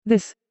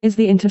This is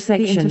the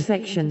intersection. This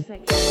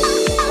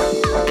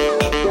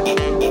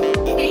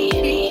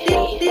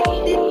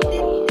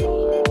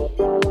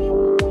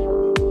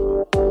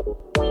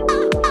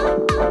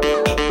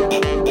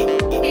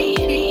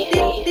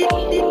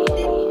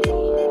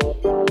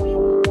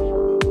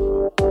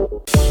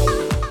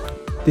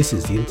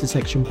is the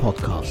Intersection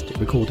podcast,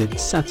 recorded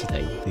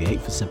Saturday, the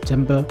 8th of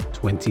September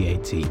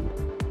 2018.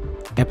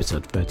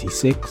 Episode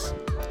 36,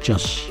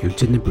 Just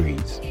Shooting the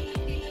Breeze.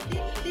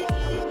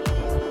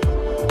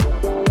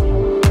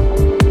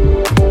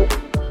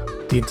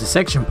 The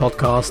Intersection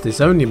podcast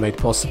is only made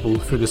possible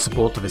through the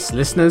support of its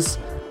listeners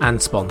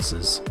and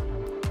sponsors.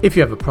 If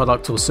you have a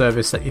product or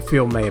service that you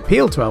feel may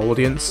appeal to our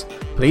audience,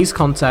 please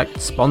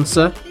contact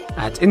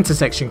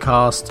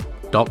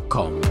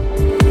sponsor@intersectioncast.com.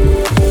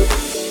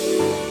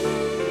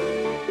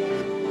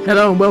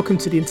 Hello and welcome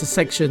to The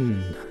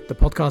Intersection, the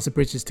podcast that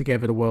bridges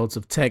together the worlds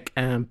of tech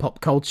and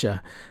pop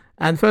culture.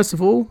 And first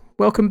of all,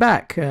 welcome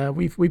back.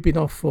 We've been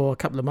off for a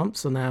couple of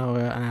months on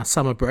our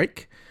summer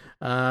break.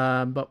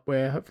 But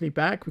we're hopefully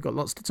back. We've got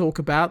lots to talk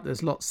about.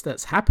 There's lots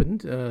that's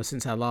happened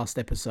since our last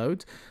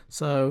episode.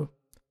 So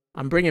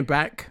I'm bringing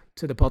back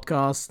to the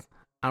podcast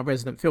our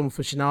resident film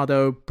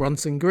aficionado,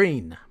 Bronson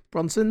Green.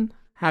 Bronson,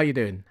 how you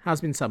doing?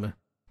 How's been summer?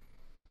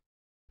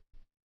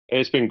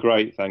 It's been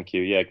great, thank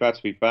you. Yeah, glad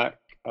to be back.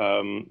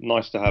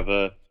 Nice to have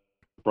a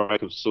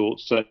break of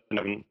sorts. Certainly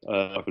haven't,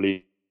 I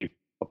believe, a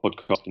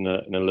podcast in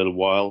a little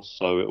while,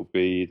 so there'll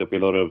be a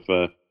lot of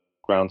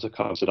ground to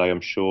cover today,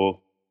 I'm sure.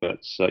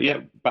 But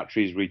yeah,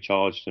 batteries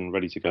recharged and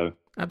ready to go.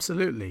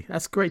 Absolutely,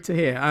 that's great to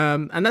hear.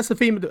 And that's the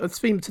theme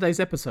of today's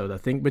episode. I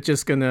think we're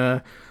just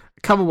gonna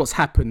cover what's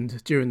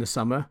happened during the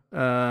summer.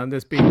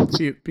 There's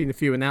been a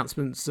few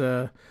announcements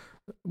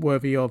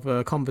worthy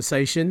of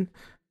conversation.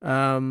 We've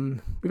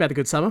had a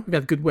good summer. We've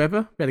had good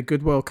weather. We had a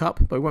good World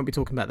Cup, but we won't be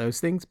talking about those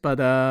things. But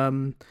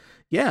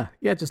yeah,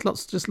 just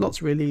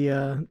lots really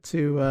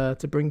to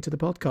bring to the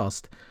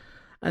podcast.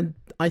 And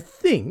I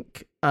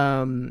think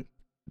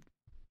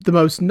the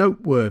most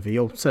noteworthy,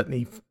 or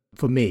certainly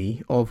for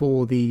me, of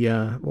all the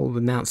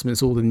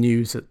announcements, all the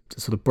news that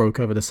sort of broke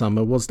over the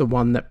summer, was the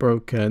one that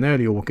broke in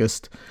early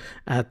August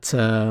at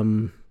I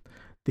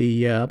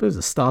believe it was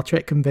a Star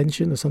Trek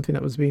convention or something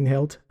that was being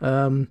held.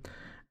 And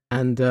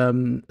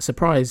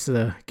surprise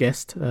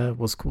guest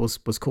was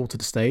called to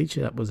the stage.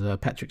 That was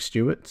Patrick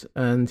Stewart,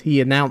 and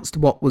he announced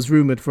what was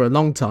rumored for a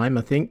long time,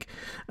 I think,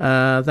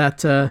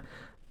 that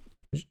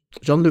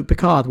Jean-Luc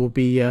Picard will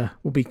be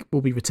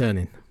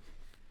returning.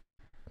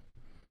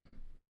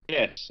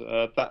 Yes,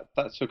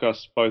 that took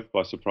us both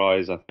by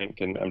surprise, I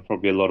think, and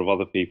probably a lot of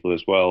other people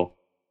as well.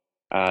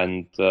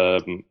 And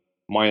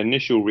my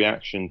initial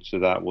reaction to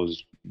that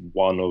was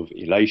one of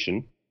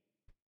elation.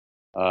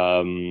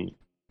 Not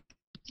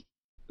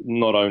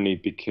only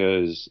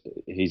because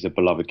he's a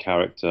beloved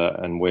character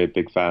and we're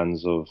big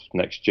fans of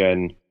Next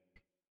Gen,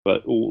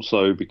 but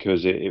also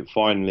because it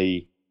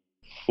finally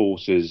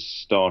forces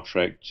Star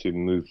Trek to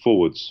move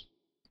forwards.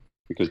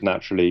 Because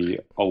naturally,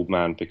 Old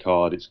Man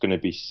Picard, it's going to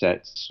be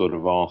set sort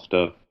of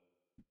after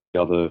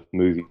the other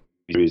movie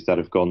series that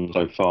have gone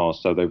so far,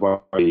 so they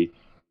won't be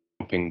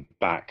jumping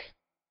back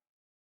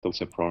the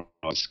surprise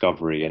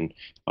Discovery. And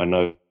I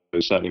know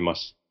certainly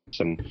myself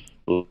and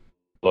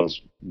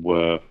others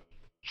were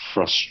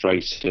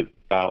frustrated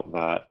about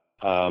that.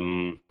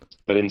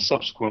 But in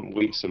subsequent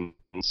weeks and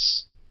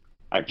months,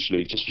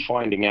 actually just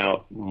finding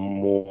out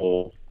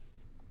more,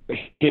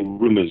 hearing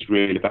rumours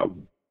really about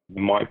what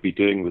we might be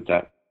doing with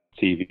that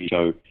TV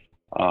show,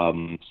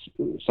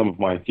 some of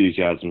my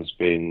enthusiasm has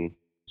been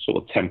sort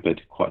of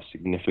tempered quite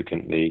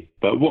significantly.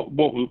 But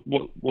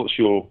what's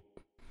your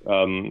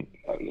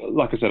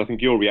like I said, I think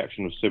your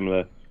reaction was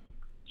similar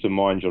to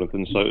mine,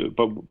 Jonathan. So,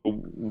 but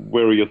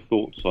where are your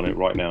thoughts on it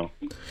right now?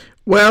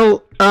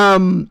 Well, I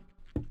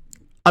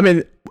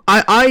mean,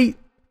 I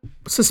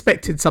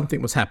suspected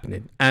something was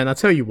happening, and I'll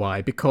tell you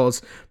why.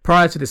 Because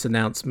prior to this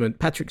announcement,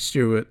 Patrick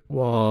Stewart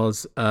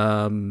was,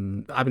 I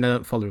mean, I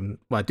don't follow him.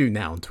 Well, I do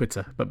now on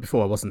Twitter, but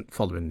before I wasn't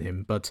following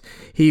him. But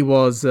he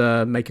was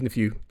making a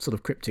few sort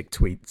of cryptic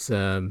tweets,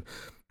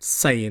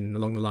 saying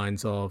along the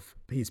lines of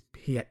he's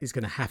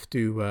going to have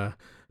to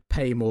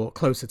pay more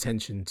close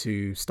attention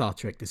to Star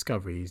Trek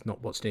Discovery. He's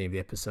not watched any of the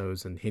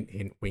episodes, and hint,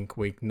 hint, wink,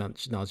 wink,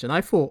 nudge, nudge. And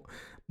I thought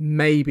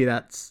maybe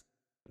that's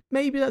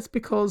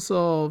because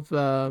of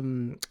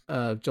Jonathan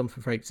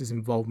Frakes'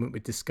 involvement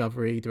with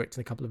Discovery,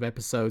 directing a couple of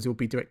episodes. He'll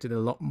be directing a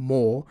lot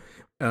more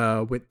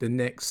with the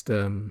next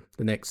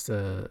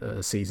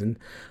season.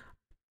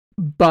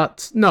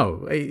 But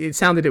no, it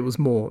sounded there was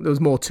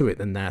more to it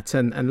than that.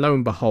 And lo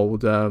and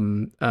behold, there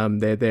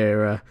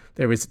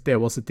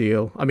was a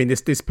deal. I mean,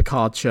 this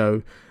Picard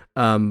show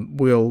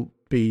will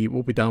be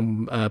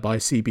done by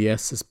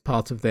CBS as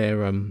part of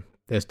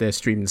their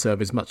streaming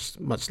service,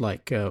 much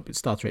like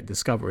Star Trek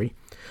Discovery.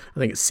 I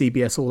think it's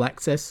CBS All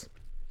Access.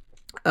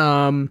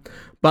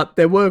 But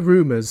there were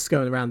rumors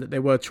going around that they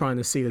were trying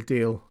to seal a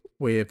deal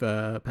with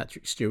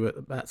Patrick Stewart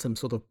about some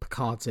sort of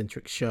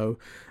Picard-centric show,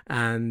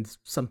 and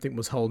something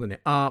was holding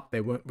it up.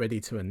 They weren't ready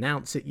to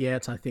announce it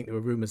yet. I think there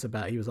were rumors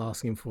about he was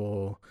asking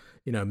for,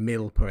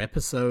 mil per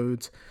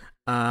episode,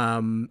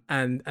 and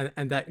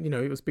that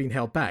it was being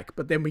held back.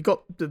 But then we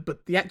got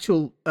the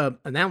actual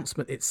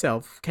announcement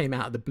itself came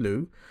out of the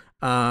blue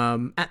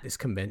at this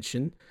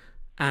convention.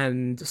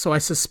 And so I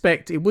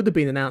suspect it would have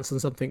been announced on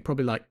something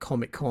probably like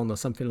Comic-Con or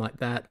something like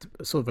that,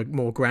 sort of a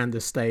more grander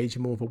stage,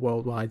 more of a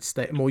worldwide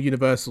stage, more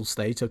universal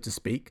stage, so to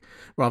speak,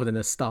 rather than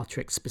a Star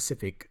Trek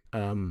specific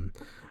arena.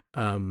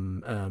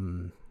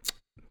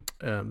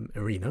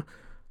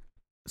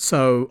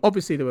 So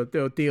obviously there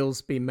were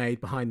deals being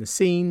made behind the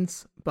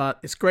scenes, but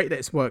it's great that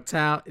it's worked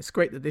out. It's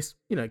great that this,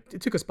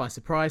 it took us by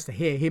surprise to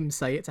hear him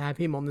say it, to have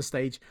him on the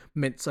stage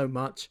meant so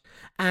much.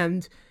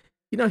 And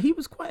he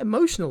was quite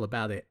emotional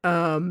about it,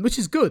 which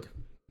is good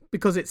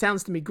because it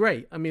sounds to me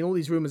great. I mean, all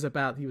these rumors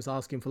about he was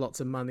asking for lots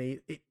of money,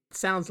 it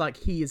sounds like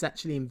he is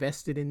actually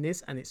invested in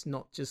this and it's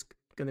not just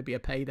going to be a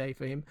payday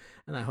for him.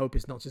 And I hope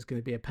it's not just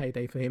going to be a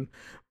payday for him.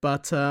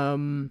 But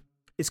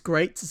it's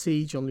great to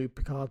see Jean-Luc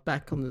Picard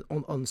back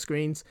on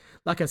screens.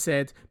 Like I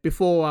said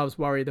before, I was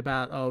worried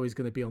about, he's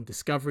going to be on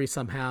Discovery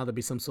somehow. There'll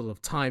be some sort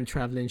of time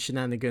traveling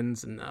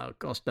shenanigans, and oh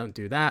gosh, don't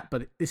do that.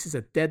 But this is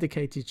a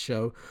dedicated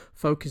show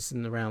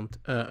focusing around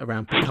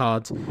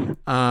Picard.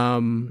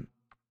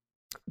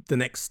 The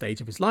next stage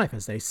of his life,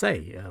 as they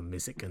say.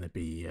 Is it going to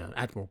be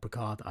Admiral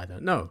Picard? I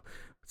don't know.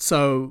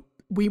 So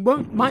we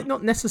might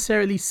not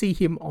necessarily see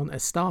him on a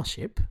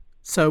starship.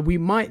 So we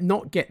might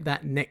not get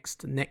that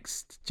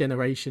next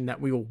generation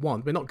that we all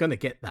want. We're not going to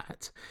get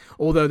that.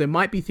 Although there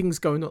might be things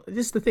going on.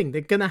 This is the thing.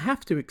 They're going to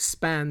have to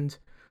expand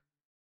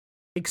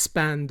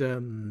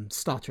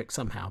Star Trek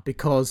somehow,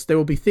 because there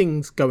will be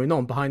things going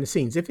on behind the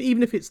scenes.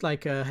 Even if it's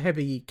like a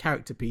heavy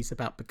character piece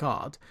about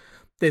Picard,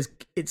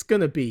 it's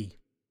going to be,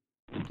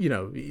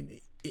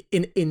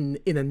 in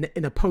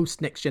a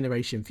post Next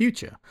Generation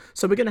future.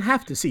 So we're going to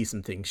have to see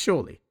some things,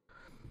 surely.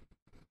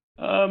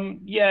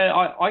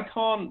 I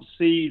can't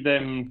see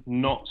them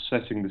not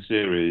setting the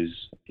series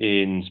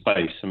in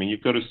space. I mean,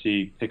 you've got to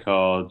see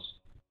Picard's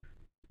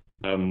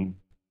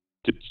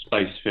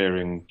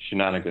spacefaring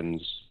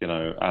shenanigans,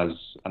 as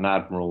an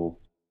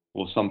admiral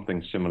or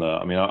something similar.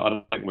 I mean, I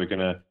don't think we're going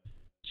to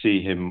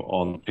see him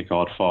on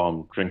Picard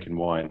Farm drinking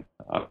wine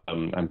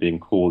and being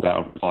called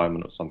out of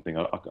retirement or something.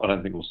 I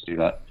don't think we'll see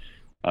that.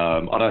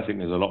 I don't think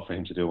there's a lot for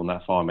him to do on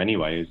that farm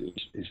anyway.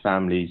 His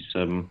family's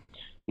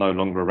no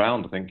longer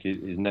around. I think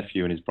his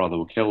nephew and his brother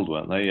were killed,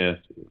 weren't they? If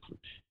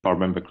I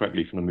remember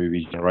correctly from the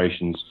movie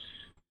Generations.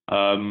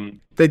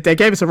 They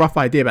gave us a rough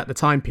idea about the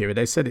time period.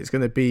 They said it's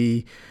going to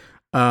be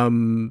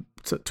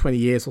 20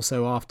 years or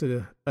so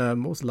after what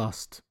was the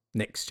last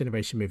Next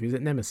Generation movie? Was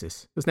it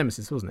Nemesis? It was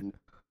Nemesis, wasn't it?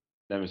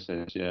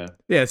 Nemesis, yeah.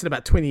 Yeah, it's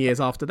about 20 years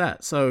after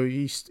that. So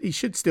he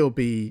should still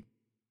be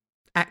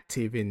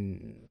active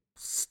in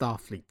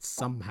Starfleet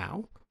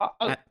somehow.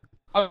 I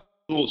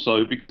thought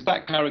so, because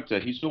that character,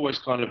 he's always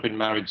kind of been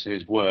married to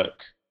his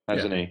work,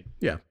 hasn't he?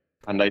 Yeah.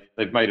 And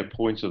they've made a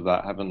point of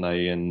that, haven't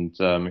they? And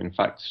in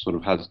fact, sort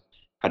of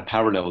had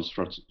parallels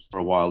for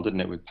a while, didn't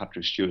it, with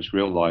Patrick Stewart's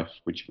real life,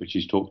 which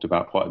he's talked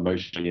about quite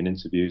emotionally in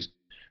interviews.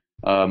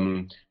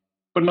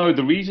 But no,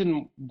 the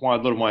reason why a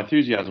lot of my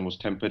enthusiasm was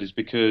tempered is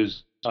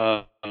because,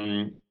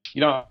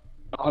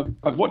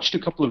 I've watched a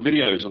couple of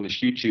videos on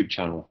this YouTube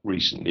channel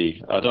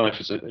recently. I don't know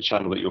if it's a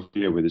channel that you're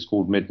familiar with. It's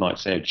called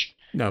Midnight's Edge.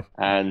 No.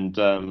 And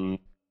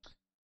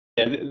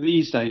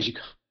these days,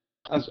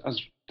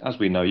 as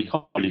we know, you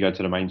can't really go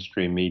to the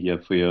mainstream media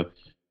for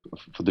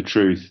the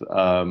truth.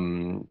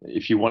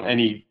 If you want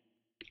any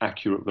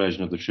accurate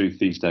version of the truth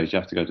these days, you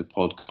have to go to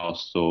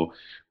podcasts or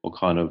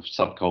kind of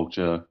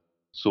subculture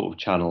sort of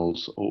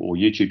channels or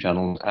YouTube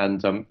channels.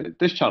 And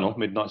this channel,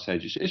 Midnight's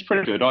Edge, is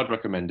pretty good. I'd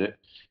recommend it.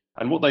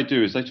 And what they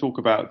do is they talk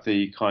about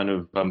the kind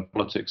of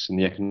politics and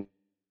the economic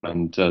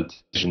and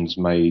decisions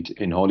made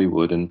in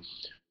Hollywood. And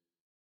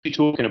you're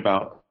talking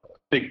about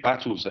big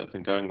battles that have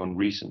been going on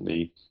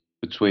recently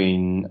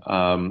between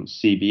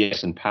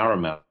CBS and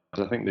Paramount.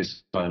 I think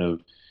this kind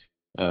of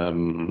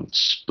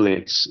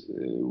splits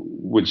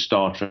with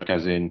Star Trek,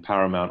 as in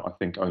Paramount, I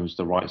think, owns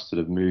the rights to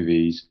the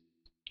movies,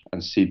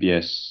 and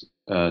CBS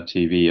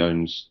TV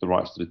owns the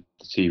rights to the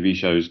TV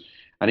shows.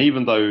 And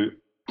even though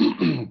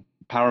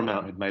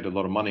Paramount had made a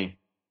lot of money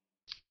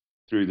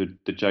through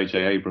the J.J.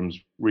 Abrams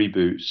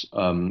reboots,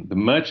 the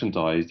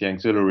merchandise, the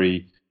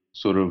ancillary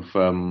sort of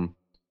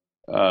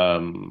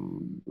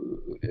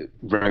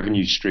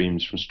revenue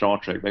streams from Star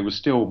Trek, they were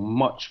still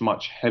much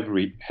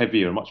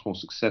heavier, much more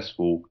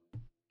successful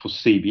for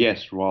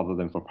CBS rather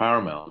than for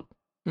Paramount.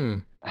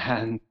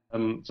 And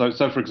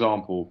so for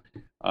example,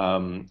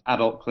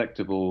 adult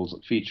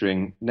collectibles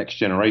featuring Next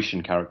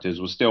Generation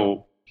characters were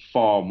still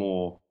far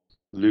more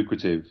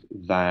lucrative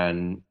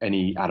than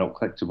any adult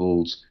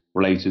collectibles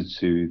related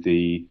to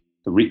the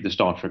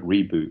Star Trek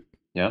reboot.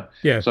 Yeah.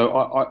 So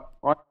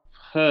I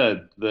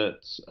heard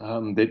that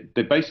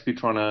they're basically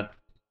trying to,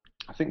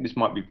 I think this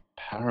might be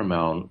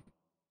Paramount,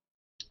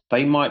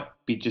 they might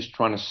be just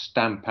trying to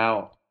stamp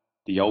out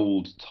the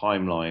old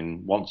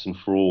timeline once and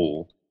for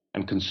all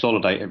and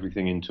consolidate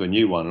everything into a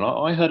new one. And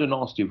I heard a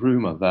nasty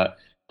rumor that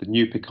the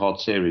new Picard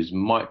series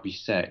might be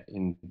set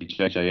in the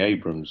J.J.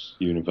 Abrams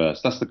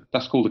universe.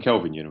 That's called the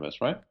Kelvin universe,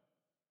 right?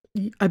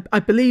 I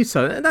believe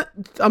so. And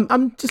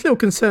I'm just a little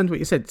concerned what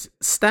you said.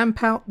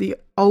 Stamp out the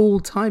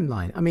old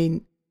timeline. I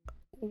mean,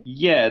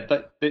 yeah,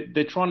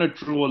 they're trying to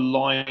draw a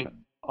line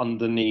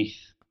underneath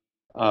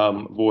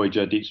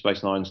Voyager, Deep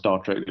Space Nine,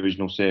 Star Trek, the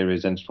original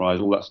series, Enterprise,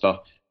 all that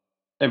stuff.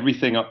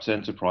 Everything up to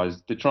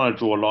Enterprise. They're trying to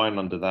draw a line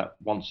under that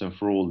once and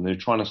for all, and they're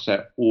trying to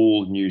set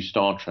all new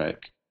Star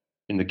Trek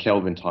in the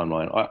Kelvin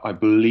timeline. I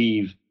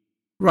believe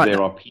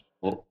there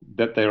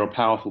are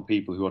powerful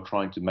people who are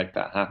trying to make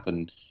that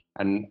happen,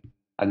 and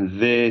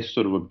their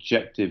sort of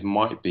objective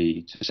might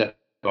be to set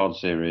the Picard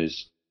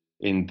series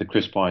in the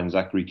Chris Pine,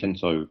 Zachary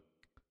Quinto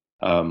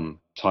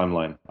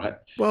timeline, right?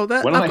 Well,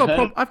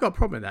 I've got a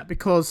problem with that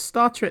because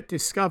Star Trek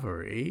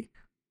Discovery.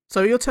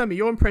 So you're telling me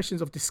your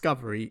impressions of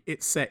Discovery,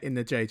 it's set in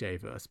the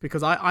JJ verse,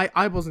 because I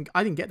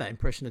didn't get that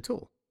impression at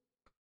all.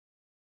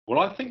 Well,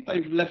 I think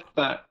they've left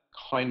that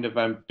kind of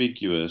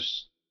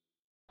ambiguous,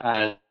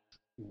 and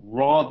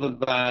rather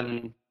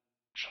than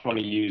trying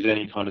to use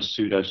any kind of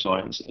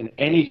pseudoscience in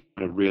any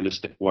kind of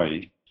realistic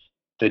way,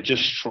 they're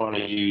just trying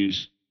to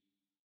use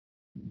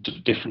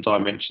different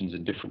dimensions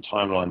and different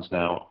timelines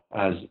now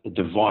as a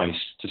device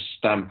to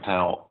stamp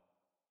out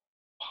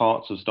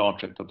parts of Star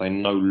Trek that they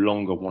no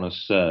longer want to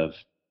serve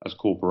as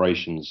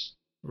corporations.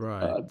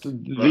 Right.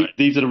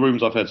 These are the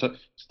rumors I've heard. So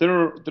there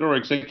are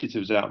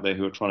executives out there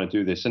who are trying to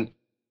do this, and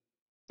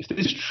if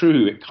this is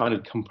true, it kind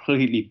of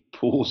completely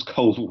pours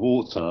cold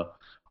water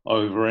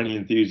over any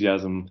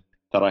enthusiasm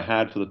that I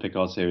had for the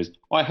Picard series.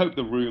 I hope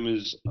the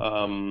rumors,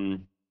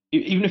 even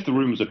if the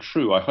rumors are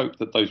true, I hope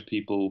that those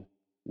people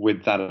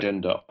with that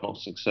agenda are not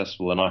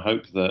successful, and I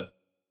hope that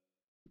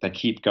they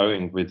keep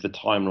going with the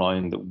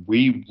timeline that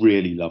we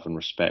really love and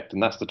respect,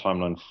 and that's the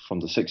timeline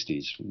from the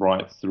 60s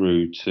right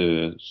through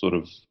to sort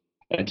of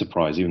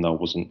Enterprise, even though I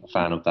wasn't a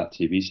fan of that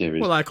TV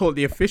series. Well, I call it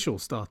the official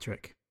Star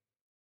Trek.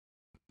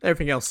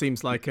 Everything else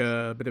seems like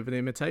a bit of an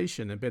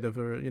imitation, a bit of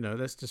a,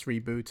 let's just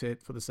reboot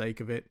it for the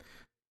sake of it.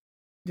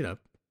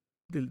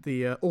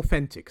 The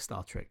authentic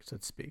Star Trek, so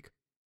to speak.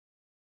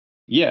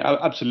 Yeah,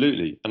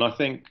 absolutely. And I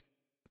think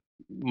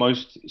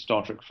most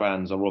Star Trek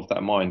fans are of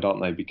that mind,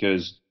 aren't they?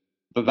 Because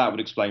that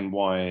would explain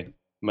why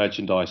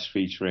merchandise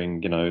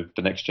featuring,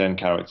 the next gen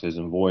characters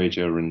and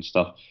Voyager and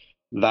stuff,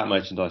 that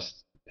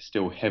merchandise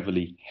still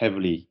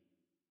heavily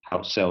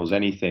outsells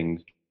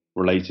anything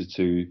related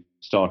to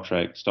Star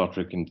Trek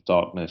Into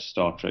Darkness,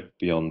 Star Trek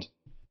Beyond.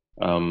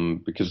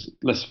 Because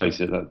let's face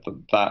it,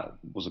 that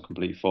was a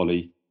complete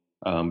folly.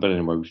 But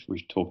anyway,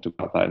 we've talked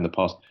about that in the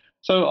past.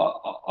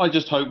 So I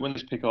just hope when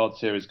this Picard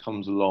series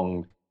comes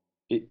along,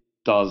 it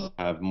does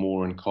have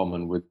more in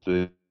common with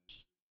the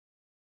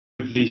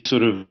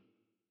sort of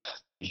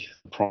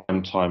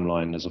prime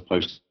timeline as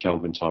opposed to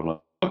Kelvin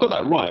timeline. I've got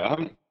that right. I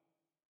haven't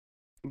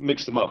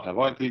mixed them up, have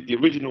I? The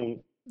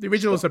original. The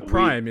original is a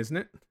prime, isn't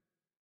it?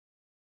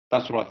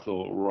 That's what I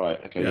thought.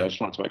 Right. Okay. Yeah. I just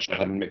wanted to make sure I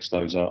hadn't mixed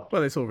those up.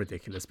 Well, it's all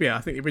ridiculous. But yeah,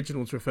 I think the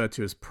original is referred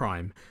to as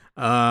prime.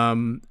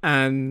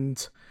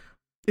 And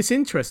it's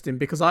interesting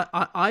because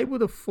I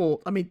would have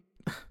thought. I mean,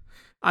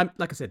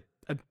 like I said,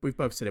 we've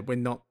both said it.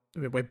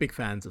 We're big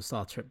fans of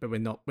Star Trek, but we're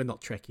not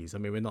Trekkies. I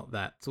mean, we're not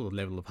that sort of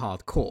level of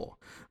hardcore.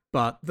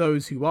 But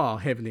those who are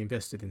heavily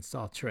invested in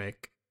Star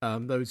Trek,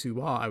 those who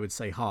are, I would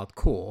say,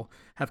 hardcore,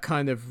 have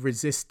kind of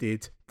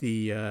resisted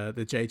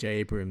the J.J.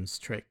 Abrams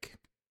Trek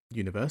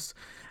universe.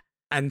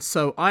 And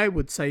so I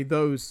would say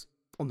those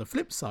on the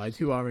flip side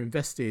who are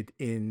invested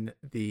in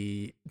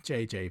the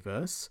J.J.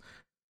 verse,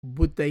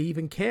 would they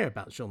even care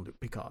about Jean-Luc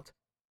Picard?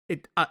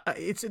 It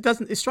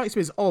strikes me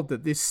as odd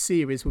that this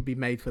series would be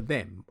made for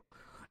them.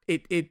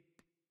 It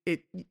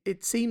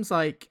seems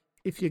like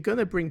if you're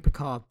gonna bring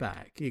Picard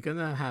back, you're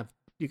gonna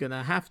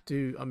have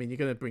to. I mean, you're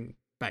gonna bring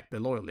back the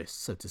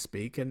loyalists, so to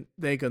speak, and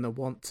they're gonna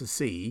want to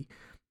see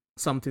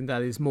something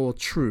that is more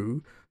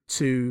true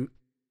to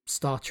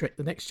Star Trek: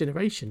 The Next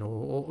Generation,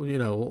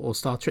 or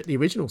Star Trek: The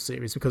Original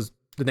Series, because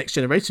The Next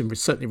Generation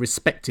certainly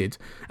respected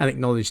and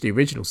acknowledged the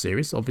original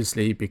series,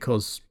 obviously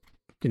because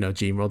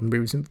Gene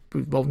Roddenberry was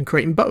involved in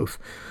creating both.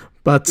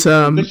 But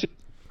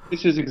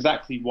this is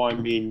exactly why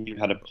me and you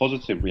had a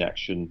positive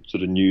reaction to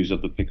the news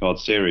of the Picard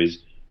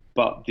series.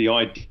 But the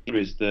idea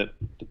is that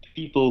the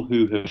people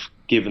who have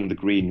given the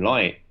green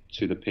light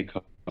to the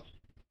Picard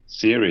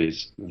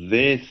series,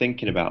 they're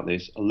thinking about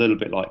this a little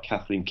bit like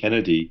Kathleen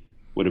Kennedy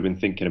would have been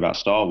thinking about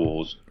Star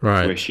Wars,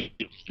 right?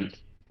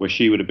 Where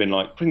she would have been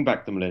like, bring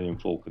back the Millennium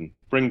Falcon,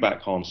 bring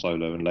back Han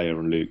Solo and Leia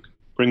and Luke,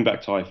 bring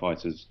back TIE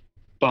fighters,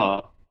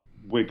 but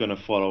we're going to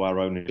follow our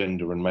own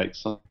agenda and make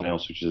something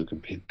else which is a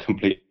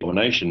complete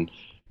abomination.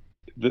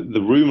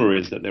 The rumor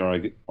is that there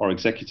are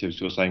executives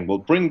who are saying, well,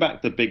 bring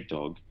back the big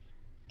dog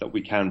that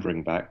we can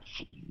bring back.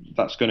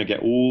 That's going to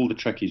get all the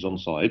Trekkies on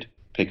side,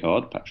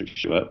 Picard, Patrick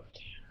Stewart,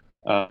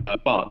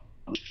 but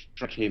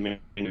trick him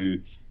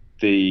into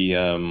the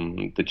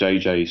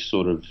JJ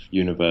sort of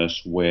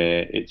universe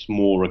where it's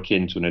more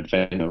akin to an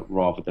adventure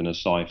rather than a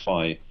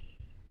sci-fi,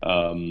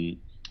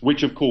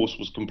 which of course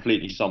was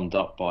completely summed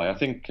up by, I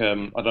think, I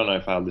don't know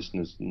if our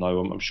listeners know,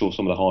 I'm sure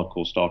some of the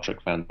hardcore Star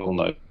Trek fans will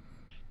know,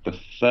 the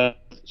third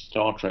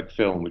Star Trek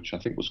film, which I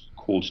think was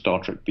called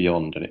Star Trek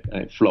Beyond, and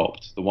it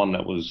flopped. The one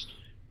that was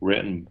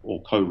written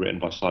or co-written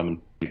by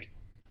Simon Pegg.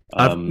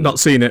 I've not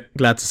seen it,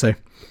 glad to say.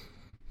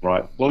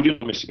 Right. Well, you're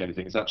not missing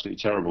anything. It's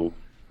absolutely terrible.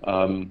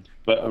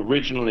 But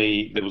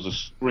originally, there was a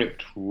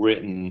script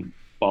written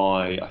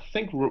by, I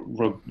think,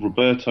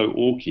 Roberto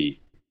Orci,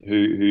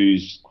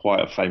 who's quite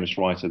a famous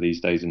writer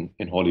these days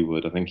in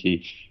Hollywood. I think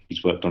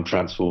he's worked on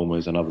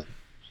Transformers and others.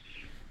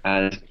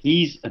 And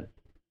he's a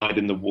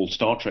dyed-in-the-wool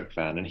Star Trek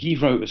fan, and he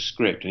wrote a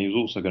script, and he was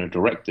also going to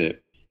direct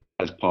it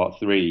as part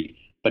 3,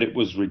 but it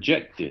was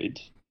rejected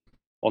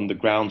on the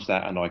grounds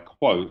that, and I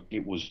quote,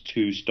 it was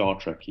too Star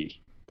Trek-y.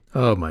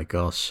 Oh my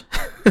gosh.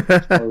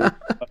 So,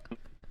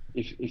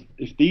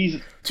 if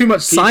these too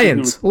much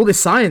science, all this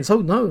science,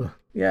 oh no,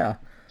 yeah,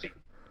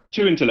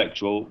 too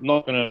intellectual,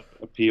 not going to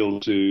appeal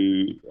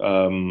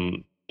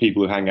to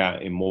people who hang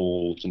out in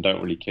malls and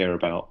don't really care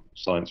about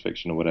science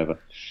fiction or whatever.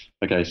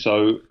 Okay,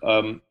 so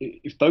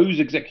if those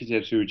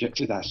executives who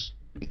rejected that,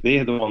 if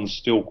they're the ones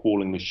still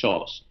calling the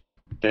shots,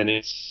 then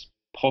it's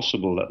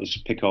possible that this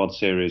Picard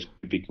series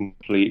could be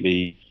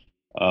completely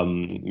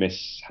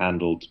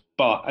mishandled.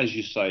 But as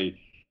you say,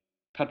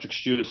 Patrick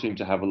Stewart seemed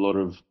to have a lot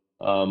of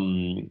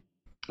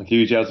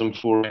enthusiasm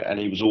for it, and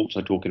he was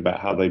also talking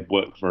about how they'd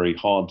worked very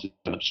hard to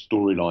develop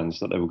storylines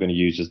that they were going to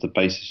use as the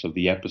basis of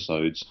the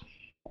episodes.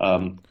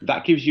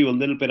 That gives you a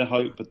little bit of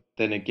hope, but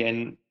then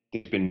again,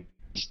 there's been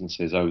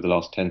instances over the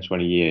last 10,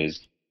 20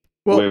 years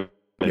where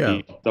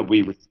that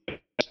we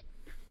reflect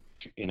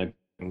in a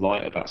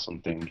light about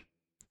something,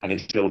 and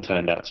it still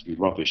turned out to be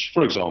rubbish.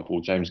 For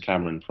example, James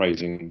Cameron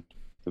praising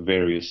the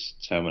various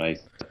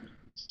Terminator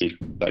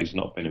that he's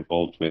not been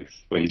involved with,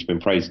 where he's been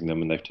praising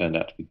them and they've turned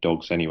out to be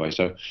dogs anyway.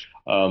 So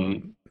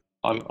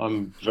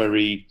I'm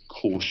very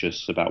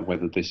cautious about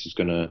whether this is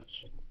going to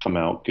come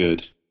out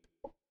good.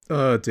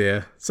 Oh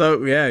dear.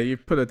 So yeah,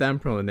 you've put a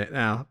damper on it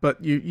now,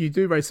 but you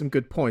do raise some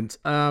good points.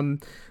 The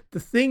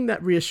thing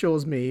that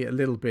reassures me a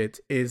little bit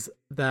is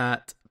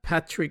that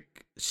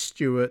Patrick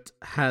Stewart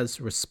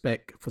has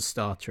respect for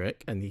Star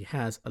Trek, and he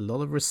has a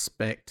lot of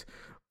respect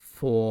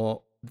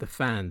for the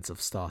fans of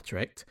Star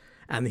Trek.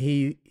 And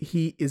he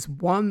is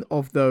one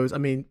of those. I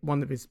mean,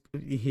 one of his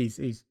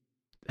he's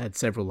had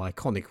several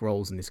iconic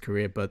roles in his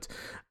career, but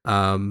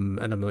and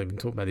I'm not even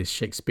talking about his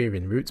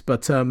Shakespearean roots,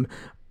 but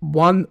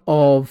one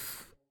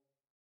of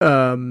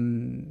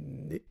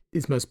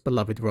his most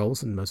beloved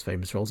roles and most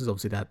famous roles is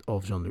obviously that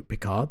of Jean-Luc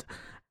Picard.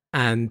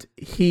 And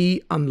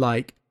he,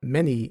 unlike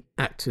many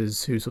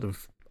actors who sort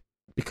of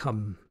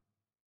become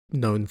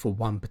known for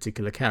one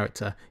particular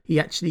character,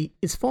 he actually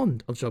is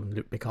fond of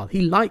Jean-Luc Picard.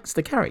 He likes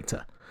the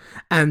character.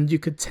 And you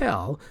could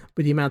tell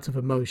with the amount of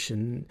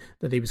emotion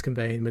that he was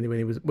conveying when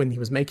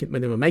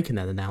they were making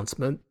that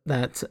announcement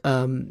that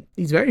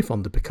he's very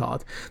fond of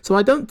Picard. So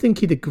I don't think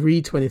he'd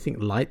agree to anything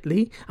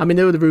lightly. I mean,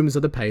 there were the rumours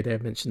of the payday,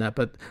 I've mentioned that,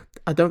 but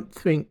I don't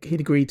think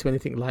he'd agree to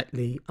anything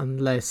lightly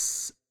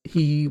unless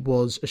he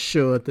was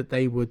assured that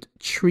they would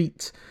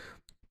treat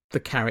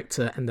the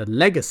character and the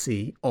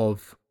legacy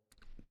of,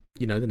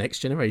 the next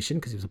generation,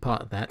 because he was a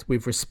part of that,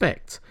 with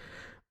respect.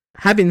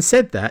 Having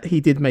said that,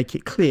 he did make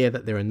it clear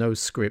that there are no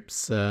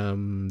scripts.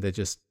 They're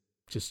just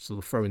sort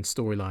of throwing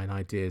storyline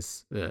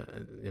ideas,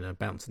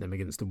 bouncing them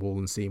against the wall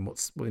and seeing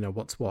what's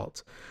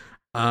what.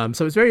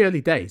 So it's very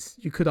early days.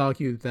 You could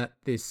argue that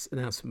this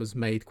announcement was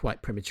made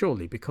quite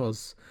prematurely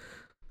because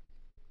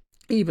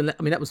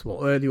that was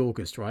early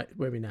August, right?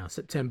 Where are we now?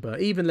 September.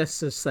 Even let's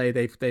just say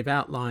they've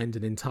outlined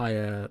an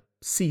entire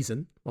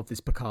season of this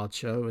Picard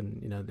show,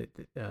 and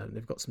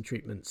they've got some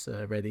treatments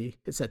ready,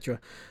 etc.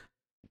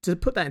 To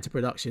put that into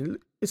production,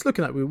 it's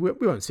looking like we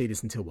won't see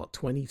this until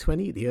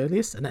 2020 at the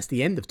earliest, and that's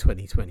the end of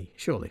 2020,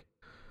 surely.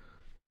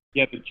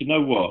 Yeah, but you know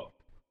what?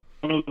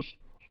 One of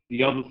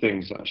the other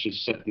things that should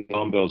set the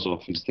alarm bells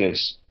off is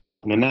this: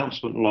 an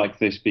announcement like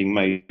this being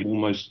made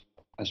almost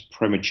as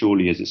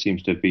prematurely as it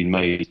seems to have been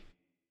made.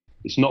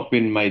 It's not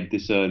been made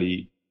this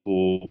early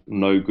for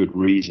no good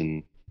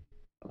reason.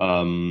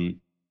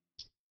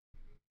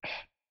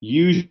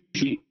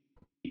 Usually,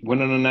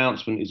 when an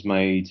announcement is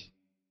made,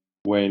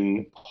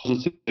 when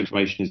positive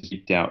information is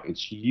leaked out,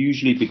 it's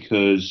usually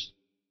because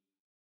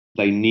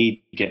they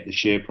need to get the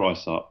share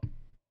price up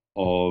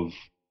of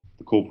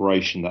the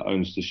corporation that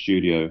owns the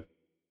studio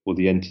or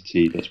the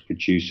entity that's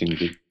producing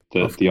the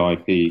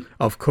IP.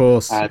 Of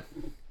course. And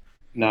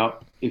now,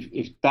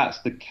 if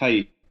that's the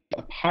case,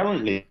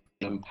 apparently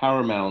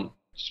Paramount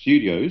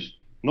Studios,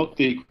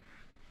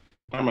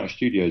 Paramount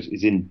Studios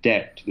is in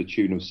debt to the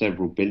tune of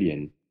several $1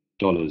 billion,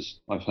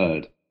 I've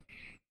heard.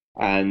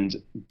 And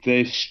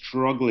they're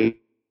struggling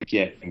to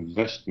get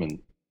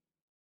investment.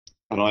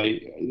 And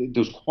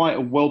there was quite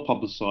a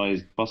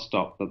well-publicized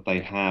bust-up that they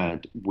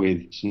had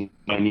with some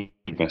Chinese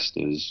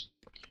investors,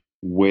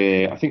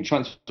 where I think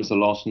Transfer the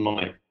last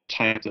night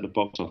tanked at the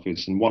box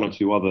office, and one or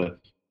two other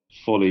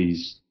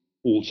follies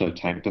also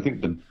tanked. I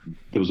think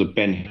there was a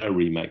Ben-Hur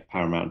remake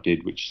Paramount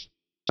did, which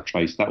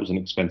Trace, that was an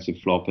expensive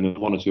flop, and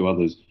one or two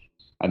others.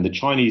 And the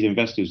Chinese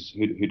investors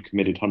who'd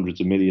committed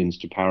hundreds of millions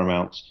to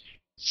Paramount's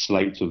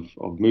slate of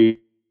movies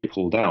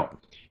pulled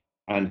out.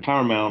 And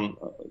Paramount,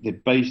 they're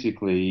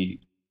basically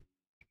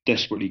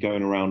desperately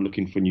going around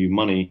looking for new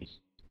money.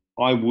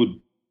 I would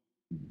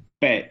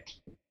bet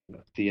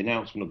the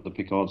announcement of the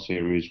Picard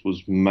series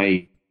was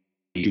made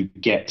to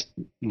get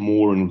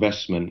more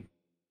investment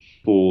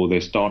for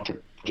their Star Trek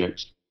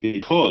projects,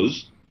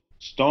 because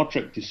Star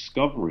Trek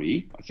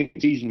Discovery, I think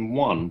season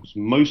 1, was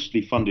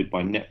mostly funded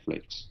by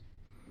Netflix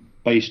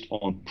based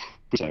on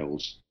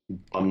pre-sales,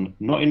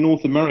 not in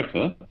North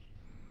America,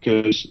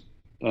 because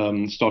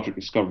Star Trek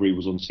Discovery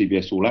was on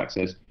CBS All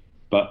Access,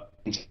 but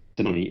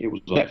internationally it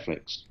was on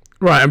Netflix.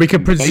 Right, and we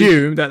can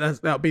presume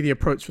that'll be the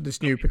approach for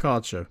this new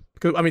Picard show.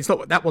 Because I mean,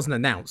 that wasn't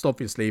announced,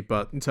 obviously,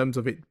 but in terms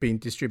of it being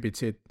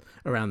distributed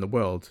around the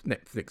world,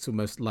 Netflix will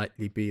most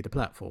likely be the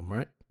platform,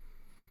 right?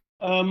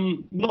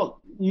 Not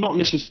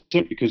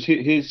necessarily, because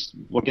here's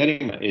what I'm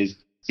getting at is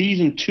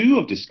season 2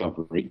 of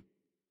Discovery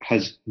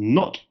has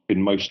not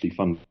been mostly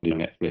funded by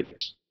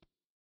Netflix.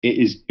 It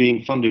is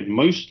being funded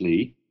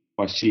mostly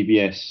by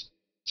CBS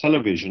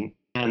television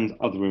and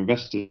other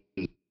investors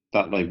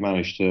that they've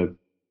managed to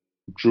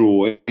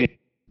draw in.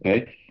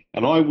 Okay,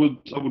 and I would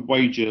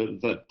wager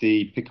that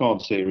the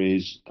Picard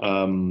series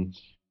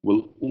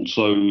will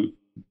also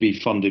be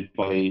funded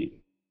by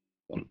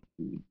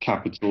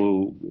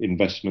capital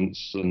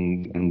investments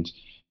and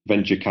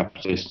venture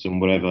capitalists and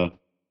whatever,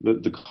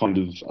 the kind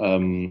of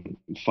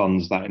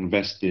funds that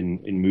invest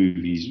in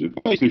movies,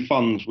 basically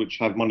funds which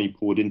have money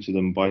poured into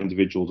them by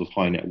individuals of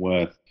high net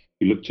worth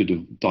who look to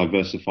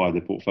diversify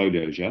their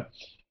portfolios. Yeah,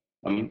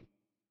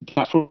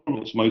 that's probably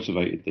what's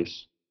motivated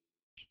this.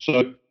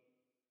 So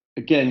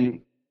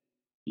again,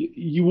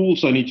 you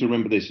also need to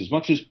remember this: as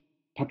much as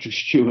Patrick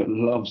Stewart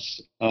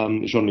loves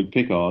Jean-Luc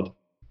Picard,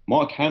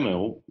 Mark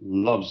Hamill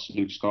loves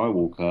Luke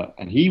Skywalker,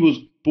 and he was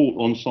brought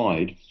on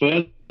side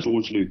first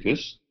George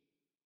Lucas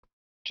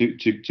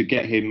to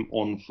get him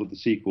on for the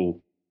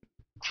sequel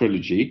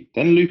trilogy.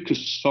 Then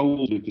Lucas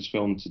sold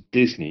Lucasfilm to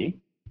Disney.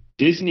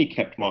 Disney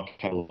kept Mark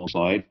Hamill on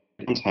side,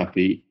 everyone's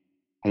happy,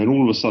 and then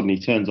all of a sudden he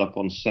turns up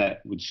on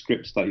set with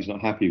scripts that he's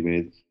not happy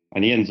with,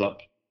 and he ends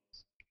up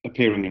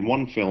appearing in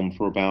one film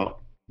for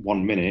about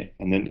 1 minute,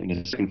 and then in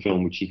a second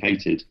film which he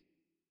hated.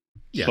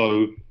 Yeah.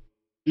 So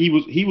he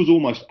was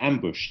almost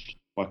ambushed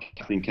by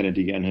Kathleen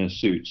Kennedy and her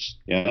suits.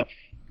 Yeah,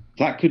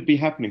 that could be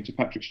happening to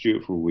Patrick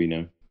Stewart for all we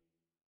know.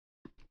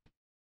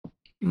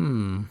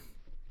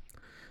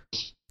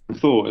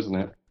 Thought, isn't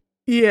it?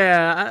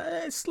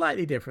 Yeah, it's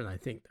slightly different, I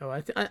think. Though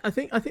I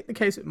think the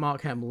case with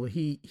Mark Hamill,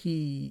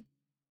 he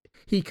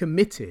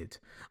committed.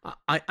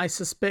 I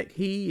suspect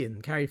he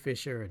and Carrie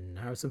Fisher and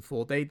Harrison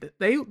Ford, they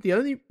the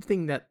only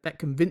thing that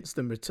convinced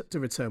them to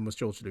return was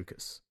George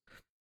Lucas.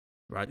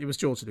 Right, it was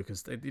George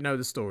Lucas. You know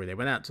the story. They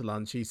went out to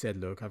lunch. He said,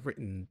 "Look, I've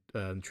written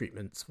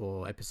treatments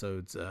for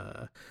episodes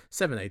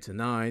 7, 8, and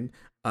 9.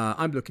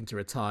 I'm looking to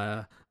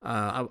retire.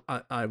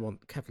 I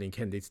want Kathleen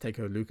Kennedy to take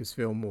over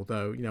Lucasfilm.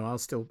 Although, you know, I'll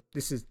still.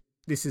 This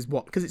is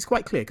what, because it's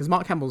quite clear. Because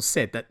Mark Hamill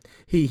said that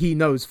he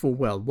knows full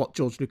well what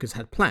George Lucas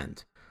had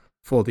planned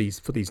for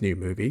these new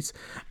movies.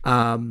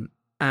 And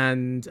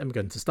I'm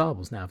going to Star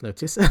Wars now, I've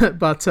noticed.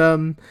 But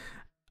and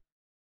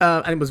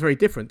it was very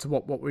different to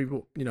what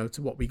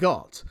we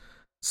got.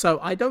 So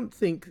I don't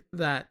think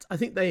that. I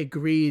think they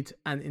agreed,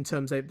 and in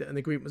terms of an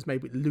agreement was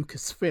made with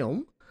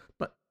Lucasfilm,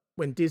 but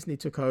when Disney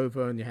took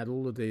over and you had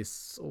all of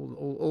this,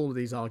 all of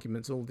these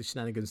arguments, all the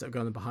shenanigans that were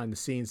going on behind the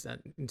scenes,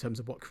 that in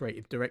terms of what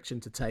creative direction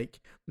to take,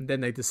 and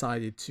then they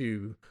decided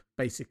to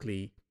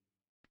basically,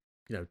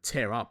 you know,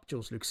 tear up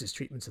George Lucas's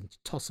treatments and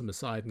toss them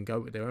aside and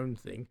go with their own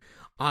thing.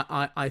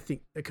 I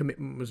think the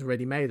commitment was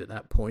already made at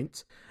that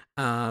point,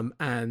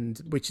 and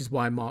which is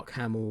why Mark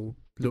Hamill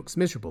looks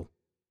miserable.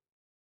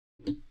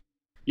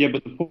 Yeah,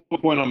 but the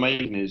point I'm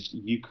making is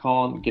you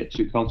can't get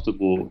too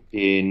comfortable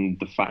in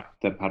the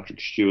fact that Patrick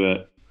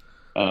Stewart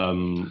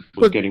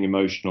was getting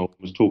emotional,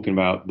 was talking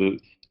about we're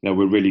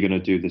really going to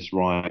do this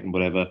right and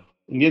whatever. At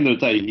the end of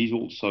the day, he's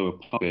also a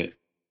puppet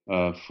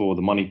for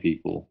the money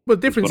people. Well,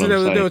 the difference is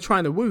they were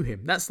trying to woo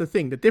him. That's the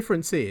thing. The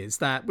difference is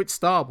that with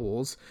Star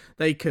Wars,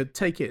 they could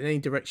take it in any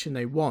direction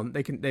they want.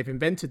 They've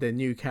invented their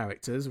new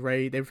characters.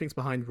 Rey, everything's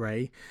behind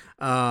Rey,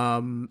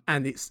 and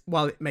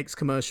while it makes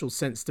commercial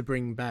sense to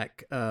bring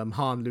back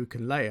Han, Luke,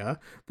 and Leia,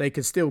 they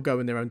can still go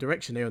in their own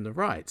direction. They own the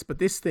rights. But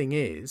this thing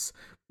is,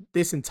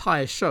 this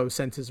entire show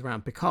centers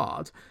around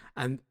Picard,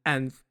 and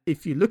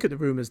if you look at the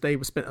rumors, they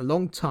spent a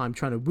long time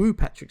trying to woo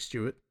Patrick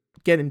Stewart,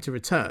 get him to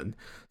return.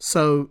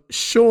 So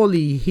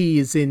surely he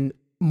is in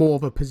more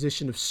of a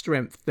position of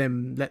strength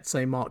than, let's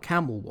say, Mark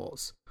Hamill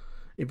was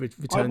in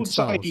Return to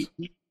Star Wars.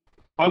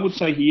 I would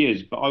say he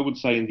is, but I would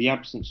say in the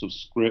absence of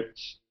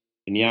scripts,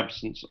 in the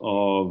absence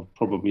of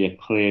probably a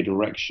clear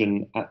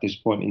direction at this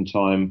point in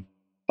time,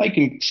 they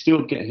can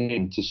still get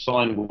him to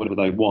sign whatever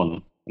they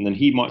want, and then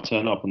he might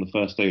turn up on the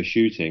first day of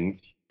shooting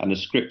and the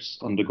script's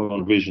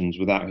undergone revisions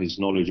without his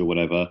knowledge or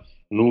whatever,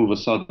 and all of a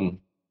sudden,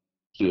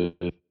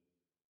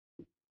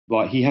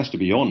 like he has to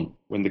be on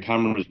when the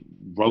camera's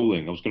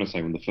rolling. I was going to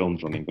say when the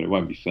film's running, but it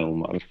won't be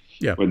film.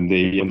 Yeah. When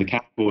the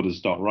camcorders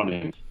start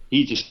running,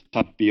 he just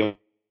had to be on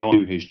to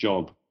do his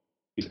job.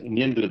 Because in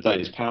the end of the day,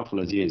 as powerful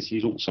as he is,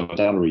 he's also a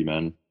salary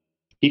man.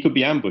 He could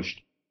be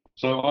ambushed.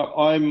 So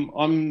I'm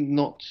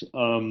not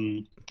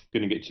going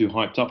to get too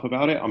hyped up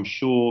about it. I'm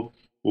sure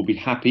we'll be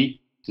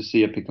happy to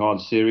see a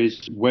Picard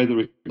series. Whether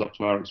it's up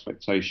to our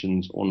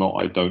expectations or not,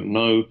 I don't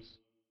know.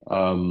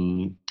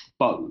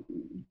 But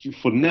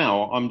for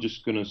now, I'm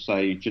just going to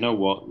say, do you know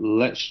what?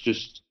 Let's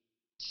just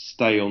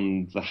stay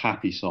on the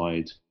happy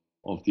side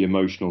of the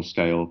emotional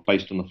scale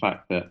based on the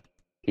fact that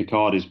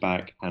Picard is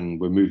back and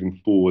we're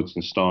moving forwards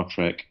in Star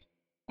Trek,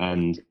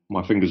 and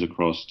my fingers are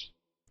crossed.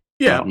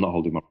 Yeah. I'm not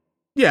holding my...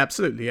 Yeah,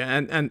 absolutely.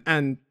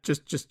 And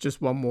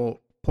just one more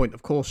point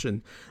of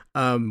caution.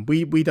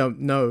 We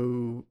don't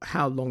know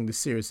how long this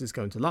series is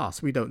going to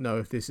last. We don't know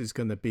if this is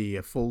going to be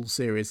a full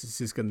series, this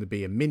is going to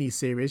be a mini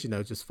series,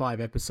 just 5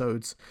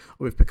 episodes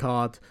with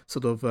Picard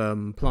sort of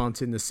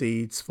planting the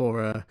seeds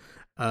for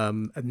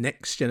a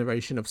next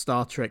generation of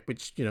Star Trek,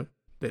 which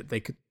they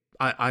could.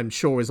 I'm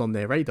sure is on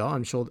their radar.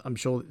 I'm sure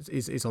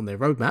is on their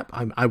roadmap.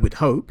 I would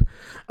hope.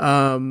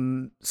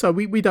 So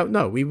we don't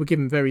know. We were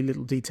given very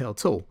little detail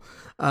at all.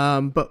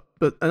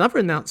 But another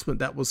announcement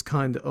that was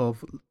kind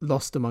of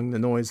lost among the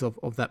noise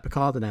of that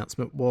Picard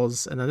announcement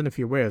was, and I don't know if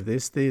you're aware of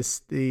this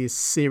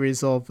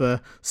series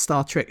of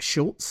Star Trek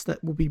shorts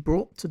that will be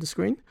brought to the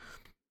screen.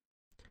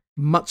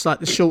 Much like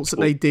the shorts that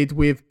they did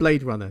with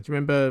Blade Runner. Do you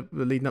remember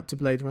leading up to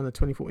Blade Runner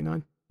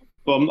 2049?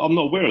 Well, I'm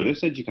not aware of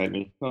this. Educate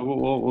me.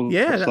 What's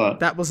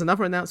that was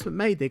another announcement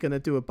made. They're going to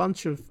do a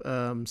bunch of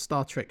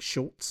Star Trek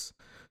short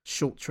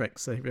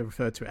treks, they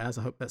refer to it as.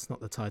 I hope that's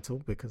not the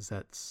title because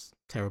that's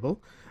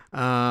terrible.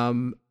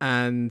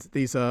 And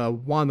these are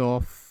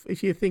one-off.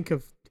 If you think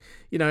of,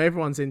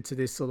 everyone's into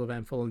this sort of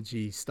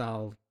anthology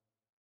style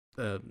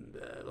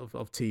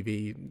of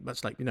TV,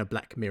 much like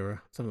Black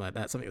Mirror, something like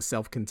that, something that's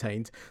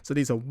self-contained. So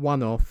these are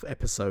one-off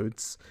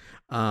episodes.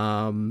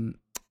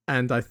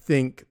 And I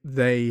think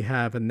they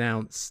have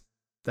announced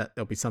that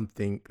there'll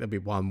be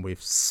one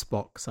with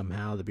Spock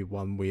somehow. There'll be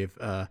one with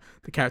the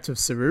character of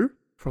Saru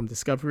from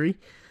Discovery.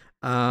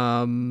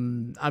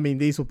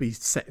 These will be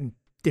set in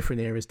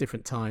different eras,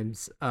 different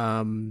times,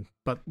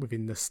 but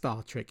within the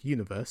Star Trek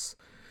universe.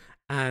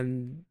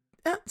 And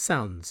that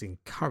sounds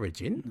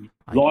encouraging.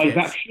 Live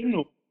action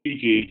or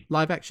CG?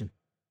 Live action.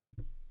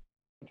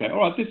 Okay,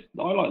 all right.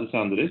 I like the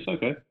sound of this.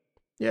 Okay.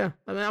 Yeah,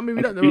 we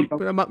don't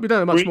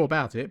know much more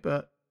about it,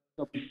 but.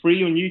 It'll be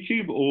free on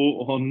YouTube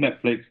or on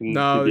Netflix?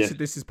 No,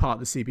 this is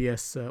part of the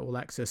CBS All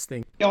Access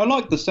thing. Yeah, I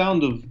like the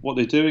sound of what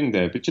they're doing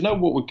there. But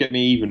what would get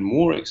me even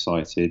more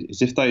excited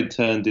is if they had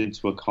turned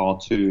into a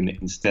cartoon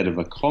instead of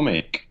a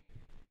comic.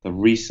 The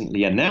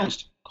recently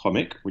announced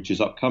comic, which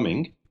is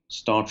upcoming,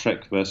 Star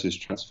Trek versus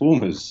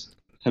Transformers.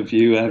 Have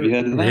you heard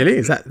of that?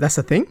 Really? That's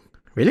a thing?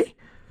 Really?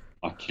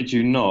 I kid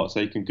you not.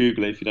 So you can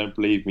Google it if you don't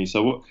believe me.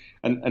 So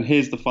and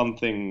here's the fun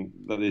thing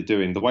that they're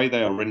doing. The way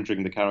they are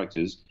rendering the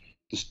characters.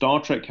 The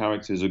Star Trek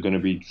characters are going to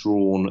be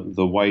drawn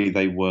the way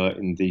they were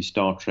in the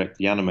Star Trek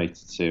the animated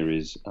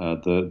series,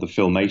 the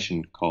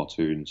Filmation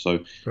cartoon. So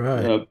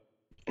right.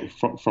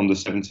 From the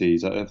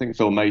 70s, I think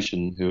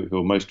Filmation, who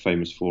are most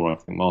famous for, I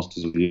think,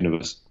 Masters of the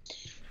Universe.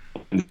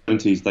 In the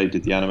 70s, they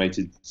did the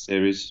animated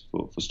series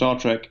for Star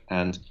Trek,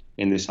 and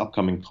in this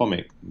upcoming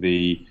comic,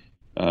 the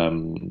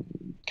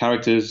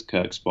characters,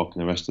 Kirk, Spock,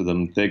 and the rest of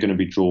them, they're going to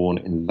be drawn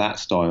in that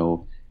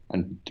style.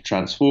 And the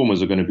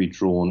Transformers are going to be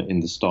drawn in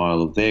the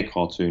style of their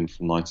cartoon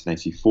from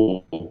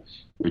 1984,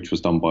 which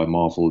was done by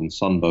Marvel and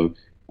Sunbow.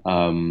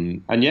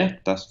 And yeah,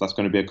 that's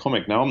going to be a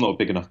comic. Now, I'm not a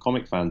big enough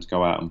comic fan to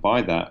go out and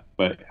buy that,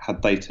 but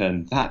had they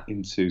turned that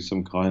into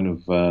some kind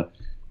of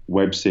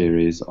web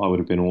series, I would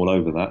have been all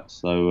over that.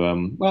 So,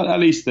 at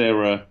least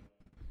they're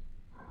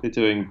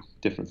doing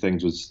different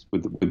things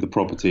with the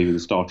property, with the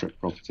Star Trek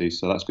property.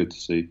 So that's good to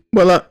see.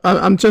 Well,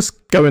 I'm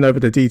just going over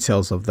the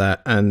details of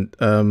that, and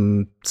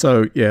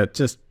so yeah,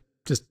 just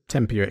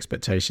temper your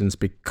expectations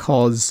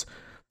because,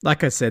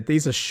 like I said,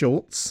 these are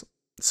shorts.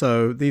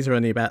 So these are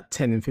only about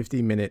 10 and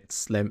 15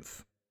 minutes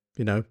length,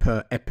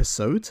 per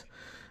episode.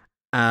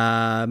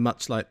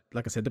 Much like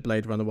I said, the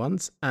Blade Runner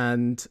ones.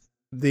 And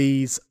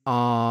these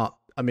are,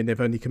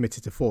 they've only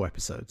committed to 4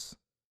 episodes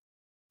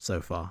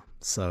so far.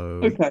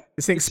 So okay.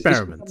 It's an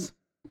experiment.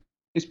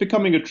 It's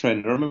becoming a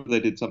trend. I remember they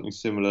did something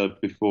similar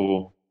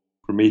before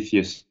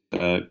Prometheus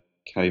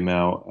came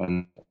out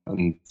and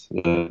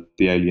the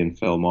Alien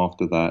film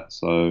after that.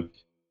 So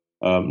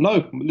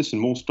no, listen,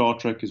 more Star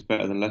Trek is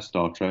better than less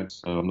Star Trek.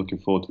 So I'm looking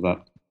forward to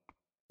that.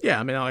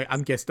 Yeah, I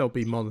guess they'll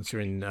be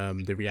monitoring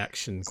the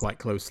reaction quite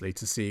closely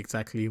to see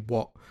exactly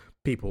what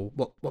people,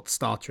 what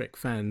Star Trek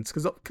fans,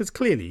 because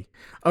clearly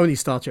only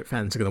Star Trek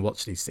fans are going to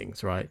watch these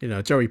things, right?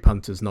 Joey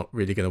Punter's not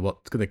really going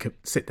to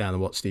sit down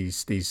and watch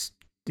these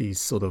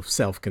sort of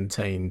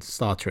self-contained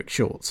Star Trek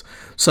shorts.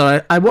 So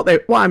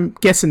what I'm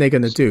guessing they're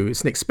going to do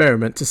is an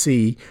experiment to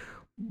see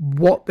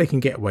what they can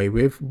get away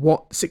with,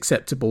 what's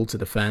acceptable to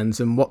the fans,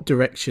 and what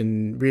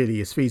direction really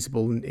is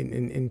feasible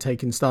in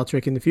taking Star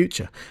Trek in the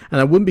future.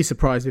 And I wouldn't be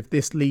surprised if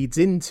this leads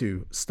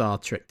into Star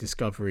Trek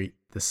Discovery,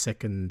 the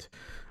second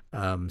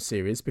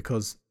series,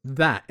 because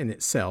that in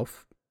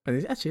itself, and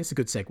it's a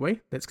good segue.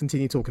 Let's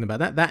continue talking about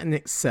that. That in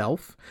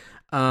itself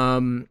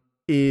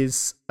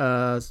is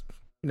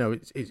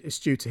it's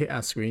due to hit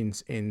our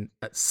screens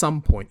at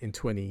some point in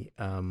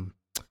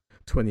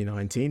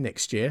 2019,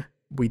 next year.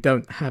 We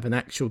don't have an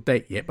actual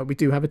date yet, but we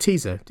do have a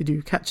teaser. Did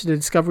you catch the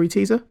Discovery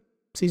teaser?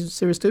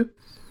 Series 2?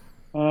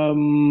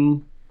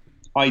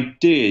 I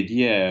did,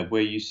 yeah,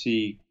 where you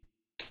see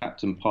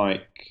Captain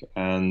Pike,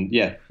 and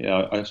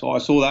I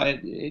saw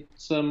that.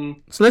 It's So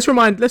let's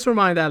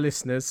remind our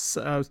listeners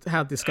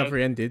how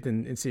Discovery ended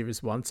in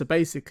Series 1. So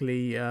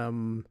basically,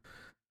 what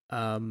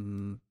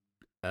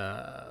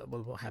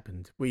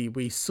happened?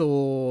 We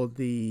saw a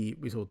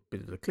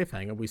bit of the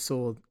cliffhanger. We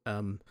saw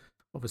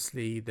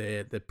obviously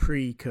the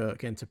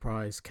pre-Kirk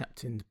Enterprise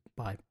captained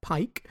by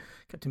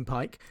Captain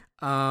Pike,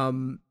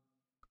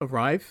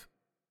 arrive,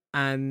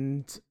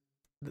 and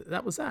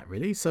that was that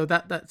really. So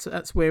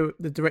that's where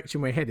the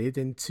direction we're headed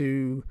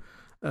into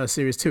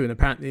Series 2, and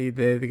apparently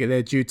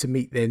they're due to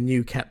meet their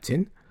new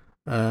captain,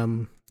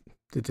 the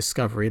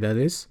Discovery, that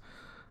is,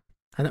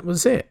 and that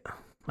was it,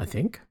 I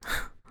think.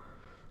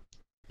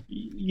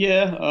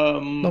 Yeah,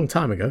 long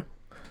time ago.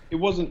 It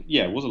wasn't.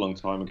 Yeah, it was a long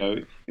time ago.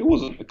 It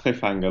wasn't a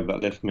cliffhanger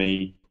that left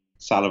me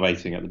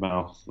salivating at the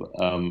mouth.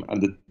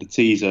 And the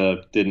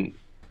teaser didn't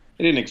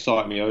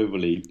excite me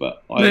overly.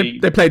 But they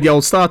played the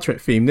old Star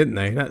Trek theme, didn't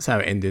they? That's how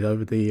it ended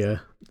over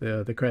the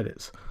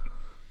credits.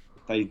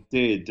 They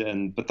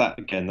did, but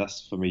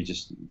that's for me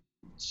just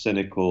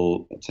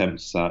cynical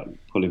attempts at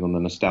pulling on the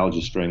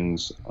nostalgia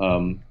strings.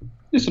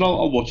 Listen,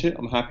 I'll watch it.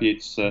 I'm happy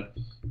it's going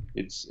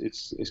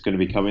to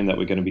be coming, that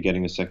we're going to be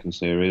getting a second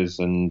series,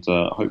 and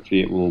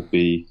hopefully it will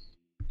be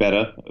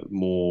better,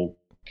 more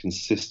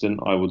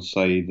consistent, I would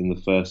say, than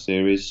the first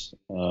series.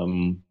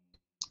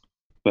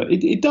 But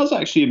it does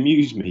actually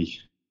amuse me.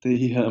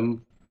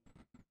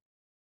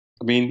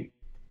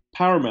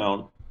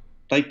 Paramount,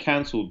 they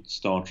cancelled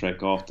Star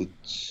Trek after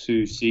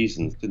 2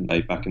 seasons, didn't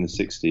they, back in the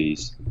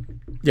 60s?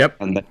 Yep,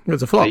 and it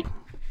was a flop.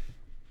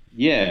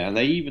 And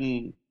they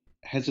even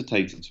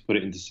hesitated to put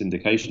it into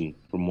syndication,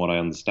 from what I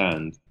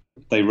understand.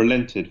 They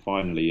relented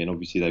finally, and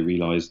obviously they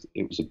realised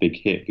it was a big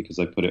hit because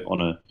they put it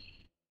on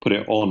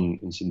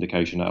in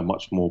syndication at a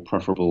much more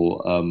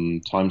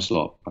preferable time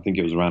slot. I think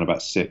it was around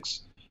about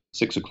 6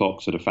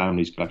 o'clock, so the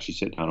families could actually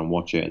sit down and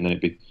watch it. And then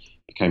it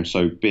became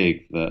so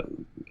big that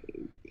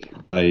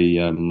they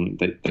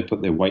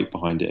put their weight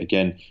behind it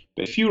again.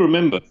 But if you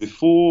remember,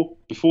 before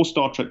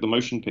Star Trek the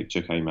motion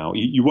picture came out,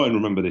 you won't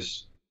remember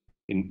this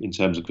in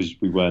terms of, because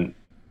we weren't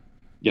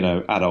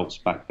adults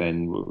back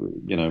then,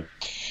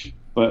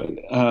 but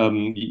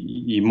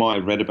you might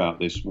have read about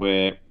this,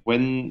 where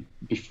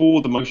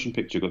before the motion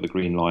picture got the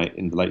green light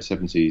in the late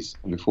 70s,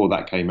 and before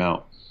that came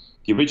out,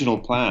 the original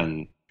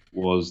plan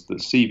was that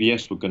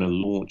CBS were going to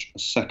launch a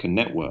second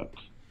network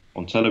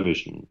on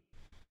television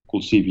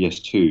called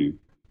CBS 2.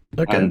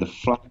 Okay. And the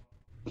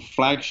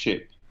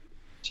flagship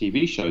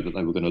TV show that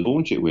they were going to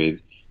launch it with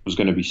was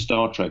going to be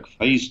Star Trek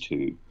Phase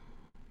 2.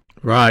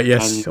 Right,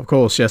 yes, of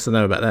course, yes, I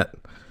know about that.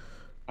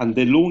 And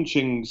they're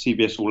launching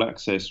CBS All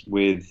Access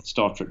with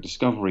Star Trek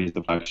Discovery as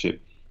the flagship.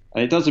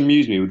 And it does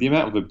amuse me with the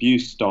amount of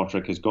abuse Star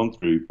Trek has gone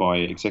through by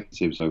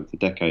executives over the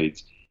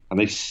decades, and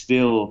they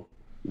still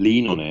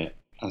lean on it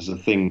as a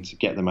thing to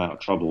get them out of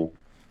trouble,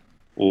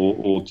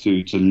 or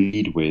to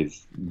lead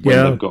with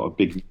when they've got a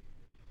big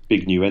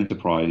new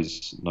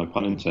enterprise, no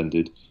pun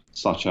intended,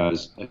 such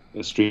as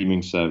a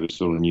streaming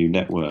service or a new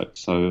network.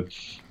 So,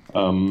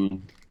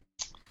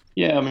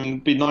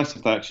 it'd be nice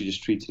if they actually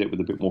just treated it with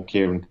a bit more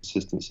care and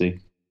consistency.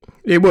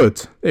 It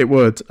would.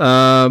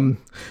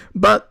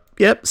 But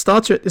yep, Star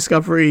Trek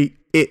Discovery.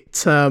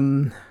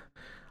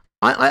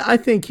 I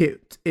think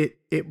it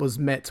was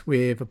met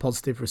with a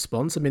positive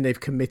response. I mean, they've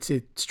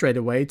committed straight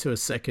away to a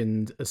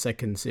second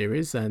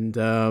series, and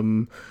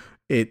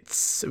it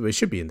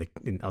should be in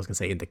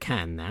the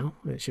can now.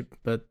 It should,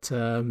 but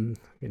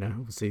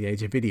obviously the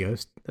age of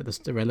videos, that's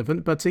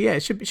irrelevant. But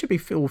it should be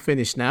all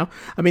finished now.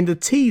 I mean, the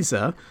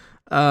teaser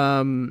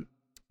showed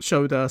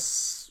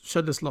us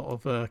a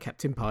lot of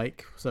Captain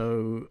Pike.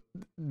 So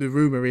the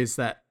rumor is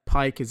that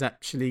Pike is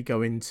actually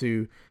going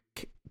to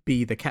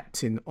be the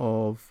captain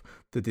of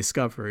the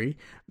Discovery.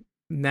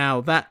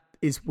 Now that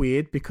is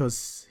weird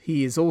because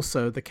he is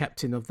also the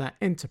captain of that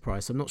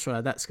Enterprise. I'm not sure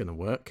how that's going to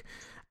work.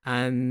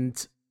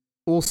 And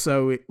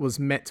also it was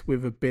met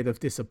with a bit of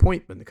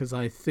disappointment because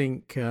I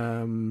think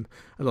a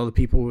lot of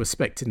people were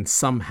expecting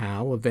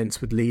somehow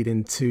events would lead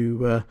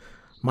into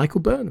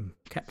Michael Burnham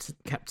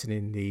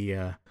captaining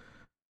the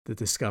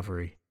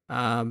Discovery.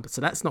 So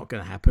that's not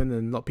going to happen,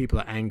 and a lot of people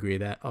are angry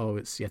that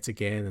it's yet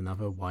again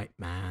another white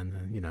man,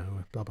 and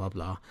blah blah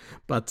blah.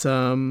 But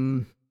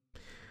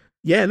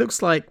it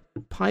looks like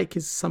Pike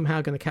is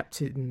somehow going to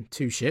captain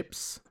 2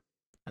 ships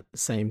at the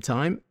same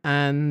time,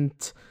 and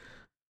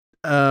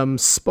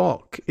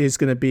Spock is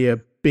going to be a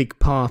big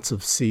part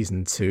of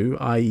season 2,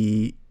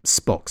 i.e.,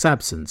 Spock's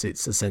absence.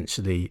 It's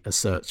essentially a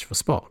search for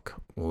Spock.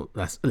 Well,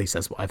 at least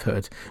that's what I've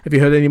heard. Have you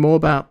heard any more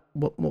about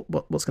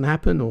what's going to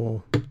happen?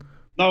 Or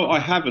No, I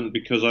haven't,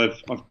 because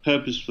I've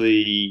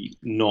purposefully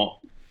not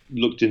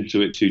looked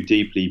into it too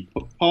deeply.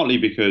 Partly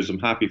because I'm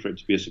happy for it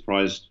to be a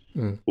surprise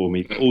for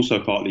me, but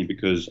also partly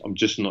because I'm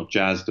just not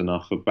jazzed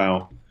enough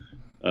about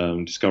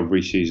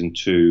Discovery season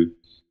 2.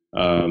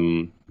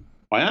 I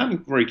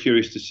am very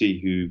curious to see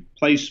who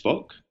plays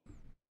Spock.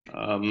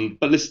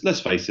 But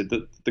let's face it,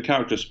 the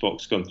character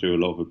Spock's gone through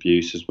a lot of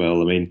abuse as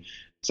well. I mean,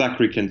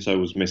 Zachary Quinto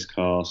was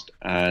miscast,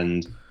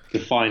 and to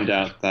find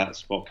out that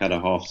Spock had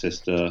a half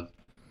sister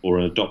or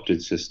an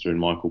adopted sister in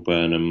Michael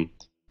Burnham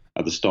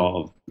at the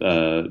start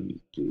of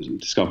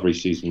Discovery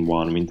season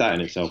 1, I mean, that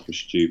in itself was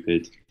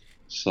stupid.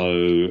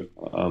 So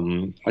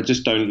I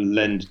just don't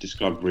lend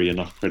Discovery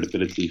enough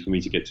credibility for me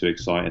to get too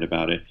excited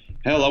about it.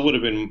 Hell, I would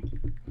have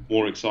been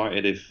more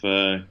excited if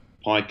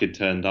Pike had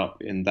turned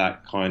up in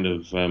that kind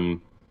of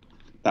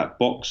that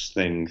box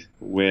thing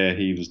where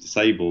he was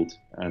disabled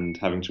and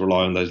having to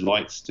rely on those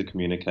lights to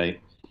communicate.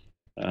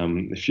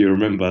 If you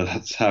remember,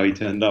 that's how he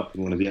turned up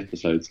in one of the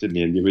episodes, didn't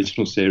he, in the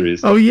original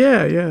series? Oh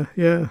yeah.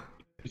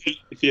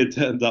 If he had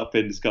turned up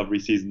in Discovery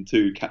season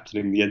 2,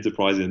 captaining the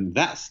Enterprise in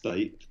that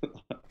state,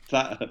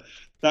 that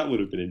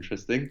would have been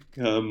interesting.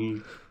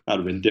 That would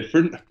have been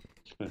different.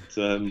 But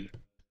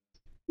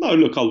no,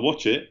 look, I'll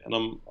watch it, and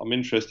I'm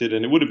interested.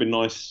 And it would have been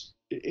nice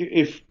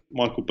if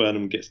Michael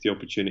Burnham gets the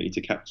opportunity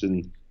to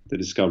captain the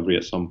Discovery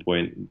at some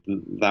point.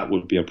 That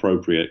would be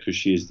appropriate, because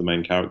she is the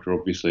main character,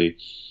 obviously.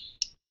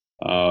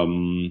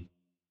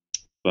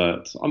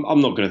 But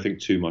I'm not going to think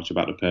too much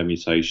about the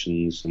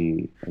permutations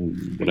and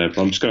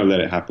whatever. I'm just going to let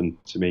it happen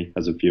to me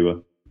as a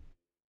viewer.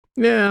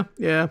 Yeah.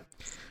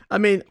 I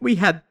mean,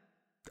 I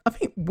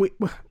think we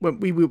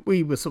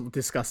were sort of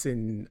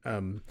discussing,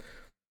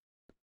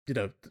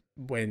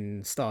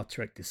 when Star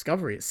Trek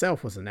Discovery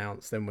itself was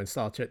announced, and when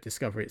Star Trek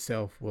Discovery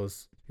itself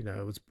was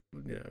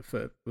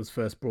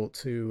first brought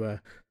to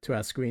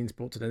our screens,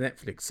 brought to the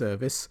Netflix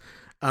service.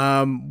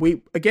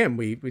 We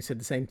said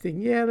the same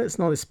thing. Yeah, let's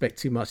not expect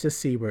too much. Let's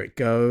see where it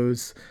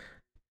goes.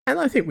 And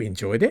I think we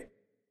enjoyed it.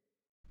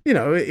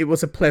 It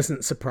was a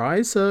pleasant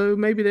surprise. So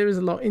maybe there is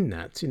a lot in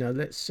that.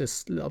 Let's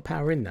just a lot of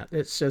power in that.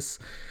 Let's just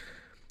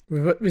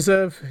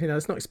reserve.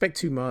 Let's not expect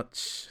too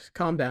much.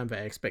 Calm down with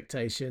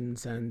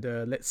expectations, and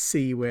let's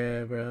see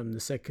where the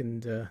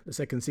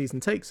second season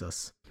takes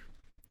us.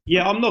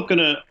 Yeah, I'm not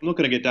gonna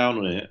get down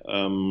on it.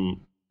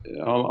 I'm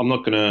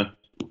not gonna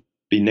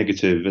be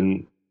negative,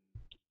 and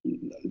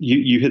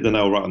you hit the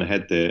nail right on the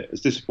head there.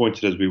 As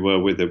disappointed as we were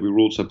with it, we were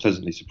also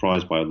pleasantly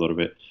surprised by a lot of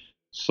it.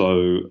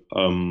 So,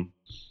 do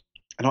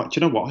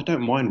you know what? I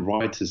don't mind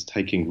writers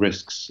taking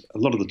risks. A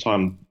lot of the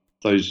time,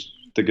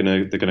 they're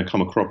gonna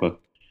come a cropper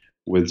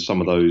with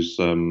some of those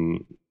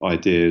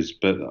ideas,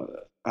 but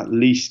at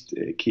least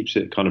it keeps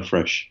it kind of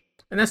fresh.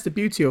 And that's the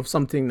beauty of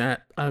something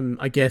that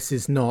I guess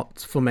is not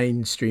for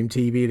mainstream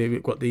TV.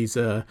 They've got these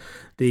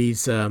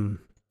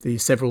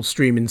several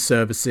streaming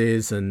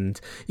services,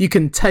 and you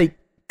can take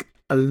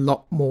a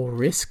lot more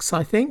risks,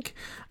 I think.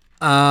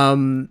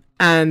 And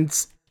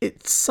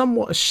it's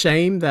somewhat a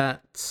shame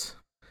that,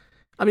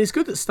 I mean, it's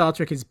good that Star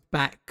Trek is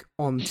back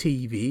on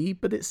TV,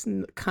 but it's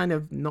kind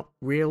of not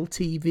real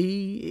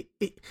TV.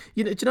 Do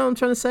you know what I'm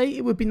trying to say?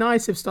 It would be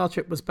nice if Star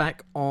Trek was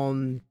back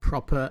on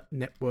proper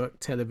network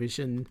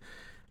television,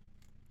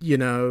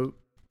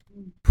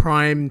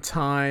 prime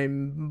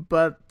time,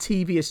 but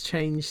TV has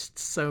changed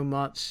so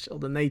much, or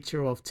the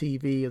nature of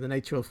TV, or the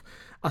nature of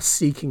us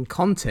seeking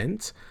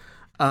content.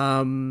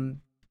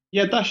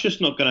 Yeah, that's just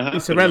not going to happen.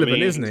 It's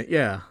irrelevant, isn't it?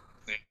 Yeah.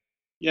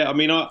 Yeah, I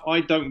mean,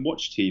 I don't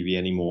watch TV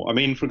anymore. I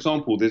mean, for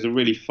example, there's a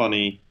really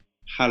funny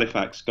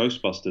Halifax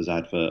Ghostbusters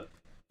advert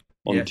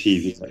on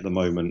TV at the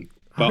moment,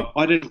 but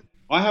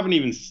I hadn't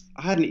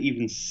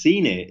even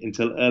seen it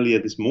until earlier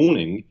this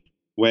morning,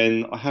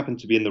 when I happened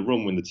to be in the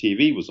room when the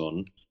TV was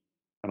on,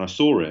 and I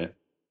saw it,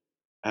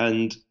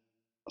 and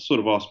I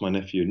sort of asked my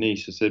nephew and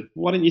niece, I said,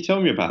 "Why didn't you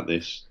tell me about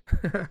this?"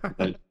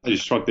 They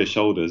just shrugged their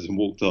shoulders and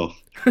walked off.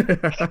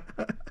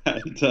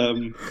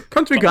 And,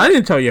 Country guy, I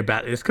didn't tell you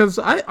about this, because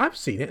I've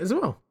seen it as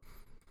well.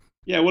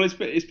 Yeah, well,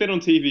 it's been on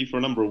TV for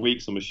a number of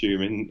weeks, I'm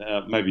assuming,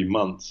 maybe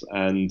months,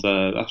 and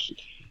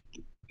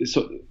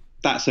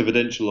that's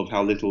evidential of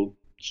how little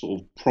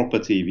sort of proper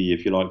TV,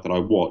 if you like, that I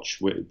watch,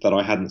 that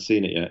I hadn't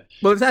seen it yet.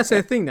 Well, that's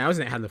their thing now,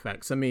 isn't it,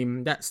 Halifax? I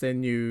mean, that's their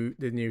new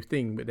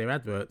thing with their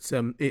adverts.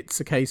 It's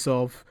a case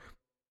of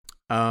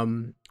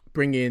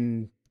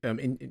bringing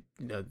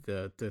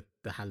the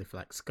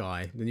Halifax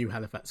guy, the new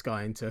Halifax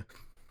guy, into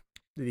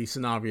these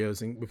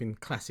scenarios within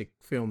classic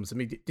films. I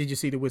mean, did you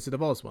see the Wizard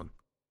of Oz one?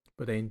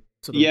 But then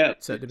seen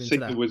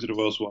the Wizard of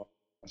Oz one.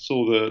 I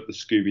saw the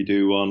Scooby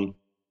Doo one,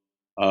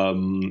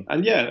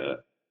 and yeah,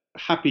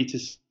 happy to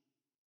see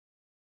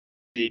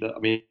that. I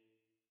mean,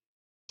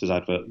 his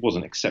advert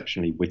wasn't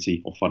exceptionally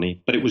witty or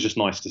funny, but it was just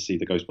nice to see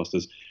the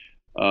Ghostbusters.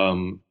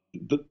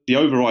 The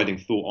overriding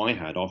thought I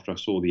had after I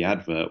saw the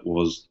advert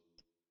was,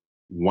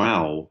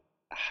 wow,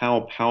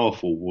 how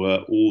powerful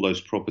were all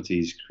those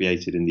properties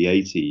created in the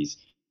 80s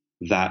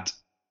that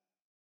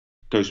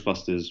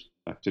Ghostbusters,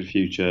 Back to the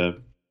Future,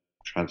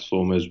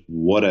 Transformers,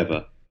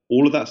 whatever,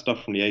 all of that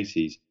stuff from the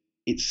 80s,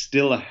 it's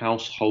still a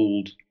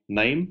household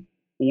name.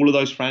 All of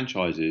those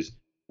franchises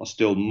are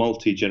still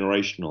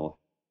multi-generational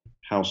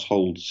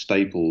household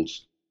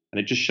staples. And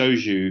it just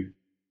shows you,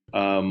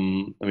 I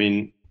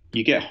mean,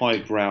 you get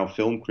highbrow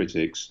film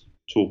critics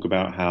talk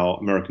about how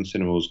American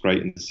cinema was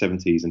great in the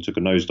 70s and took a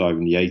nosedive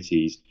in the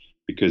 80s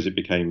because it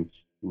became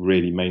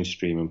really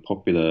mainstream and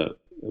popular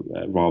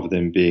rather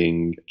than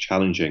being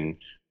challenging.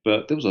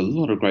 But there was a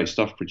lot of great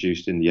stuff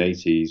produced in the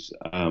 80s,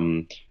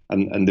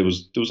 and there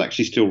was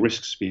actually still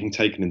risks being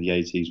taken in the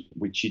 80s,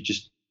 which you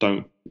just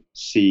don't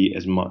see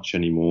as much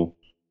anymore.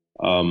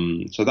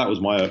 So that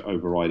was my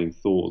overriding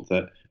thought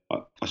that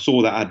I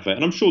saw that advert,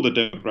 and I'm sure the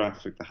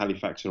demographic that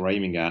Halifax are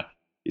aiming at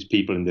is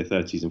people in their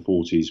 30s and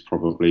 40s,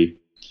 probably.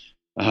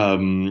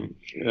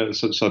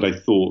 So they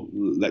thought,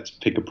 let's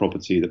pick a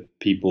property that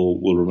people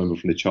will remember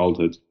from their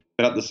childhood.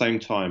 But at the same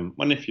time,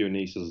 my nephew and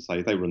niece, as I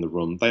say, they were in the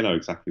room. They know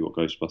exactly what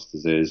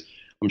Ghostbusters is.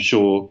 I'm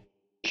sure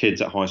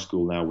kids at high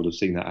school now would have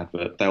seen that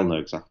advert. They'll know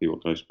exactly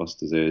what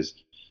Ghostbusters is.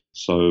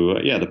 So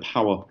yeah, the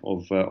power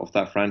of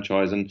that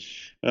franchise, and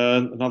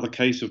another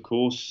case, of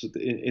course,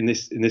 in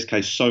this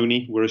case,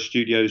 Sony, where a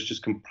studio's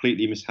just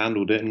completely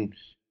mishandled it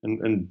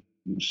and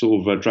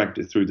sort of dragged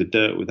it through the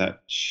dirt with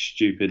that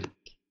stupid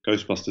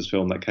Ghostbusters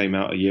film that came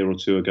out a year or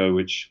two ago,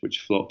 which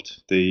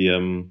flopped.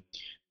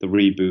 The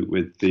reboot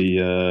with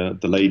the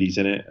ladies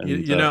in it. And,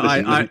 listen,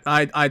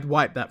 I'd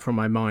wipe that from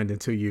my mind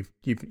until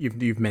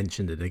you've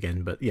mentioned it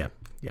again. But yeah.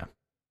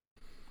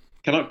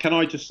 Can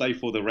I just say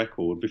for the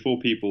record, before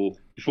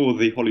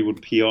the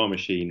Hollywood PR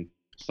machine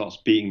starts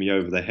beating me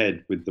over the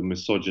head with the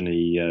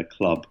misogyny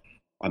club,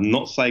 I'm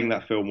not saying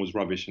that film was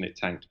rubbish and it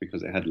tanked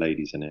because it had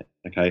ladies in it.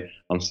 Okay,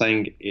 I'm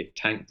saying it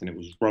tanked and it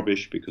was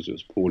rubbish because it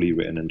was poorly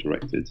written and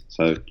directed.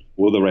 So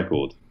for the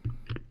record.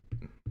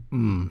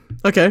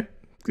 Okay.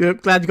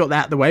 Glad you got that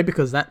out of the way,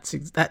 because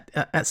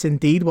that's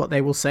indeed what they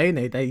will say.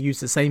 They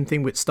use the same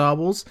thing with Star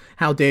Wars.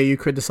 How dare you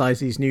criticize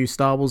these new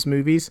Star Wars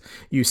movies,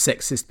 you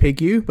sexist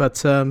pig, you.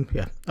 But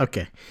yeah,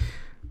 okay.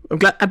 I'm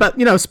glad. But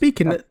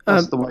speaking.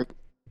 That's the way.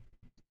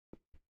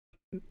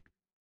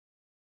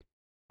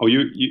 Oh,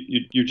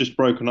 you just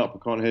broken up. I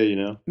can't hear you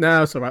now.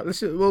 No, it's all right.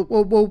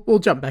 We'll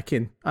jump back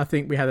in. I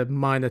think we had a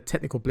minor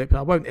technical blip.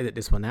 I won't edit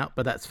this one out,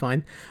 but that's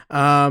fine.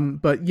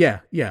 But yeah.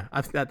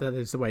 I think that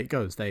is the way it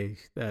goes. They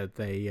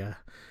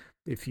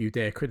if you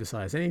dare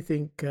criticize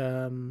anything,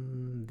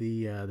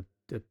 the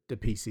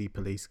PC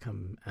police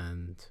come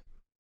and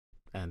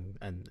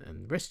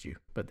arrest you.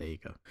 But there you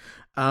go.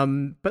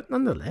 But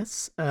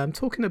nonetheless,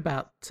 talking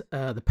about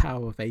the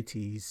power of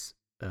 80s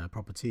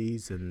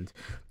properties, and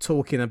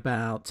talking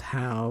about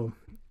how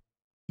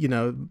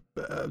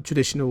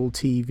traditional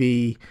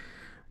TV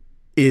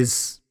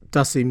has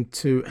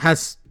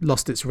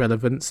lost its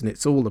relevance, and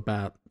it's all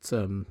about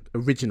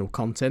original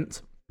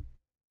content.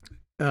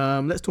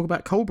 Let's talk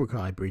about Cobra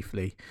Kai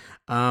briefly.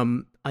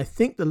 I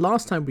think the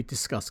last time we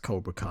discussed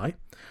Cobra Kai,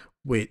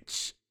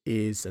 which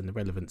is, and the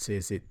relevance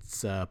is,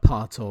 it's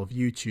part of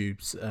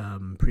YouTube's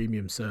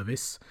premium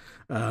service.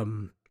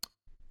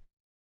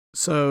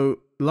 So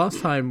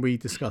last time we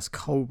discussed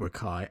Cobra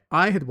Kai,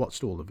 I had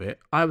watched all of it.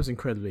 I was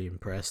incredibly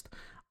impressed.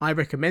 I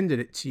recommended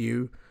it to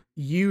you.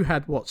 You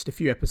had watched a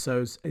few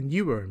episodes and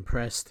you were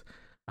impressed.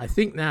 I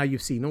think now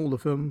you've seen all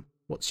of them.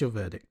 What's your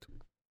verdict?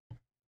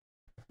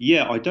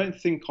 Yeah, I don't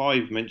think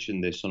I've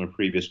mentioned this on a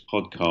previous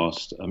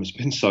podcast. It's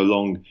been so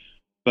long.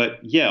 But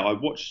yeah, I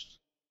watched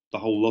the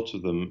whole lot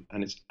of them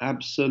and it's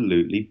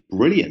absolutely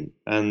brilliant.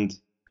 And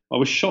I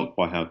was shocked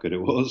by how good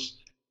it was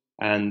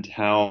and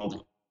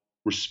how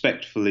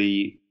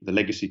respectfully the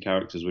legacy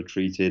characters were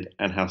treated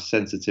and how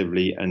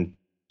sensitively and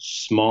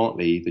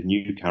smartly the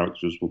new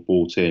characters were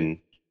brought in.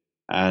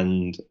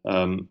 And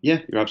yeah,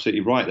 you're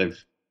absolutely right.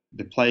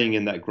 They're playing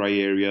in that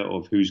grey area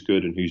of who's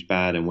good and who's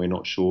bad, and we're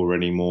not sure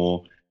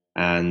anymore.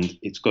 And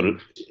it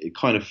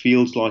kind of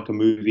feels like a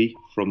movie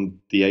from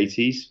the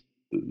 80s,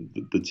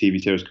 the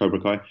TV series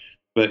Cobra Kai,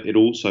 but it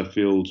also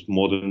feels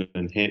modern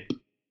and hip.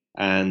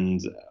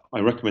 And I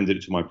recommended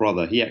it to my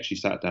brother. He actually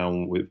sat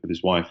down with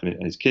his wife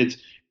and his kids,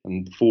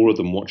 and the four of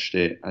them watched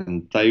it,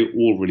 and they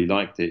all really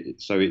liked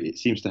it. So it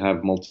seems to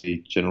have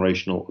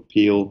multi-generational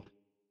appeal,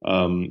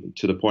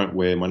 to the point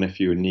where my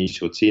nephew and niece,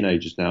 who are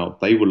teenagers now,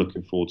 they were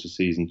looking forward to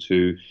season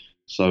 2.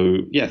 So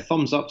yeah,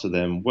 thumbs up to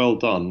them. Well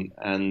done,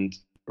 and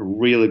a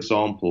real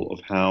example of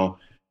how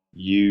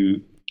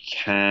you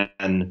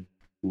can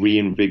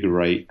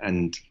reinvigorate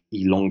and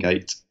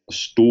elongate a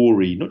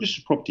story, not just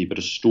a property, but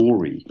a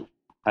story,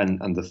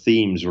 and the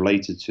themes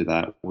related to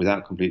that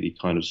without completely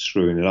kind of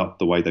screwing it up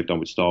the way they've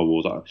done with Star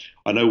Wars.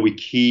 I know we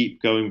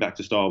keep going back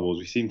to Star Wars.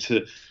 We seem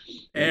to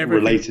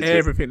relate it to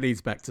everything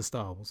leads back to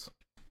Star Wars.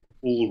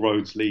 All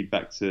roads lead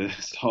back to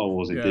Star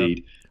Wars,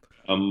 indeed.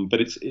 Yeah.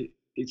 But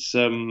it's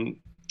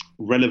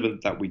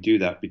relevant that we do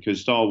that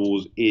because Star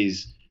Wars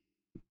is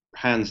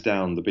hands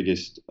down the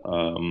biggest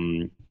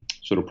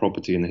sort of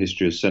property in the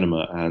history of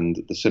cinema,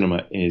 and the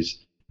cinema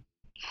is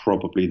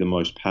probably the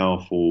most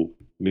powerful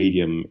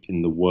medium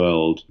in the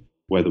world,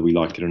 whether we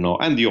like it or not.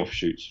 And the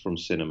offshoots from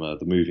cinema,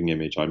 the moving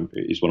image,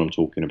 is what I'm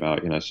talking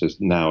about. So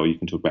now you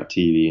can talk about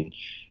TV and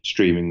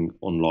streaming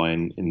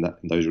online in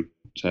those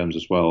terms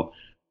as well.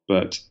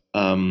 But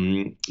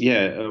well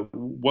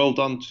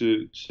done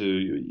to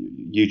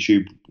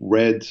YouTube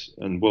Red,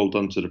 and well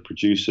done to the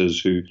producers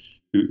who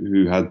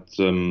had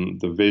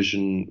the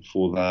vision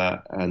for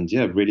that. And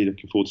really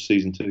looking forward to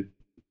season 2.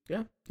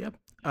 Yeah.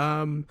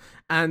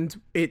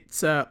 And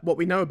it's what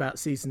we know about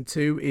season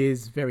 2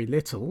 is very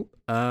little.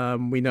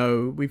 We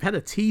know we've had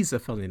a teaser,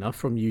 funnily enough,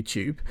 from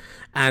YouTube,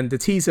 and the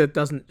teaser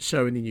doesn't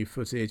show any new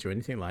footage or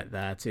anything like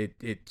that.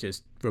 It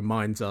just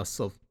reminds us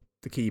of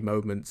the key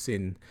moments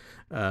in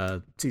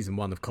season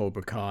 1 of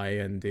Cobra Kai,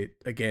 and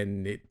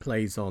it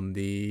plays on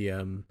the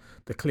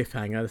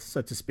cliffhanger,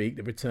 so to speak,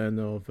 the return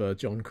of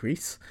John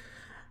Kreese.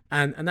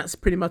 And that's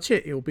pretty much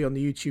it. It will be on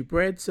the YouTube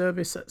Red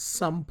service at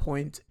some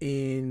point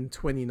in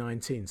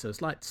 2019. So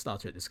it's like Star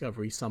Trek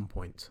Discovery, some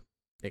point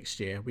next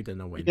year. We don't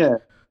know when. Yeah,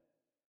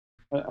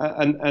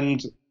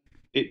 and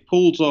it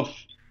pulls off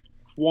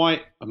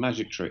quite a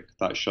magic trick,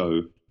 that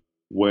show,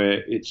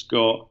 where it's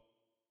got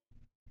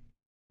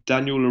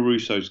Daniel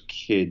LaRusso's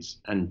kids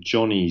and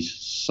Johnny's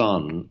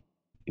son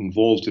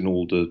involved in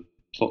all the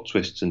plot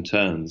twists and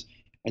turns.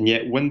 And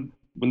yet when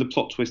the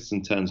plot twists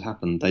and turns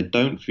happen, they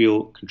don't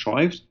feel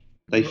contrived.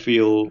 They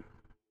feel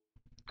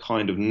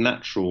kind of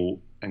natural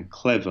and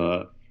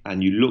clever,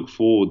 and you look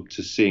forward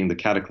to seeing the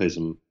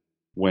cataclysm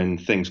when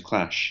things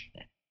clash.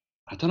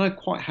 I don't know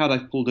quite how they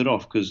pulled it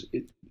off, because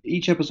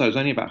each episode is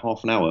only about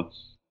half an hour,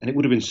 and it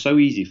would have been so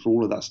easy for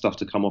all of that stuff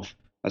to come off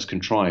as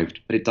contrived,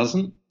 but it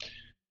doesn't.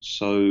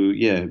 So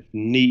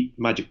neat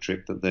magic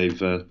trick that they've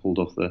pulled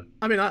off there.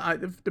 I mean,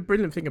 the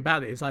brilliant thing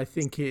about it is I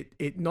think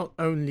it not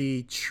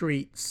only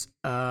treats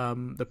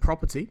the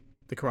property,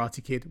 the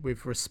Karate Kid,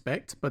 with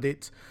respect, but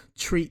it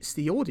treats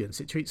the audience,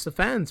 it treats the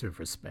fans with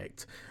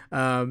respect. There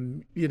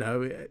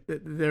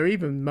are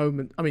even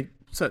moments, I mean,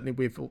 certainly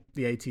with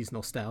the 80s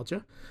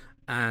nostalgia,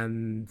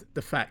 and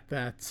the fact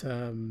that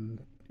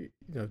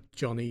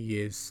Johnny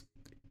is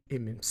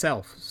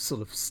himself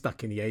sort of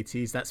stuck in the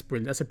 80s. That's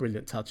brilliant. That's a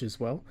brilliant touch as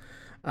well.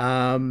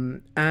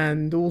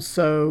 And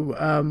also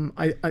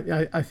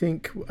I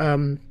think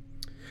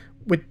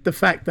with the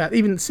fact that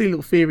even silly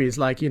little theories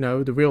like,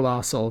 the real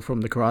arsehole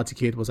from the Karate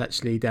Kid was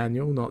actually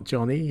Daniel, not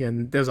Johnny.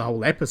 And there's a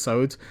whole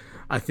episode,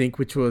 I think,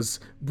 which was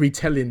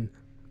retelling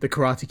the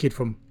Karate Kid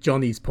from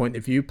Johnny's point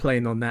of view,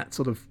 playing on that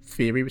sort of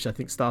theory, which I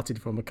think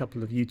started from a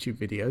couple of YouTube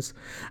videos.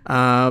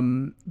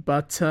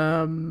 But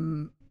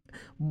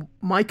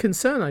my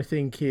concern, I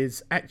think,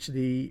 is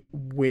actually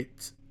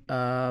with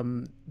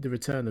the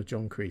return of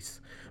John Kreese,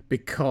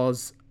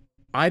 because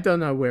I don't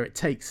know where it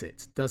takes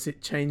it. Does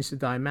it change the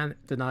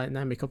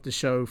dynamic of the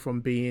show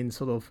from being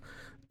sort of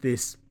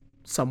this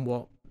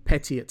somewhat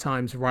petty at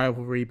times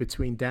rivalry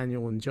between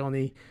Daniel and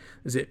Johnny?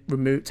 Does it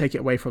take it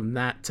away from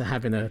that to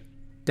having a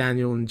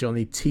Daniel and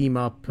Johnny team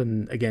up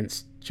and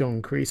against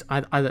John Kreese?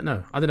 I don't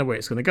know. I don't know where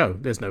it's going to go.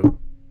 There's no,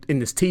 in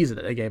this teaser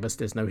that they gave us,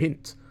 there's no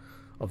hint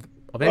of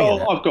any of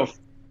that.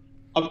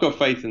 I've got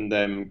faith in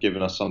them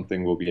giving us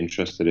something we'll be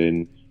interested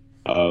in.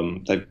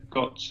 They've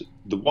got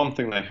the one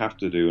thing they have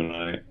to do,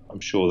 and I'm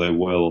sure they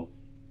will,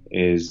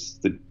 is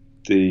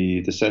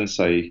the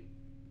sensei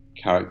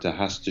character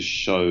has to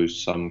show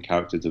some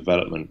character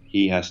development.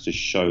 He has to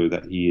show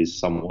that he is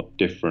somewhat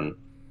different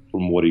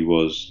from what he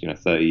was,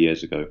 30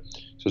 years ago.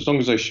 So as long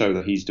as they show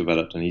that he's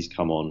developed and he's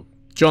come on.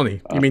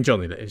 Johnny, you mean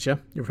Johnny? That is, yeah.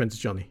 Your friend is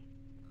Johnny.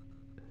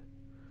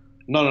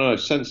 No,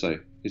 sensei.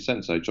 His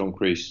sensei, John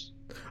Kreese.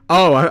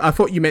 Oh, I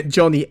thought you meant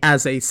Johnny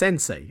as a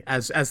sensei,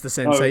 as the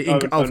sensei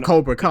of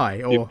Cobra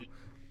Kai, or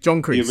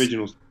John Kreese. The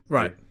original,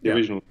 right? The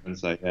original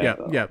sensei.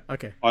 Yeah.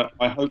 Okay.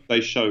 I hope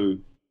they show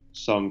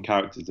some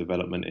character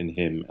development in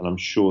him, and I'm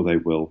sure they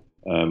will.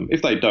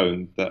 If they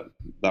don't, that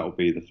will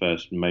be the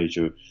first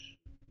major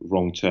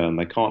wrong turn.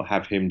 They can't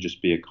have him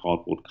just be a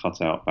cardboard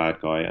cutout bad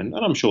guy, and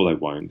I'm sure they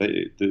won't.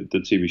 The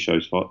TV show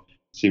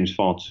seems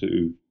far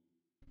too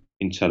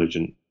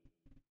intelligent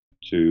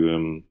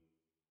to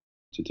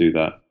do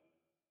that.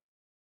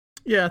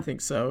 Yeah, I think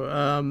so.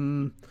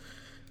 I'm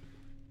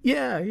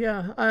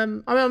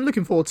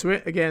looking forward to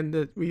it. Again,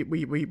 that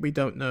we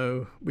don't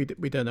know. We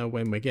don't know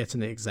when we're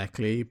getting it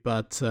exactly,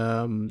 but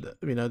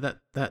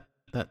that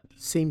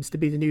seems to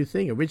be the new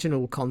thing.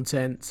 Original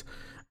content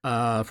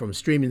from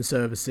streaming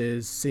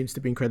services seems to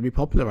be incredibly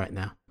popular right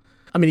now.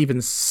 I mean,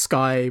 even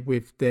Sky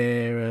with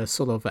their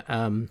sort of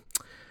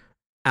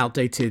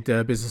outdated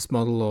business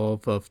model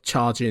of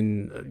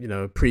charging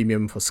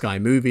premium for Sky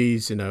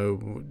movies.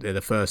 They're the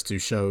first to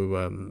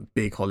show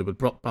big Hollywood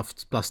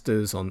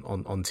blockbusters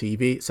on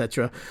TV,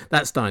 etc.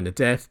 That's dying to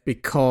death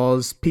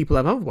because people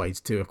have other ways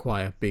to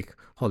acquire big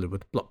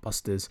Hollywood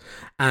blockbusters,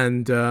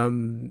 and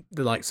the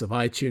likes of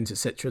iTunes,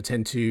 etc.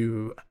 tend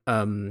to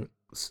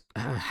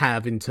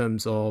have, in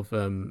terms of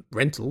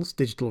rentals,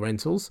 digital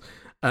rentals,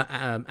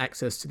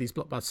 access to these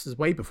blockbusters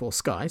way before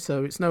Sky.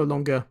 So it's no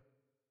longer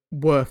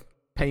worth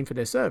paying for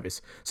their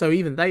service. So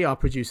even they are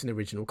producing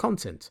original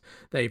content.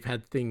 They've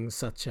had things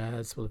such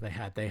as, what have they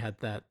had? They had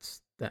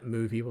that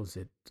movie, what was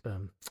it?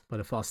 By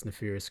the Fast and the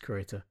Furious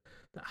creator,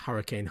 that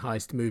hurricane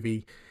heist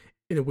movie.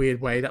 In a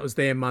weird way, that was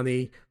their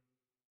money.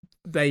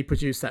 They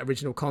produced that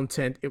original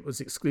content. It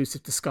was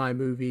exclusive to Sky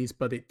Movies,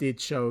 but it did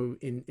show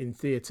in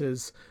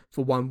theaters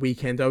for one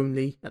weekend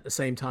only. At the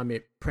same time,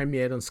 it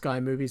premiered on Sky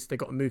Movies. They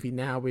got a movie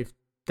now with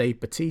Dave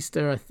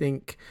Bautista, I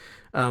think,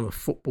 a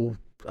football.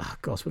 Oh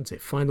gosh, what's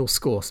it? Final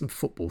Score, some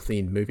football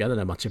themed movie. I don't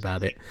know much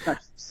about it.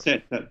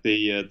 Set at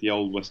the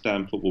old West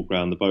Ham football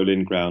ground, the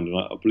Boleyn ground, and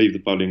I believe the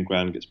Boleyn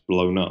ground gets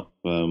blown up.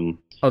 Oh,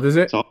 does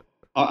it? So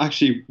I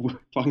actually, if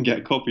I can get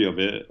a copy of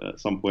it at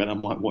some point, I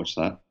might watch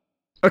that.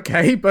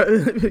 Okay, but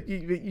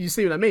you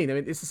see what I mean? I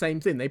mean, it's the same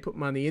thing. They put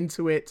money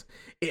into it.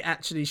 It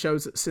actually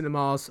shows at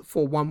cinemas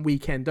for one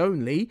weekend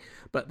only,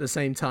 but at the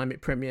same time,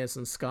 it premieres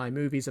on Sky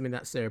Movies. I mean,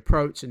 that's their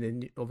approach, and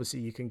then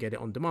obviously you can get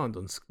it on demand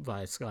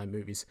via Sky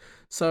Movies.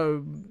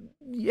 So,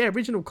 yeah,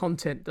 original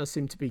content does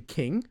seem to be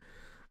king,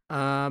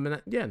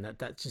 and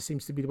that just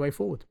seems to be the way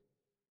forward.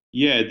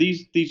 Yeah,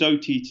 these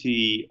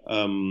OTT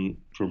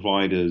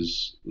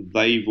providers,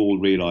 they've all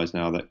realised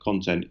now that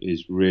content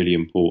is really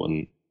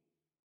important.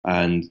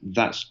 And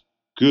that's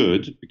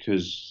good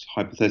because,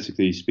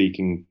 hypothetically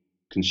speaking,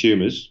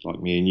 consumers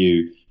like me and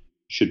you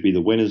should be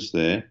the winners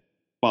there.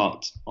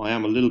 But I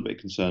am a little bit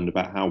concerned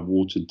about how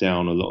watered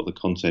down a lot of the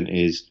content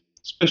is,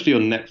 especially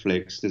on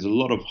Netflix. There's a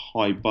lot of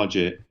high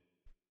budget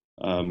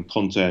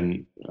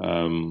content,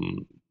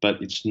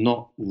 but it's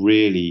not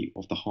really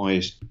of the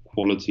highest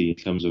quality in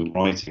terms of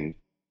writing.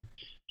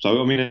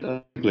 So, I mean,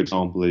 a simple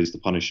example is The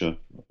Punisher.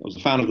 I was a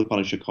fan of The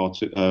Punisher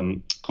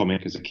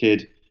comic as a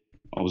kid.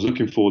 I was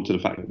looking forward to the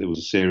fact that there was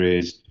a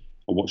series.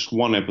 I watched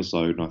one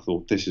episode and I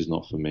thought, this is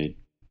not for me.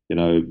 You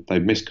know, they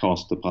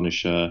miscast the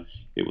Punisher.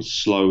 It was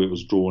slow. It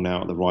was drawn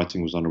out. The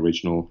writing was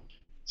unoriginal.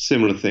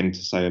 Similar thing to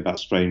say about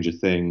Stranger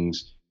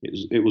Things.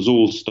 It was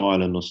all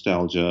style and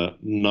nostalgia.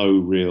 No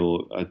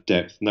real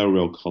depth. No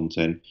real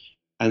content.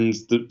 And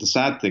the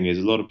sad thing is,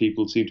 a lot of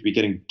people seem to be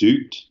getting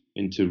duped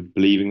into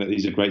believing that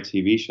these are great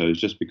TV shows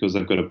just because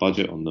they've got a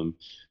budget on them.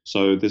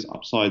 So there's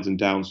upsides and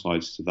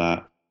downsides to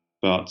that.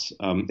 But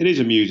it is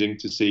amusing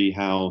to see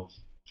how,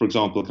 for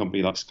example, a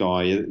company like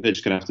Sky, they're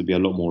just going to have to be a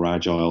lot more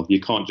agile.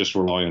 You can't just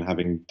rely on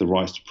having the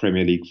rights to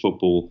Premier League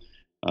football.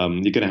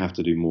 You're going to have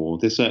to do more.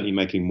 They're certainly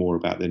making more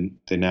about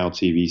their Now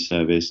TV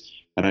service.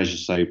 And as you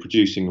say,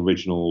 producing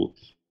original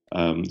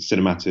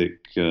cinematic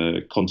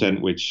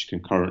content, which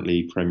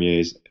concurrently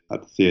premieres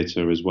at the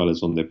theatre as well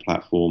as on their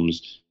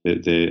platforms,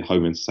 their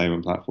home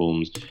entertainment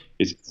platforms.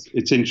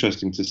 It's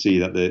interesting to see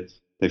that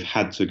they've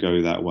had to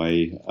go that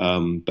way.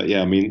 But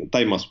yeah, I mean,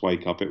 they must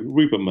wake up.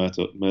 Rupert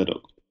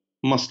Murdoch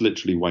must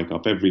literally wake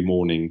up every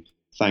morning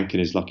thanking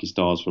his lucky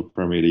stars for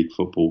Premier League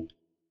football.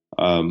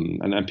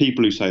 And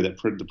people who say that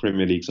the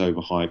Premier League's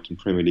overhyped and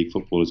Premier League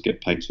footballers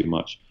get paid too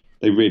much,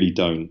 they really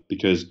don't,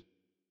 because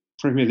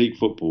Premier League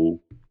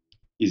football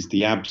is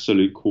the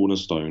absolute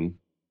cornerstone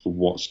for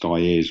what Sky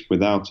is.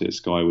 Without it,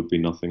 Sky would be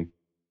nothing.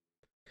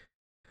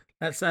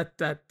 That's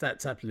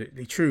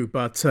absolutely true,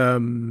 but I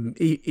mean,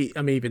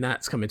 even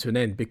that's coming to an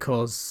end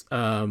because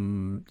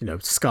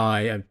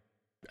Sky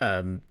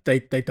and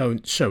they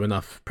don't show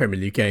enough Premier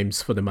League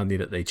games for the money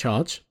that they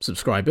charge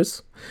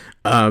subscribers.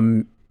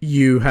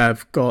 You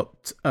have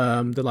got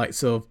the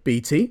likes of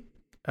BT.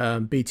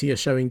 BT are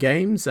showing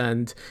games,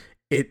 and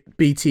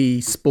BT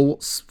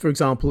Sports, for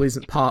example,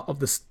 isn't part of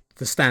the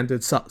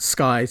standard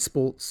Sky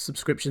Sports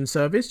subscription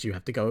service. You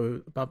have to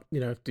go above,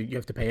 you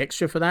have to pay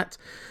extra for that.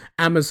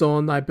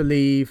 Amazon, I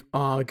believe,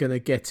 are going to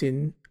get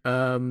in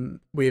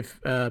with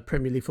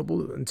Premier League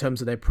football in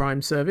terms of their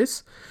Prime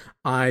service.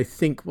 I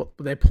think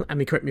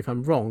correct me if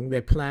I'm wrong,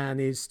 their plan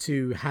is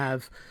to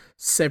have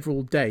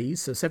several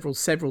days, so several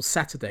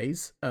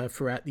Saturdays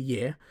throughout the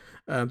year,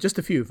 just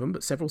a few of them,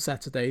 but several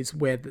Saturdays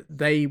where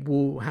they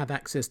will have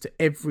access to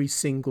every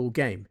single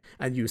game,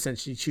 and you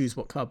essentially choose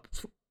what club,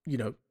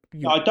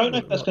 I don't know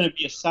if that's going to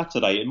be a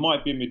Saturday. It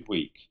might be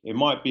midweek. It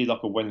might be like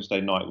a Wednesday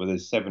night where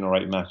there's 7 or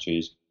 8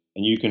 matches,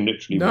 and you can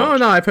literally. No.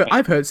 I've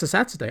heard it's a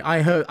Saturday.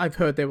 I've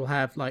heard they will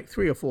have like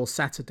 3 or 4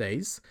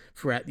 Saturdays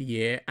throughout the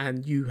year,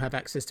 and you have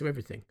access to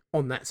everything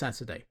on that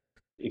Saturday.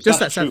 Just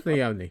that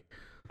Saturday only.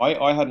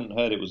 I hadn't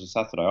heard it was a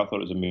Saturday. I thought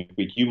it was a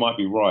midweek. You might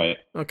be right.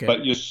 Okay.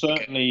 But you're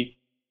certainly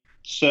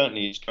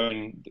it's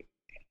going.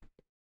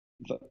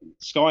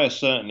 Sky are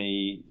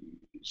certainly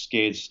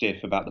scared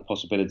stiff about the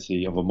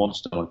possibility of a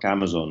monster like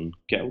Amazon.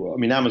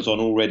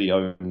 Amazon already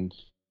own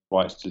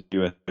rights to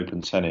US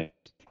Open tennis,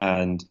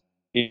 and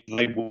if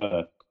they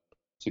were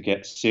to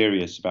get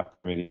serious about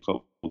Premier League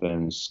football,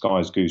 then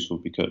Sky's goose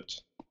would be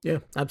cooked. Yeah,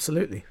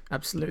 absolutely.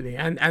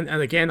 And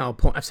again,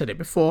 I've said it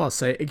before, I'll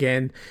say it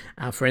again.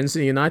 Our friends in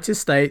the United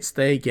States,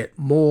 they get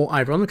more,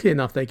 ironically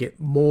enough, they get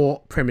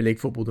more Premier League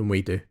football than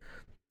we do.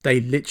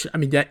 They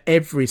literally,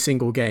 every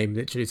single game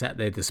literally is at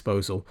their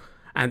disposal.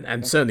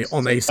 And certainly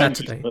on a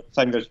Saturday.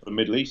 Same goes for the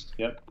Middle East,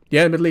 yeah.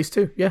 Yeah, the Middle East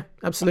too. Yeah,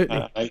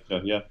 absolutely.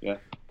 Asia,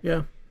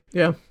 yeah.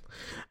 Yeah.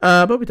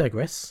 But we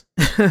digress.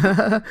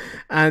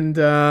 And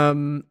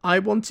I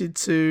wanted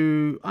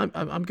to. I'm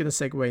going to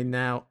segue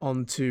now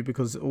onto,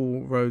 because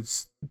all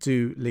roads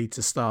do lead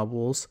to Star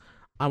Wars.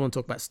 I want to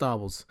talk about Star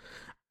Wars.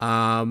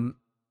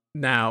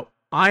 Now,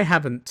 I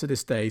haven't to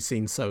this day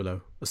seen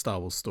Solo, a Star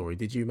Wars story.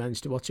 Did you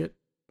manage to watch it?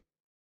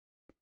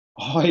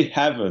 I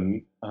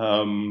haven't.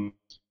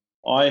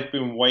 I've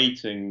been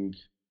waiting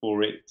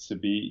for it to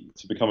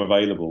become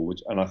available,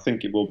 and I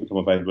think it will become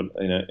available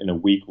in a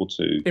week or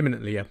two.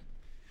 Imminently, yeah.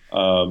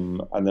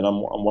 And then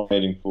I'm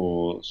waiting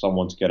for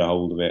someone to get a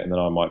hold of it, and then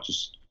I might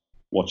just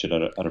watch it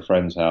at a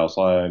friend's house.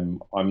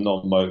 I'm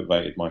not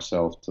motivated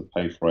myself to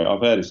pay for it.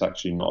 I've heard it's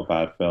actually not a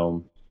bad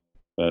film,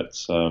 but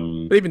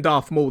even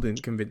Darth Maul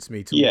didn't convince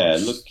me to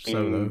watch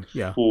Solo.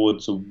 Yeah, forward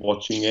to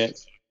watching it,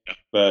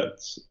 but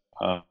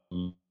I've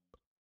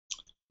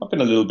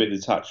been a little bit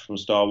detached from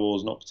Star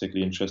Wars, not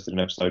particularly interested in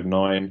Episode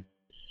 9.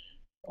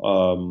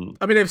 I mean,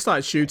 they've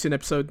started shooting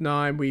Episode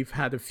 9. We've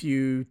had a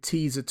few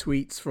teaser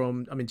tweets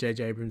from,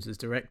 J.J. Abrams is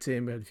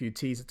directing. We had a few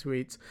teaser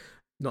tweets.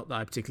 Not that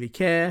I particularly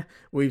care.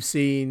 We've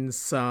seen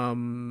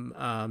some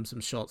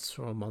shots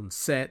from on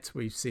set.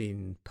 We've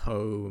seen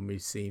Poe and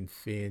we've seen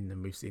Finn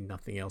and we've seen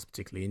nothing else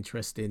particularly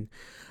interesting.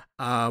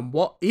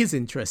 What is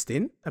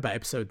interesting about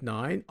Episode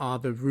 9 are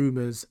the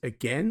rumours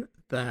again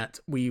that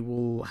we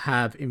will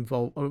have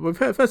involved.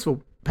 First of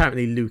all,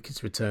 apparently Luke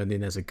is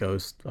returning as a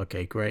ghost.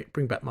 Okay, great.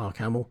 Bring back Mark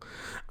Hamill.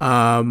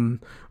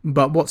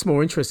 But what's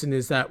more interesting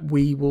is that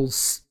we will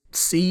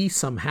see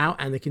somehow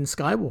Anakin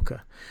Skywalker,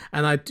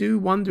 and I do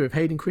wonder if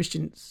Hayden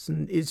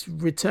Christensen is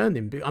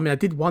returning. I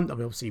did wonder.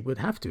 Obviously he would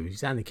have to,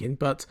 he's Anakin,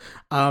 but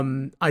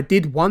I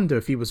did wonder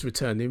if he was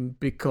returning,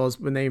 because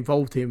when they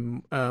involved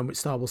him with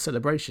Star Wars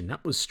Celebration,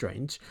 that was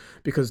strange,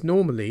 because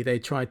normally they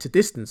tried to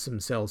distance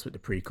themselves with the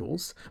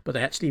prequels, but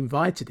they actually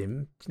invited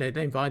him. They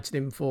invited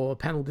him for a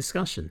panel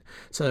discussion,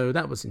 so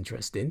that was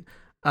interesting.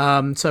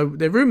 So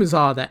the rumors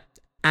are that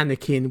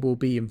Anakin will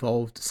be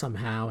involved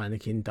somehow,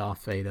 Anakin,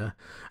 Darth Vader.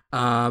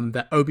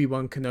 That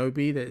Obi-Wan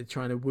Kenobi, that they're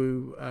trying to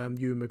woo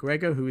Ewan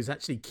McGregor, who is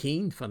actually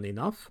keen, funnily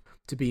enough,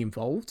 to be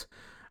involved.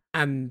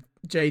 And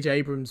J.J.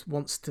 Abrams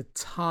wants to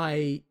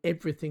tie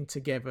everything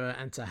together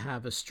and to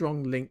have a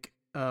strong link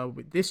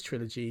with this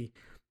trilogy,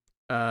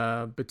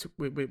 with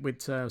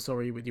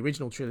the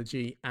original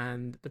trilogy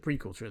and the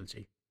prequel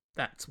trilogy.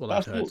 That's what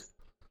I've heard.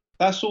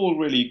 That's all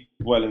really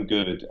well and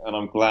good, and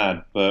I'm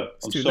glad, but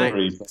I'm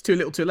sorry. It's too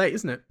little too late,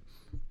 isn't it?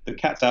 The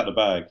cat's out of the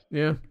bag.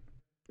 Yeah,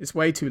 it's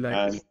way too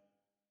late.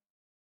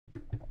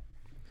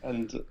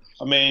 And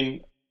I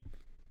mean,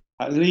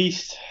 at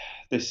least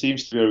there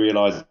seems to be a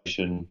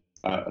realization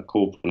at a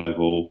corporate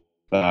level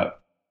that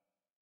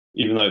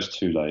even though it's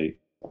too late,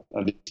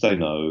 at least they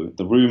know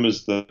the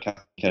rumors that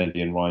Kathleen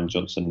Kennedy and Rian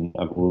Johnson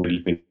have already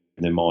been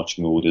in their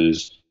marching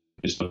orders.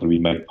 It's not going to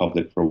be made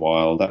public for a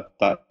while.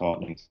 That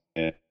partner.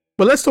 Yeah.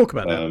 Well, let's talk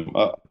about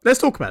that. Let's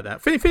talk about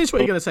that. Finish what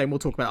you're going to say, and we'll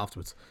talk about it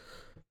afterwards.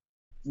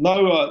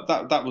 No,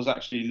 that was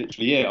actually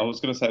literally it. I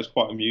was going to say it was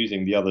quite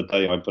amusing the other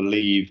day. I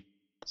believe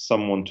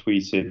someone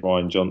tweeted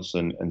Rian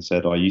Johnson and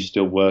said, "Are you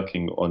still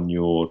working on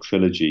your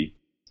trilogy?"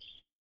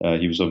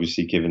 He was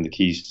obviously given the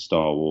keys to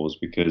Star Wars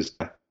because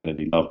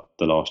he loved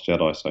The Last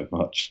Jedi so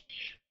much.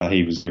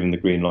 He was given the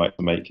green light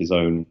to make his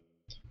own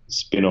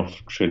spin-off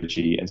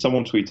trilogy. And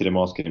someone tweeted him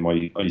asking him, are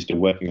you still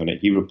working on it?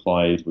 He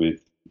replied with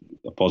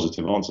a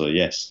positive answer,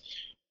 yes.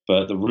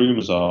 But the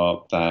rumours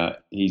are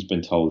that he's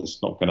been told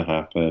it's not going to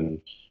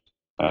happen.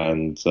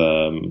 And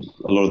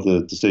a lot of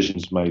the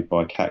decisions made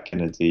by Kat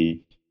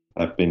Kennedy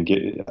they've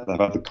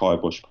had the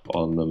kibosh put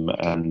on them,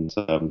 and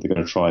they're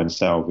going to try and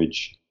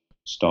salvage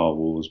Star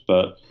Wars.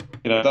 But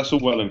that's all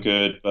well and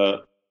good,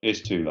 but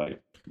it's too late.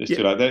 It's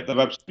too late. They've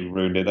absolutely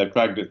ruined it. They've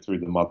dragged it through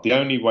the mud. The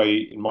only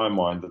way, in my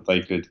mind, that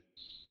they could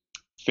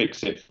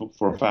fix it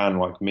for a fan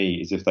like me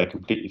is if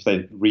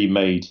they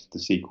remade the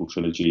sequel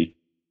trilogy.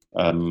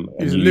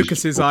 Using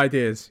Lucas's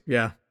ideas,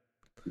 yeah.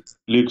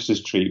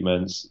 Lucas's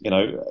treatments,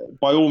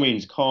 by all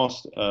means,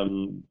 cast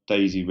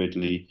Daisy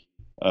Ridley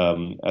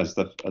as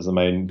the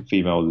main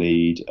female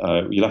lead.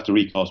 You'll have to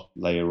recast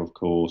Leia, of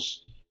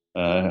course.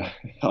 I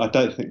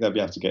don't think they'll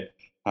be able to get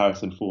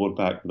Harrison Ford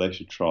back, but they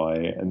should try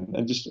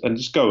and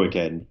just go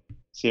again,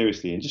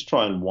 seriously, and just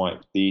try and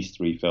wipe these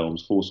three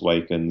films: Force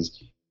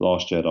Awakens,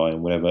 Last Jedi,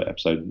 and whatever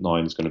Episode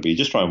 9 is going to be.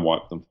 Just try and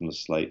wipe them from the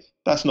slate.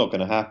 That's not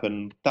going to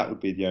happen. That would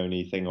be the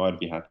only thing I'd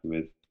be happy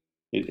with.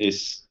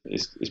 It's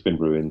been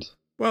ruined.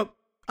 Well,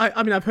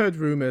 I've heard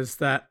rumours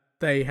that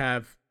they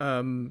have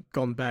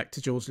gone back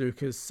to George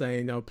Lucas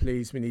saying, "Oh,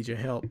 please, we need your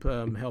help.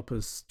 Help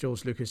us,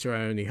 George Lucas, you're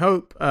our only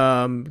hope.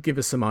 Give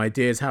us some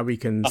ideas how we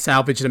can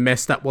salvage the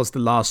mess that was The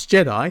Last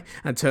Jedi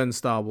and turn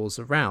Star Wars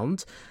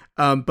around."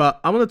 But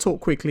I want to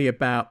talk quickly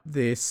about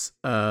these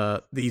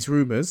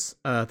rumours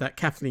that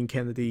Kathleen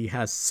Kennedy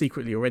has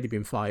secretly already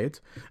been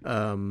fired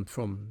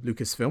from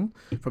Lucasfilm,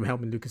 from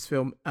helping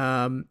Lucasfilm,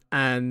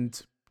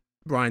 and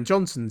Rian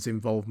Johnson's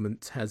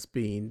involvement has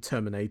been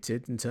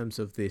terminated in terms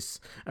of this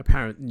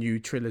apparent new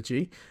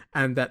trilogy,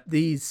 and that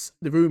these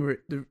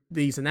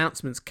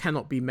announcements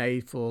cannot be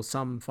made for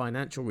some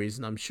financial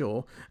reason, I'm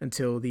sure,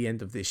 until the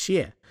end of this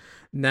year.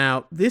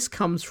 Now, this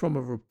comes from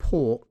a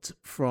report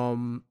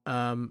from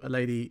a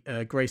lady,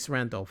 Grace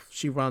Randolph.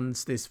 She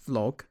runs this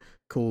vlog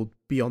called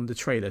Beyond the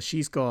Trailer.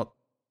 She's got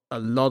a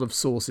lot of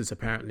sources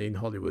apparently in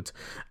Hollywood,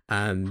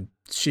 and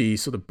she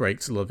sort of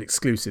breaks a lot of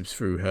exclusives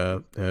through her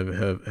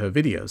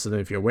videos. I don't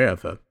know if you're aware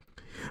of her,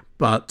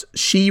 but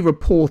she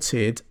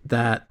reported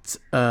that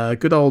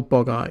good old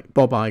Bob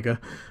Iger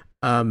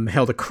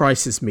held a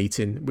crisis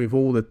meeting with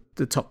all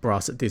the top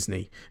brass at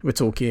Disney. We're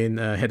talking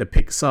head of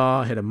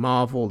Pixar, head of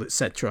Marvel,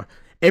 etc.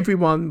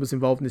 Everyone was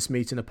involved in this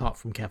meeting apart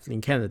from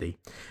Kathleen Kennedy,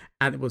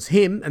 and it was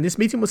him. And this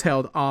meeting was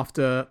held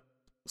after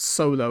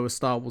Solo, a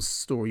Star Wars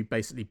story,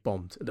 basically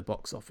bombed at the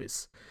box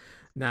office.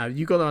 Now,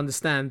 you got to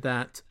understand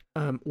that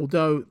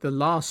although The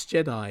Last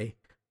Jedi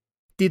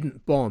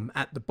didn't bomb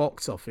at the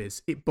box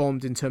office, it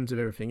bombed in terms of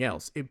everything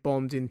else. It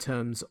bombed in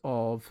terms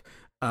of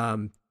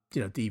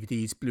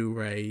DVDs,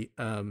 Blu-ray,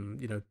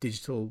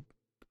 digital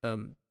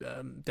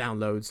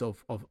downloads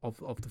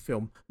of the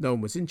film. No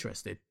one was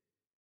interested.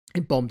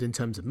 It bombed in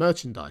terms of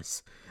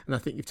merchandise, and I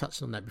think you've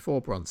touched on that before,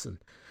 Bronson.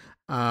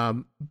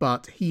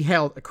 But he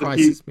held a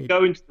crisis meeting. If you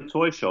go into the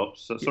toy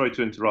shops, sorry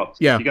to interrupt.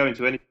 Yeah. If you go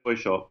into any toy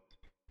shop,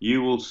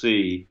 you will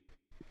see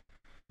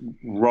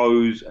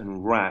rows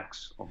and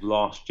racks of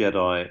Last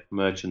Jedi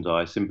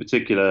merchandise. In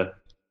particular,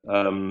 3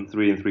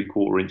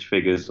 3/4 inch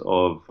figures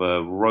of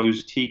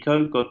Rose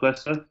Tico, God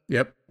bless her.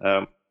 Yep.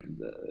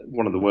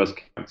 One of the worst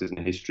characters in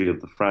the history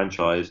of the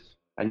franchise.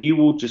 And you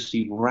will just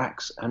see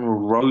racks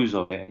and rows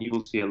of it, and you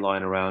will see it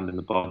lying around in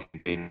the bargain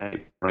bin.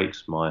 It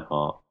breaks my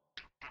heart.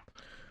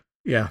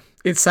 Yeah,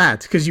 it's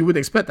sad because you would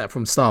expect that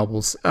from Star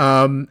Wars,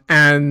 and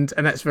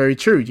that's very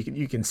true.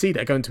 You can see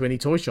that. Go into any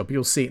toy shop,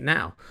 you'll see it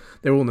now.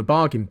 They're all in the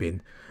bargain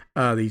bin.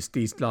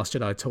 These Last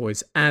Jedi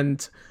toys,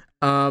 and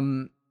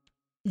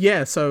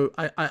So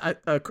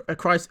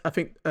I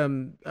think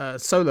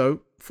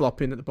Solo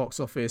flopping at the box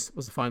office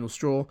was the final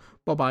straw.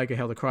 Bob Iger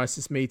held a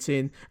crisis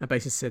meeting and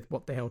basically said,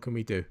 "What the hell can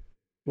we do?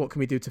 What can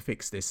we do to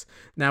fix this?"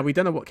 Now, we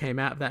don't know what came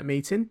out of that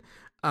meeting.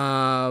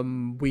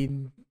 We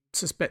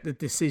suspect the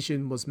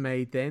decision was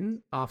made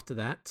then after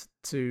that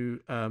to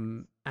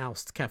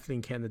oust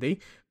Kathleen Kennedy,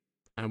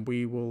 and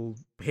we will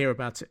hear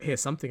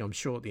something, I'm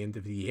sure, at the end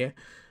of the year.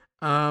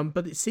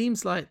 But it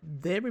seems like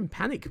they're in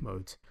panic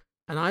mode,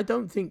 and I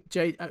don't think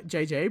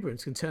J.J.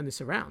 Abrams can turn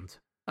this around.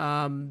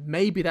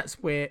 Maybe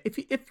that's where, if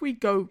we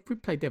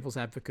play devil's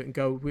advocate and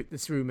go with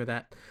this rumor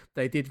that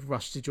they did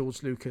rush to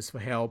George Lucas for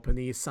help, and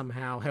he is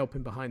somehow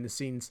helping behind the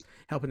scenes,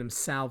 helping them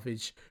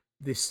salvage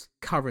this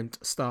current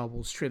Star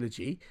Wars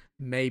trilogy.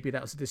 Maybe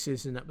that was a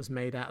decision that was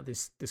made out of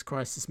this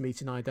crisis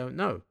meeting. I don't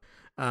know.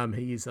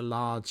 He is a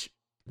large,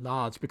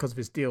 because of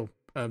his deal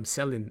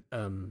selling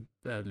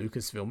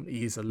Lucasfilm.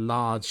 He is a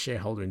large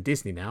shareholder in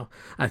Disney now.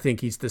 I think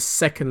he's the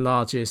second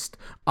largest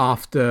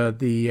after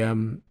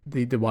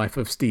the wife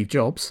of Steve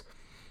Jobs,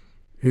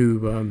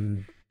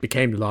 who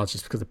became the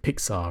largest because of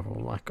Pixar,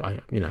 or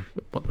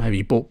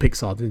he bought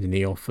Pixar, didn't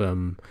he, off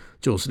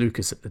George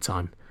Lucas at the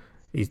time.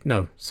 He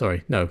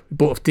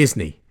bought off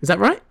Disney. Is that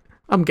right?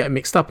 I'm getting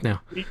mixed up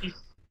now.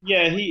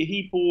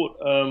 He bought.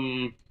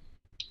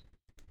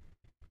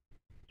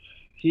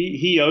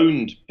 He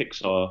owned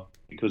Pixar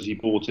because he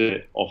bought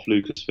it off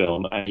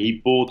Lucasfilm, and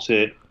he bought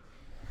it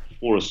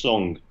for a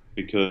song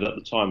because at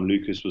the time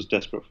Lucas was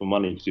desperate for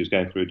money because he was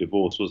going through a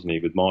divorce, wasn't he,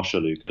 with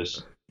Marsha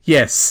Lucas?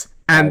 Yes,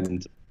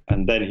 and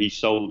then he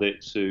sold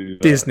it to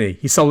Disney.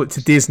 He sold it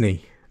to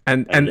Disney,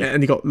 and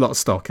he got a lot of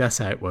stock. That's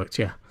how it worked.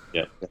 Yeah.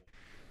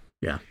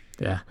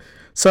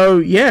 So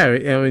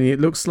it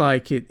looks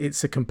like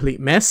it's a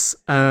complete mess,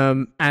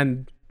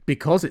 and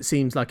because it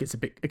seems like it's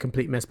a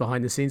complete mess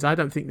behind the scenes, I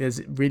don't think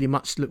there's really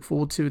much to look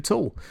forward to at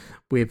all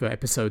with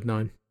episode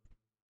 9.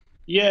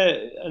 Yeah,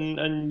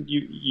 and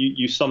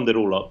you summed it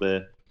all up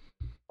there,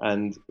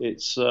 and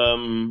it's Star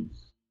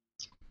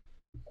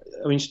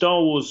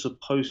Wars is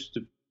supposed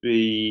to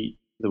be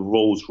the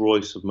Rolls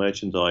Royce of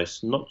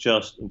merchandise, not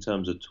just in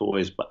terms of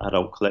toys but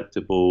adult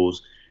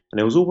collectibles. And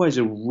there was always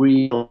a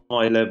real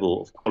high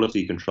level of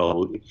quality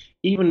control.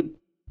 Even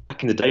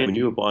back in the day when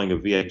you were buying a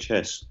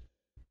VHS,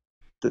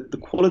 the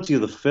quality of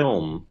the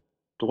film,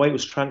 the way it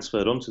was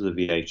transferred onto the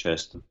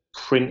VHS, the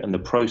print and the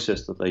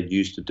process that they'd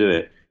used to do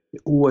it,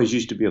 it always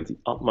used to be of the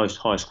utmost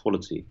highest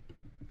quality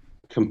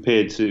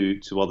compared to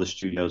other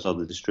studios,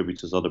 other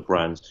distributors, other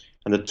brands.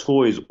 And the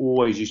toys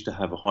always used to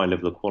have a high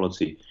level of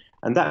quality.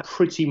 And that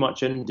pretty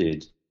much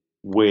ended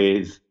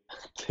with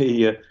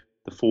the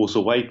Force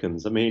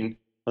Awakens. I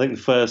think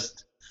the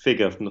first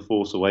figure from The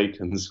Force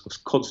Awakens was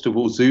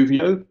Constable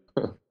Zuvio,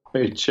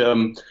 which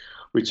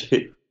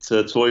hit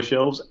toy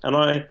shelves. And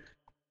I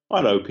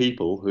know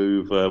people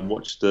who've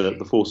watched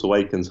The Force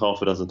Awakens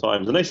half a dozen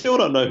times, and they still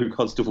don't know who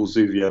Constable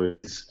Zuvio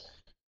is.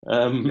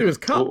 It was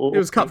cut. It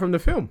was cut from the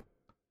film.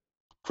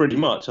 Pretty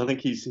much. I think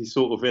he's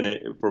sort of in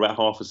it for about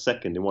half a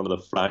second in one of the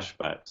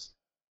flashbacks.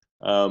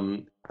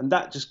 And And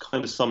that just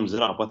kind of sums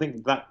it up. I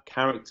think that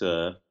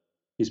character,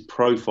 his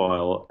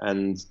profile,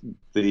 and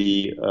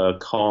the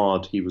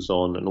card he was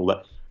on, and all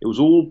that, it was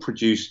all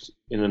produced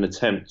in an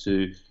attempt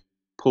to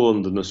pull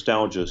on the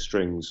nostalgia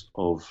strings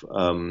of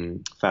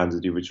fans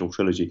of the original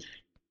trilogy.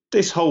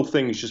 This whole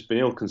thing has just been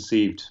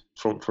ill-conceived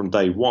from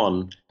day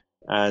one,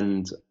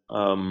 and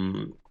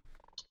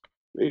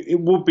it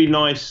would be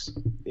nice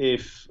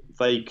if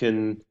they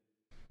can.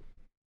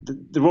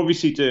 They're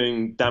obviously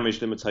doing damage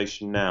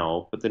limitation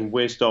now, but then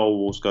where Star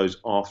Wars goes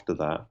after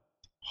that,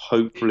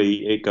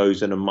 hopefully it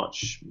goes in a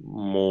much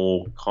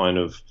more kind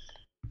of,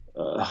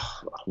 I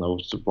don't know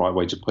what's the right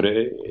way to put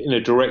it, in a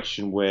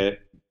direction where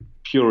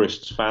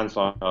purists, fans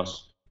like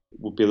us,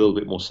 will be a little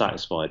bit more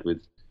satisfied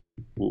with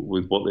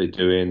what they're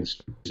doing, the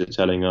stories they're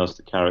telling us,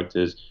 the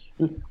characters.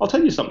 And I'll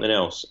tell you something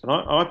else, and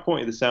I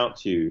pointed this out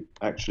to you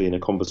actually in a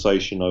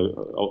conversation.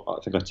 I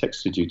think I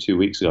texted you 2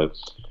 weeks ago.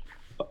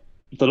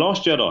 The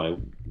Last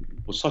Jedi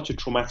was such a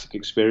traumatic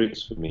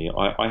experience for me.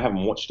 I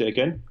haven't watched it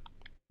again.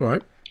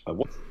 Right. I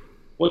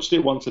watched it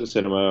once at the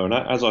cinema, and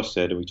as I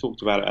said, and we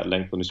talked about it at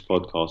length on this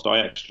podcast, I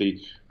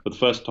actually, for the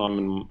first time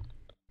in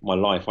my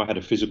life, I had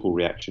a physical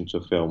reaction to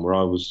a film where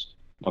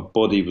my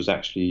body was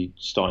actually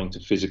starting to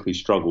physically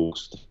struggle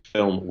because the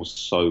film was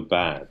so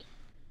bad.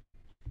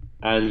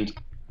 And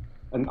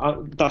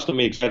that's not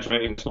me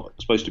exaggerating. It's not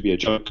supposed to be a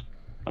joke.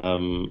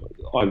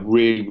 I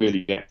really,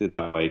 really reacted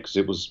that way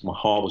because my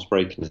heart was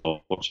breaking as I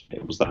was watching it.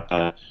 It was that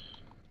bad.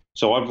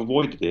 So I've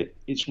avoided it.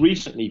 It's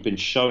recently been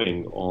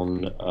showing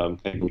on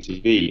cable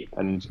TV,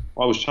 and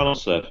I was channel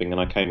surfing and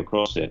I came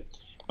across it.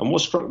 And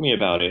what struck me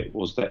about it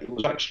was that it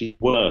was actually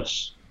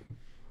worse.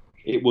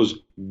 It was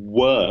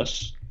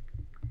worse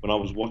when I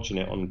was watching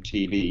it on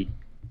TV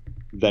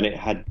than it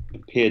had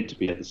appeared to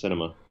be at the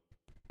cinema.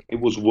 It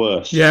was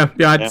worse. Yeah.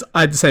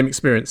 I had the same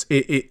experience.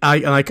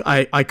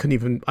 I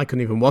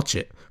couldn't even watch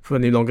it for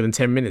any longer than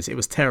 10 minutes. It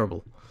was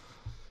terrible.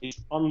 It's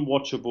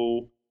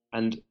unwatchable,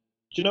 and do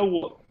you know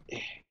what?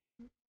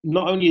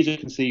 Not only is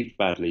it conceived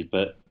badly,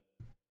 but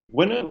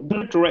when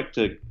a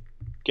director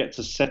gets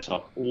a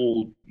setup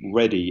all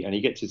ready and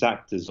he gets his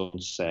actors on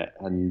set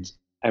and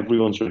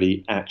everyone's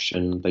ready,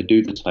 action, they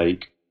do the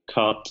take,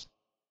 cut,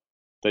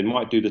 they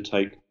might do the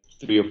take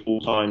 3 or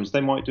 4 times,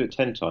 they might do it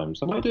 10 times,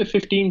 they might do it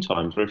 15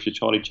 times, or if you're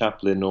Charlie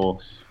Chaplin or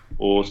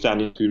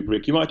Stanley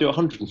Kubrick, you might do it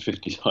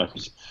 150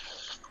 times.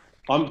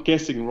 I'm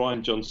guessing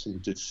Rian Johnson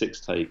did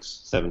 6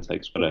 takes, 7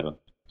 takes, whatever,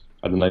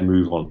 and then they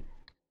move on.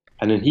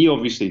 And then he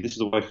obviously, this is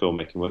the way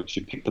filmmaking works,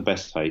 you pick the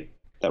best take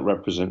that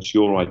represents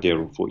your idea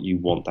of what you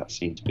want that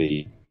scene to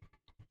be,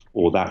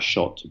 or that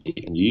shot to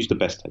be, and you use the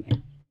best take.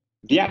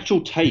 The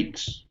actual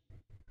takes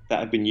that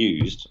have been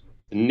used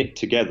to knit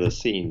together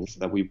scenes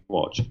that we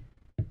watch,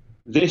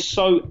 they're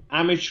so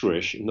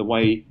amateurish in the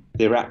way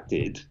they're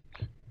acted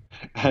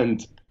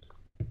and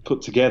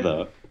put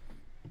together.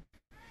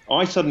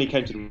 I suddenly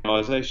came to the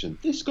realization,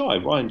 this guy,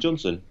 Rian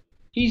Johnson,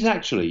 he's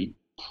actually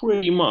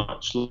pretty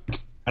much like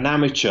an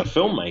amateur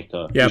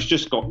filmmaker who's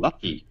just got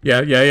lucky.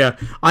 Yeah.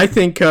 I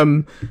think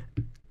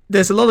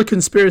there's a lot of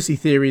conspiracy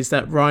theories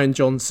that Rian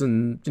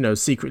Johnson,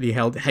 secretly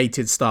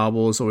hated Star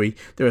Wars, or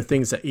there are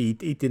things that he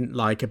didn't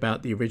like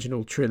about the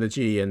original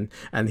trilogy, and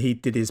he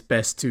did his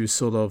best to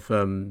sort of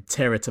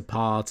tear it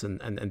apart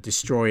and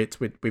destroy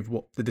it with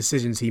what the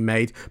decisions he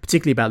made,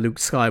 particularly about Luke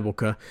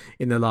Skywalker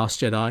in The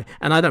Last Jedi.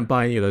 And I don't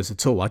buy any of those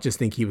at all. I just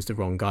think he was the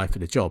wrong guy for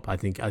the job. I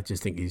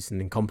just think he's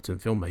an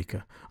incompetent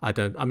filmmaker.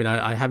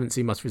 I haven't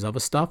seen much of his other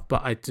stuff,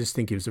 but I just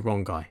think he was the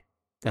wrong guy.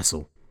 That's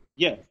all.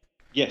 Yeah.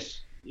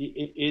 Yes.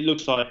 It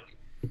looks like,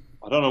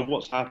 I don't know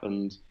what's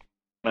happened,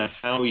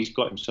 how he's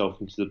got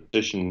himself into the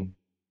position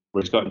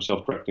where he's got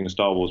himself directing a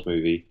Star Wars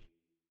movie,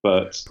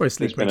 but probably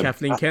sleeping with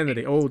Kathleen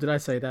Kennedy. Oh, did I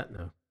say that?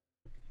 No.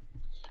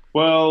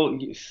 Well,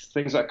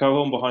 things that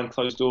go on behind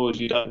closed doors,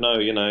 you don't know.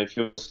 If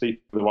you're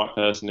sleeping with the right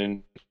person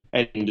in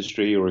any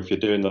industry, or if you're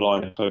doing the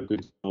line of poker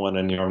with someone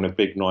and you're on a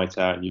big night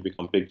out and you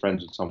become big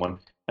friends with someone,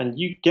 and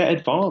you get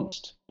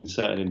advanced in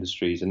certain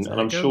industries, and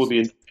I'm sure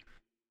the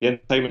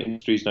entertainment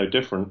industry is no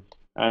different.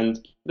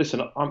 And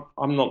listen,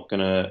 I'm not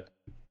going to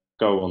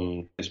go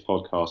on this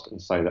podcast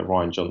and say that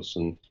Rian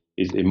Johnson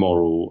is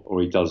immoral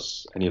or he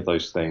does any of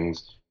those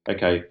things.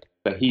 Okay,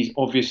 but he's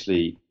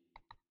obviously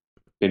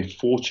been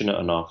fortunate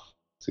enough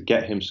to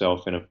get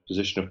himself in a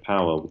position of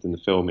power within the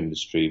film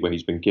industry where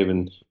he's been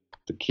given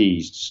the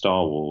keys to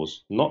Star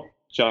Wars, not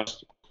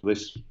just for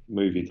this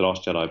movie, The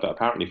Last Jedi, but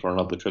apparently for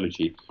another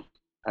trilogy.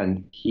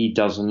 And he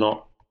does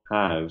not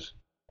have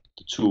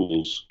the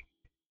tools,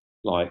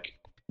 like,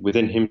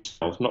 within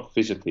himself, not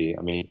physically,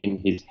 in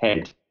his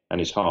head and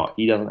his heart,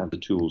 he doesn't have the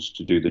tools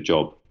to do the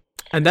job.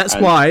 And that's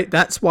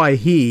why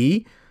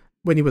he,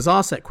 when he was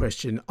asked that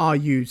question, are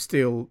you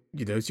still,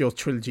 is your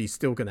trilogy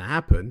still going to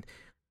happen?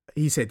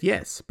 He said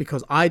yes,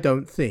 because I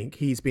don't think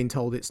he's been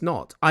told it's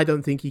not. I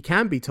don't think he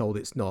can be told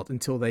it's not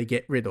until they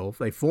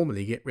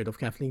formally get rid of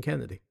Kathleen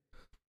Kennedy.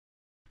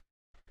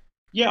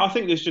 Yeah, I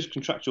think there's just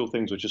contractual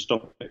things which are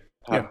stopping it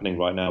happening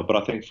right now, but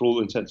I think for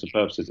all intents and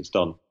purposes, it's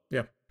done.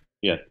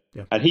 Yeah.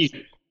 And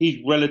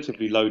he's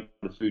relatively low to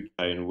the food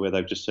chain, where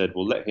they've just said,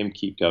 well, let him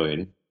keep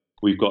going.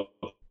 we've got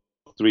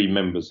 3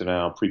 members in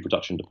our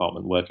pre-production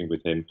department working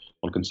with him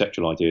on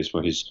conceptual ideas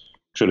for his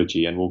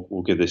trilogy, and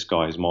we'll give this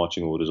guy his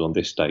marching orders on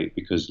this date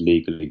because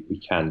legally we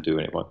can do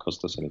it. It won't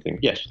cost us anything.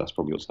 Yes, that's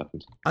probably what's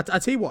happened. I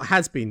tell you what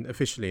has been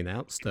officially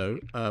announced, though.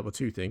 Well,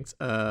 2 things.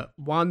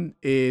 One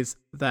is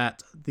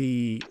that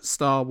the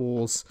Star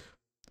Wars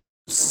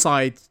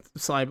side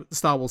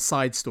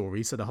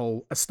story, so the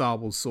whole A Star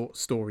Wars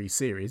story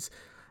series,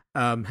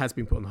 has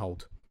been put on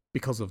hold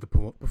because of the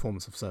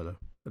performance of Solo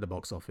at the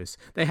box office.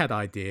 They had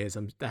ideas,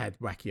 and they had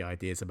wacky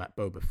ideas about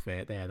Boba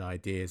Fett. They had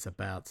ideas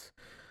about.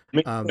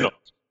 I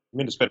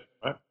mean the spin-off,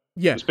 right?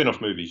 Yeah. The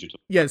spin-off movies you're talking.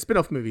 Yeah, the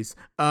spin-off movies.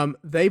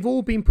 They've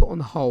all been put on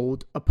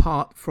hold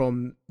apart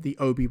from the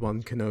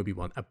Obi-Wan Kenobi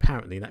one.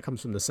 Apparently, that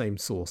comes from the same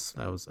source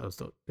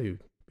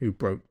who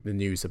broke the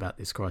news about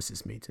this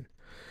crisis meeting.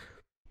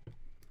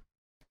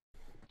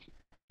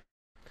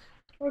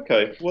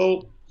 Okay,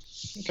 well,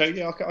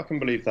 yeah, I can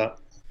believe that.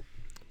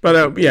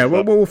 But yeah,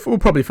 we'll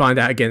probably find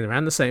out again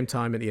around the same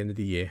time at the end of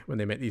the year when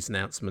they make these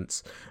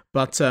announcements.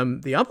 But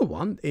the other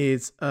one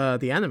is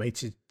the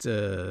animated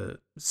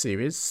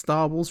series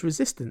Star Wars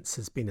Resistance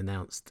has been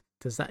announced.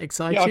 Does that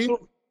excite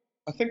you?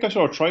 I think I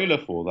saw a trailer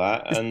for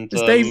that.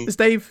 Is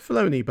Dave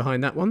Filoni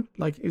behind that one?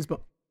 Like he's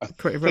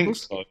creative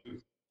Rebels? So.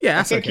 Yeah,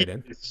 that's okay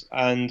then.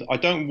 And I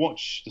don't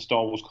watch the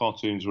Star Wars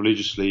cartoons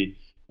religiously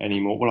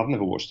anymore. Well, I've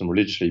never watched them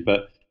religiously,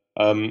 but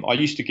I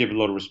used to give a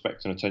lot of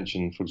respect and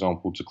attention, for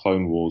example, to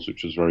Clone Wars,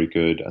 which was very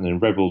good, and then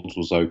Rebels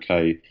was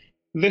okay.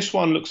 This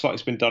one looks like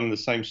it's been done in the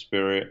same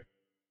spirit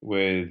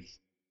with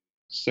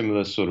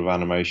similar sort of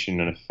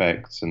animation and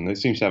effects, and it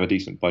seems to have a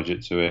decent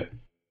budget to it.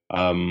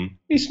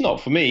 It's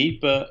not for me,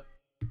 but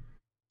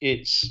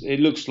it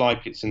looks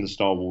like it's in the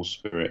Star Wars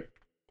spirit,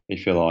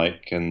 if you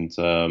like. And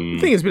the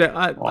thing is,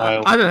 I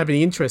don't have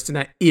any interest in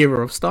that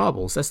era of Star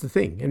Wars. That's the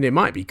thing, and it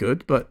might be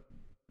good, but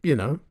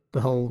the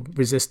whole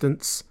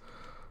Resistance.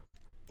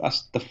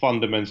 That's the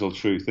fundamental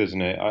truth,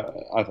 isn't it?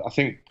 I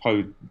think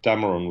Poe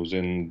Dameron was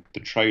in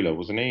the trailer,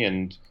 wasn't he?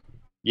 And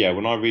yeah,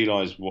 when I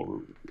realised what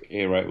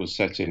era it was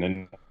set in,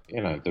 and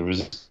the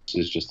Resistance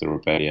is just a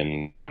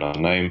rebellion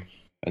name,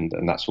 and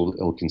that's all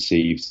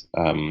ill-conceived.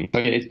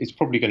 It's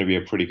probably going to be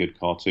a pretty good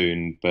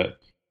cartoon, but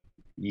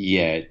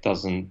yeah, it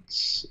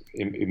doesn't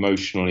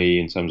emotionally,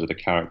 in terms of the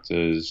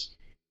characters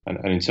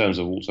and in terms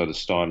of also the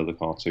style of the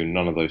cartoon,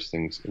 none of those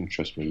things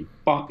interest me.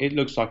 But it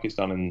looks like it's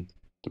done in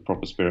the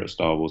proper spirit of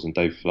Star Wars, and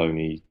Dave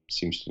Filoni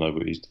seems to know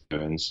what he's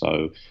doing.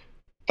 So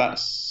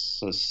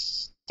that's a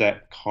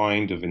step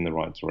kind of in the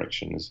right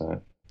direction, isn't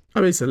it? I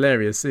mean, it's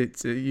hilarious.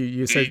 It's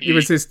you said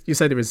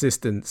the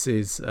Resistance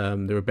is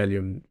the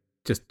rebellion,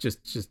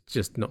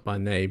 just not by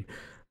name,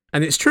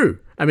 and it's true.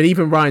 I mean,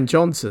 even Rian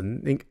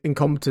Johnson,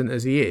 incompetent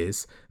as he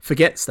is,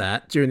 forgets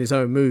that during his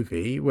own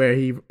movie, where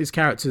his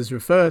characters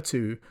refer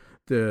to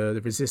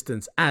the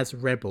Resistance as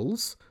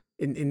rebels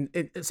in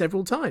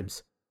several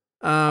times.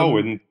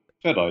 In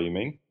Jedi, you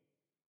mean?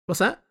 What's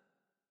that?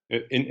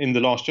 In The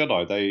Last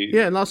Jedi,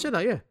 in Last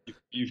Jedi, yeah.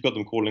 You've got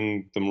them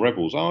calling them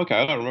rebels. Oh, okay,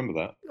 I don't remember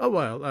that. Oh,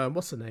 well,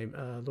 what's her name?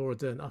 Laura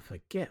Dern. I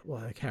forget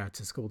what her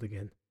character's called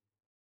again.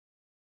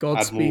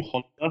 Godspeed.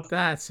 Admiral Honda?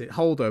 That's it.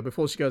 Holdo,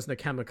 before she goes on the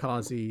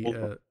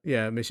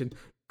kamikaze mission.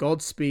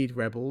 Godspeed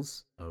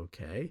Rebels.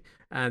 Okay.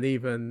 And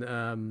even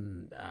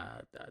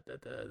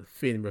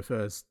Finn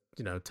refers,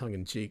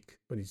 tongue-in-cheek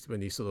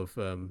when he's sort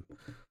of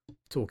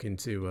talking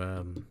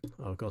to,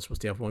 what's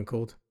the other one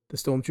called? The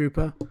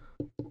Stormtrooper?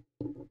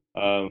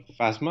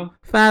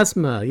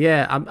 Phasma,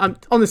 yeah. I'm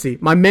honestly,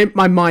 my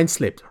mind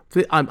slipped.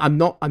 I'm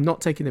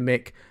not taking the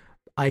mick.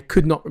 I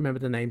could not remember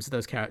the names of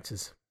those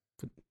characters.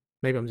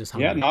 Maybe I'm just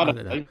hungry. Yeah, I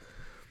don't know.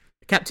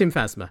 Captain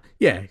Phasma.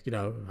 Yeah,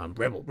 I'm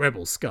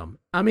rebel scum.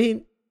 I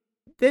mean,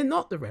 they're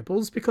not the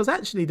rebels, because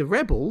actually the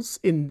rebels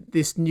in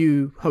this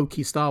new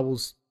hokey Star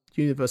Wars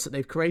universe that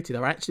they've created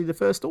are actually the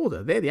First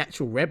Order. They're the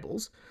actual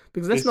rebels,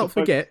 because let's not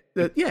forget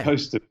that. Yeah,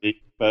 supposed to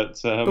be, but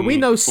we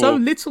know so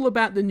little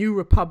about the New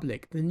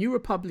Republic. The New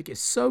Republic is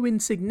so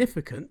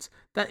insignificant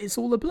that it's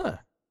all a blur.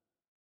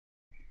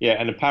 Yeah,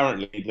 and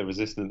apparently the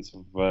Resistance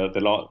of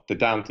they're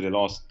down to the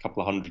last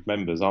couple of 100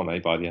 members, aren't they?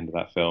 By the end of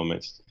that film,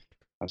 it's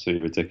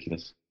absolutely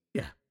ridiculous.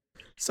 Yeah.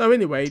 So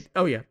anyway,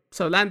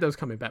 so Lando's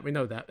coming back. We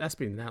know that. That's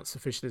been announced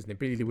officially, isn't it?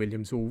 Billy Dee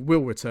Williams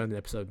will return in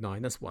episode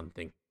 9. That's one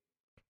thing.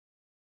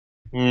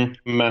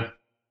 Meh.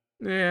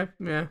 Yeah.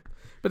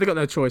 But they've got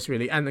no choice,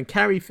 really. And then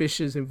Carrie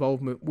Fisher's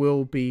involvement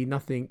will be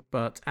nothing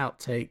but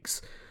outtakes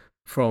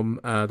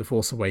from The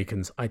Force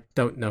Awakens. I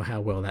don't know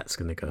how well that's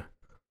going to go.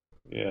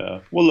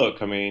 Yeah. Well,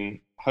 look, I mean,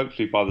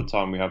 hopefully by the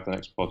time we have the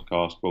next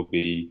podcast, we'll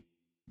be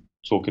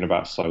talking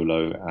about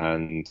Solo,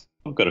 and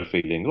I've got a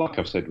feeling, like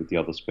I've said with the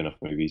other spin-off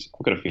movies,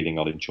 I've got a feeling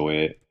I'll enjoy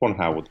it. Ron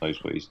Howard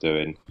knows what he's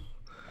doing,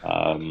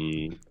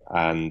 and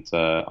I'm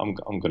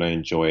going to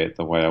enjoy it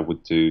the way I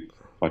would do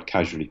if I'd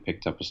casually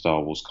picked up a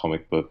Star Wars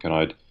comic book and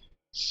I'd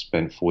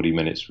spent 40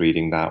 minutes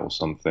reading that or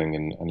something,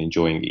 and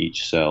enjoying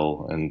each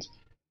cell and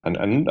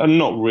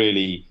not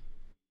really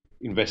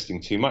investing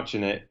too much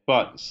in it,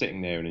 but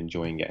sitting there and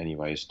enjoying it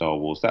anyway. Star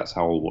Wars, that's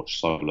how I'll watch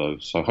Solo.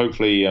 So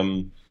hopefully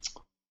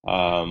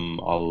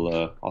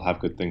I'll have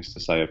good things to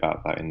say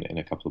about that in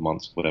a couple of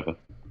months, whatever.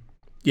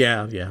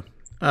 Yeah, yeah.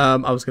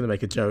 I was going to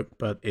make a joke,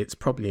 but it's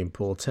probably in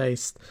poor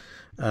taste.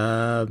 They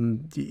got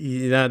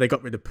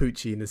rid of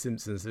Poochie in The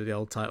Simpsons, the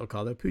old title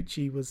card.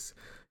 Poochie was,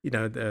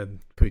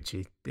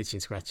 Poochie, itchy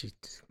and scratchy.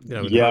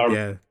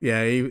 Yeah.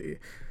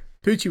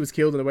 Poochie was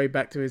killed on the way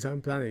back to his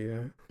home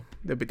planet.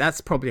 But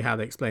that's probably how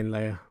they explain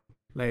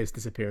Leia's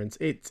disappearance.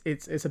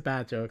 It's a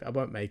bad joke. I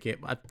won't make it.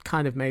 I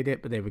kind of made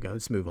it, but there we go.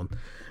 Let's move on.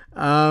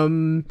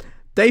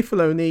 Dave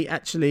Filoni,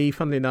 actually,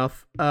 funnily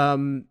enough,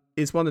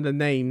 is one of the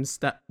names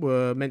that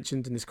were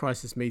mentioned in this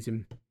crisis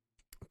meeting,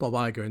 Bob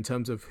Iger, in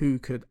terms of who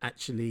could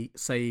actually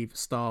save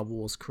Star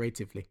Wars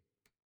creatively.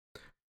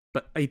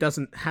 But he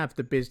doesn't have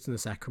the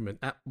business acumen.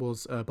 That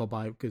was Bob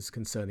Iger's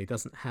concern. He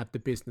doesn't have the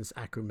business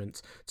acumen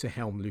to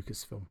helm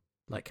Lucasfilm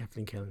like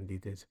Kathleen Kennedy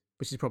did,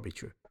 which is probably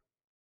true.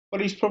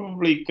 But he's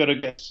probably got to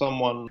get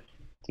someone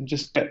to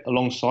just get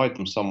alongside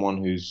them,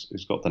 someone who's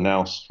got the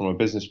nous from a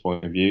business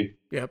point of view.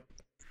 Yep.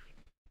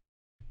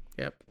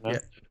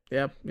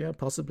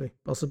 Possibly.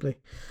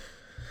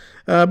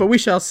 But we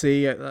shall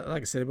see.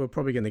 Like I said, we're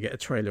probably going to get a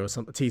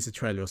teaser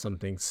trailer or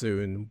something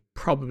soon.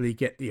 Probably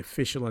get the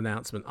official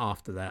announcement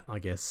after that, I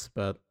guess.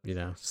 But,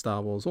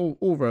 Star Wars, all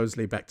roads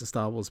lead back to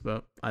Star Wars,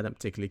 but I don't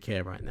particularly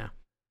care right now.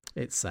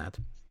 It's sad.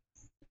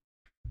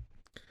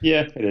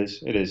 Yeah,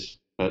 it is.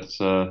 But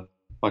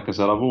like I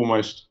said, I've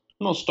almost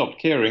not stopped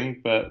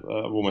caring, but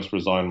I've almost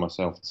resigned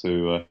myself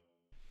to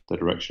the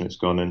direction it's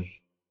gone in.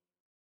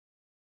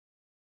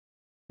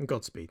 And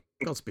Godspeed,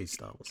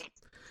 Star Wars.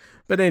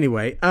 But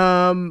anyway,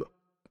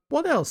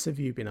 what else have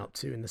you been up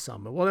to in the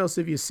summer? What else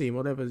have you seen?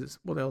 What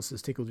else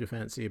has tickled your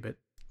fancy a bit?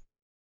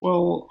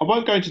 Well, I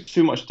won't go into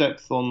too much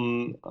depth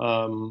on.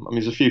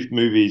 There's a few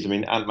movies.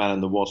 Ant-Man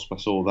and the Wasp. I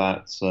saw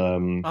that.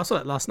 I saw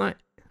that last night.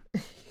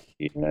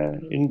 Yeah.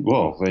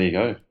 Well, there you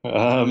go.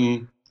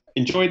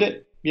 Enjoyed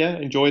it. Yeah,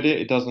 enjoyed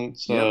it. It doesn't.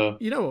 All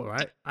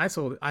right. I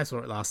saw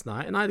it last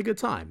night, and I had a good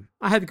time.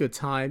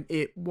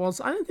 It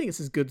was. I don't think it's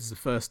as good as the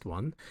first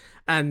one,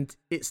 and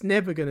it's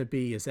never going to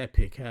be as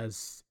epic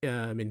as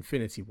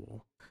Infinity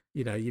War.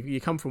 You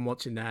come from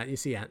watching that, you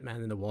see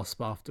Ant-Man and the Wasp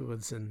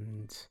afterwards,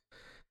 and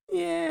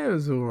yeah, it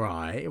was all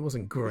right. It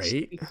wasn't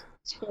great.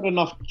 It's got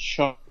enough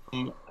charm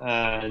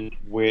and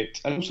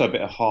wit, and also a bit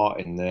of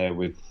heart in there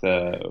with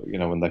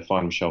when they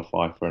find Michelle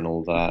Pfeiffer and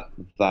all that.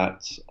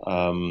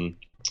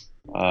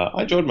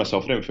 I enjoyed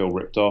myself. I didn't feel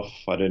ripped off.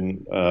 I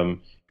didn't.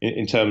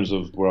 In terms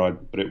of where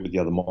I'd put it with the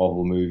other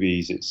Marvel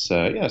movies, it's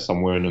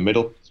somewhere in the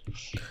middle.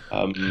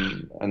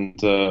 And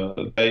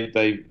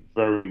they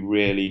very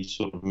rarely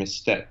sort of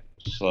misstep.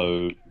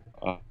 So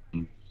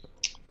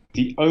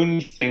the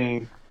only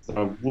thing that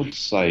I would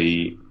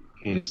say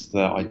is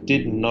that I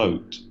did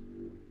note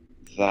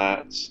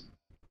that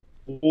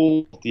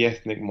all the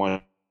ethnic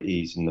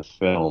minorities in the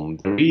film,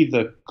 they're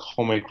either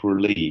comic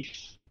relief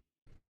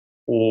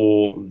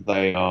or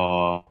they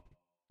are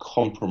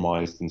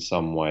compromised in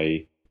some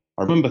way.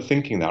 I remember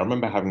thinking that. I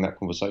remember having that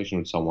conversation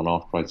with someone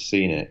after I'd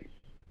seen it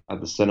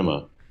at the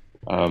cinema.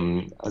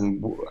 And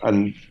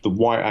the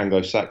white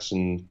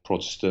Anglo-Saxon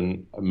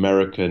Protestant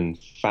American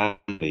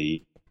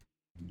family,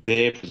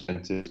 they're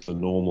presented as the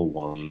normal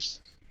ones.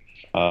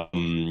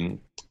 And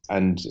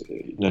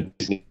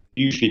Disney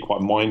usually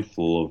quite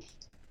mindful of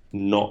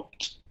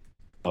not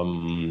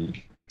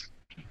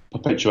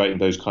perpetuating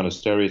those kind of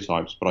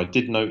stereotypes, but I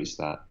did notice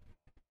that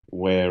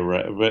where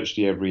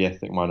virtually every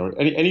ethnic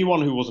minority,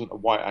 anyone who wasn't a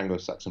white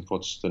Anglo-Saxon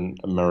Protestant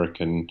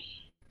American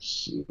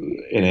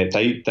in it,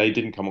 they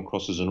didn't come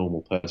across as a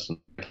normal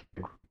person.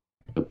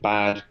 The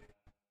bad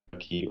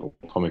or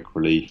comic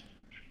relief,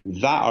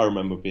 that I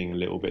remember being a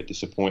little bit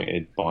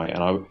disappointed by,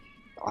 and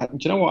I do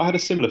you know what? I had a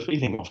similar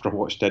feeling after I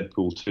watched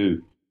Deadpool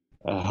 2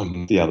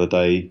 the other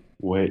day,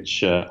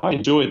 which I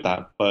enjoyed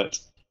that, but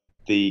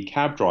the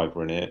cab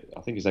driver in it,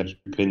 I think his name's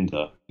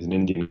Rupinder, he's an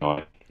Indian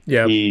guy.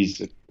 Yeah,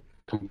 he's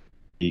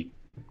completely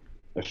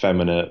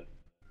effeminate,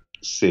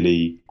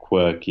 silly,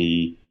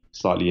 quirky,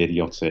 slightly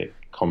idiotic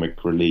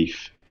comic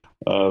relief.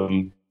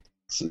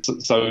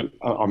 So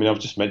I've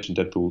just mentioned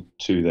Deadpool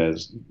 2.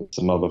 There's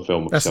another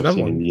film that's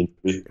another one. In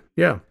the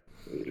yeah,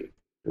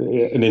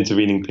 an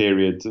intervening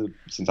period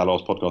since our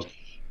last podcast.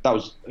 That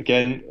was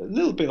again a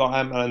little bit like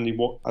Ant-Man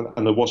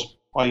and the Wasp.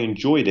 I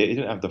enjoyed it. It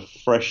didn't have the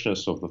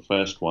freshness of the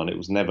first one. It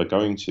was never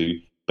going to,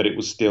 but it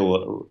was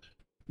still.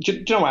 Do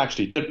you know what?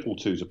 Actually, Deadpool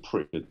 2 is a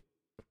pretty good.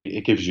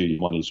 It gives you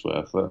your money's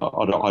worth.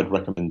 I'd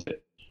recommend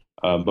it.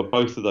 But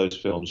both of those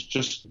films,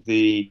 just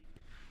the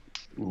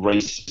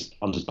racist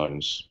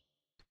undertones,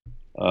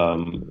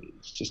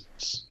 it's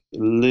just a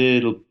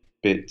little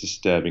bit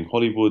disturbing.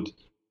 Hollywood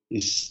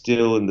is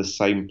still in the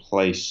same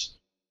place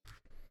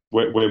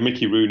where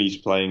Mickey Rooney's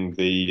playing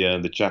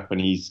the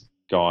Japanese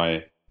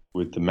guy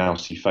with the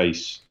mousy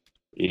face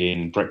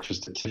in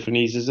Breakfast at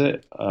Tiffany's, is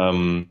it?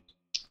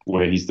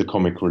 Where he's the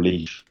comic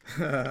relief.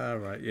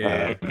 Right,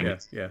 yeah.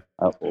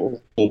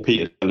 Or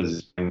Peter Sellers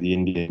is playing the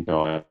Indian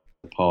guy at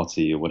the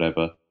party or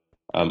whatever.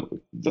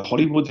 The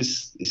Hollywood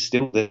is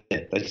still there.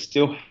 They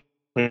still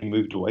haven't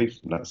moved away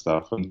from that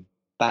stuff, and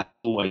that's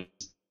always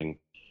the thing.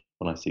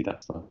 when I see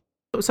that stuff.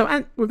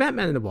 So with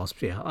Ant-Man and the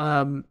Wasp, yeah,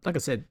 like I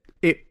said,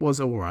 it was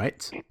all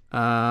right.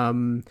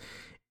 The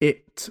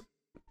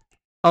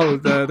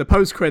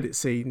post-credit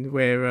scene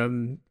where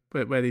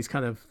he's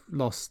kind of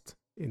lost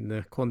in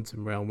the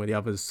quantum realm, where the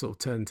others sort of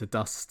turn to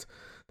dust.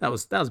 That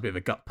was a bit of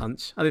a gut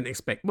punch. I didn't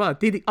expect. Well,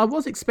 I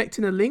was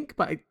expecting a link,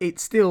 but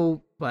it's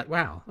still like,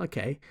 wow,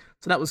 okay.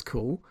 So that was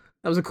cool.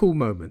 That was a cool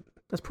moment.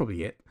 That's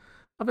probably it.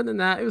 Other than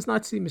that, it was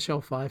nice to see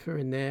Michelle Pfeiffer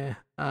in there.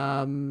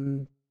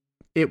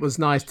 It was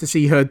nice to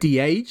see her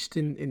de-aged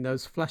in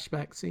those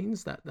flashback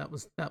scenes. That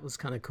was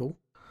kind of cool.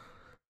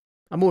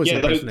 I'm always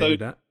impressed with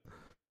that.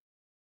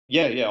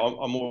 Yeah.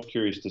 I'm always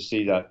curious to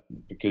see that,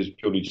 because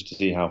purely just to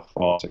see how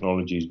far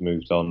technology's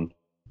moved on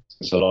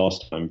since the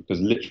last time. Because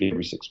literally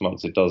every 6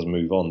 months it does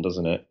move on,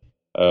 doesn't it?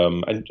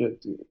 And to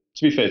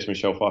be fair to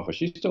Michelle Pfeiffer,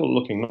 she's still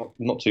looking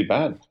not too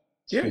bad.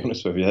 To be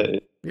honest with you.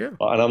 Yeah.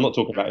 And I'm not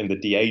talking about in the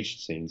de-aged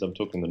scenes. I'm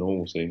talking the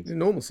normal scenes. The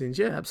normal scenes,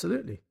 yeah,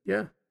 absolutely,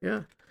 yeah.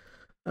 It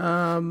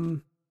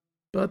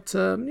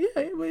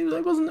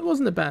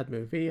wasn't a bad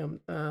movie.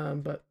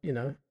 But you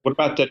know. What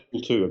about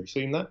Deadpool 2? Have you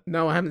seen that?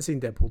 No, I haven't seen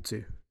Deadpool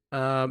 2.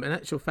 In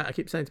actual fact, I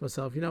keep saying to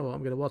myself, you know what, I'm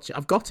going to watch it.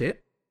 I've got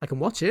it. I can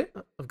watch it.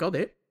 I've got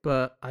it,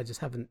 but I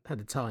just haven't had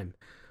the time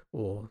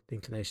or the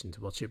inclination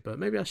to watch it. But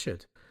maybe I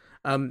should.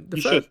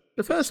 The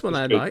first one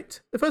I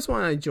liked. The first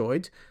one I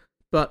enjoyed.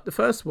 But the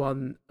first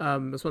one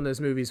was one of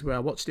those movies where I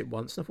watched it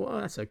once and I thought,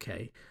 oh, that's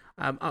okay.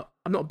 I'm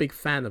not a big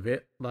fan of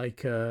it,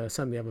 like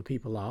some of the other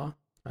people are,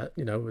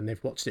 when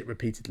they've watched it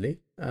repeatedly.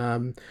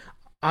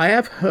 I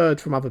have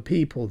heard from other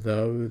people,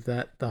 though,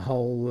 that the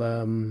whole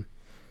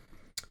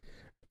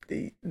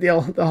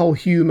the whole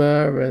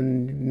humor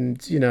and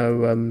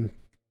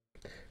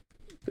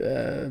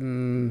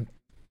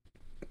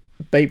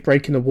bait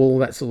breaking the wall,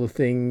 that sort of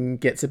thing,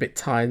 gets a bit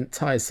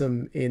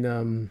tiresome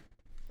in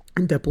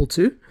Deadpool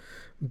 2.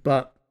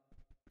 But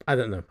I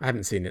don't know. I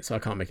haven't seen it, so I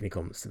can't make any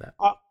comments to that.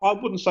 I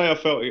wouldn't say I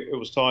felt it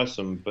was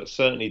tiresome, but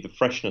certainly the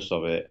freshness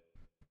of it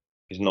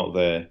is not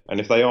there. And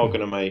if they are going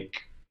to make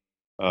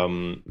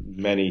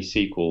many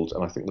sequels,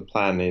 and I think the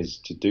plan is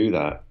to do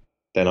that,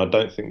 then I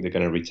don't think they're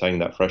going to retain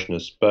that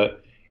freshness.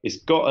 But it's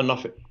got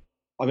enough.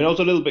 I mean, I was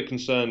a little bit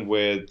concerned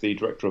with the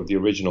director of the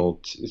original.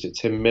 Is it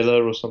Tim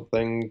Miller or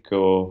something?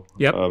 Or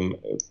yep.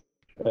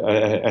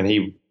 And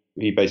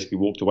he basically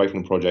walked away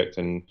from the project,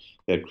 and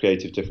they had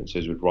creative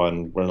differences with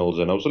Ryan Reynolds.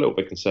 And I was a little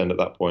bit concerned at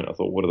that point. I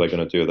thought, what are they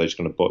going to do? Are they just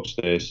going to botch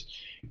this?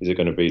 Is it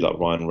going to be like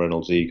Ryan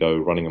Reynolds' ego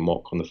running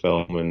amok on the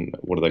film? And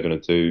what are they going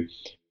to do?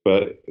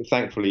 But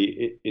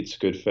thankfully, it's a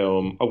good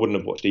film. I wouldn't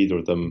have watched either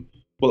of them.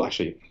 Well,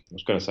 actually, I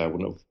was going to say I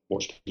wouldn't have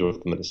watched either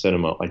of them at the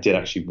cinema. I did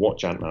actually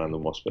watch Ant-Man and the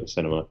Wasp at the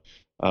cinema.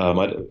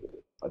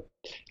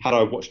 Had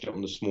I watched it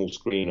on the small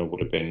screen, I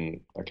would have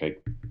been, okay,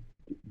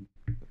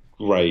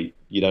 great.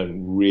 You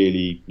don't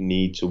really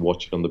need to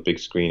watch it on the big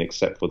screen,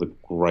 except for the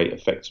great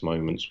effects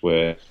moments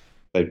where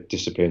they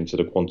disappear into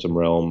the quantum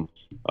realm.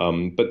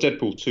 But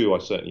Deadpool 2, I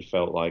certainly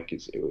felt like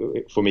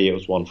for me, it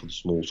was one for the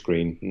small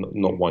screen,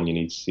 not one you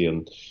need to see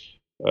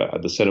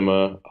at the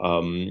cinema.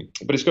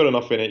 But it's got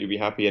enough in it, you'll be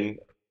happy. And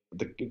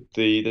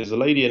there's a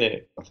lady in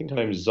it, I think her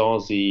name is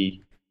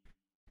Zazie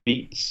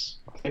Beetz.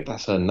 I think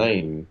that's her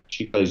name.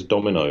 She plays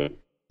Domino,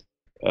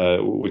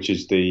 which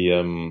is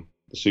the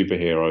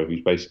superhero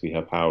who's basically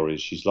her power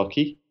is she's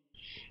lucky.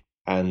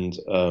 And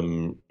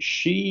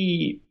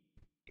she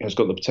has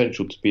got the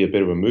potential to be a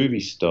bit of a movie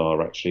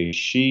star, actually.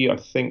 She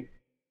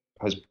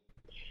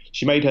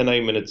made her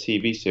name in a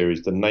TV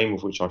series, the name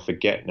of which I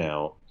forget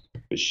now,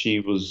 but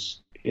she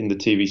was in the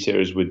TV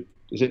series with,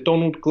 is it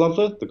Donald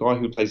Glover, the guy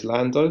who plays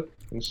Lando?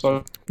 And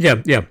so yeah,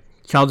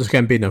 Childish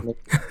Gambino.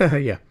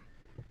 Yeah.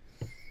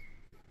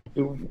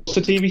 What's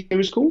the TV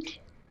series called?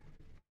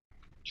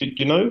 Do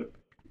you know?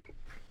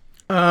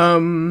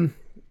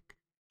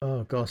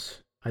 Oh gosh,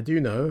 I do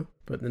know,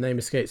 but the name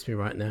escapes me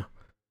right now.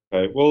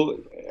 Okay, well,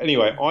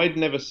 anyway, I'd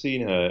never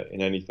seen her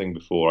in anything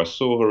before. I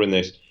saw her in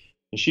this,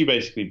 and she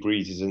basically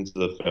breezes into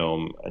the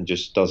film and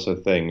just does her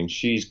thing, and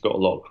she's got a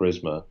lot of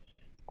charisma.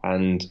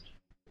 And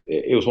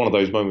it was one of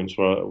those moments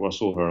where I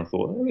saw her and I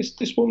thought, oh,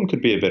 this woman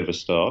could be a bit of a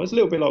star. It's a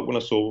little bit like when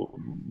I saw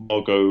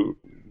Margot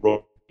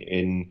Robbie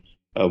in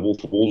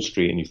Wolf of Wall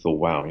Street, and you thought,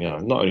 wow,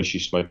 not only is she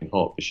smoking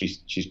hot, but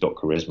she's got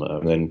charisma.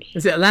 And then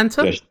is it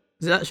Atlanta? Is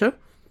it that show?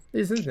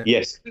 Isn't it?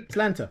 Yes,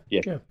 Atlanta.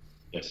 Yeah.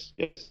 Yes.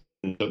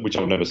 Which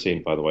I've never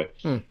seen, by the way.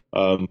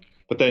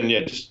 But then,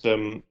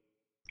 and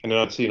then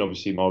I'd seen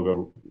obviously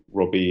Margot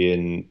Robbie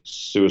in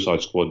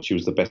Suicide Squad. She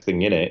was the best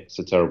thing in it. It's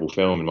a terrible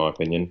film, in my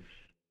opinion.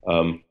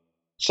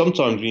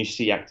 Sometimes when you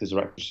see actors or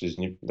actresses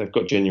and they've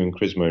got genuine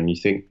charisma, and you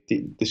think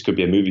this could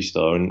be a movie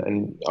star,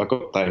 and I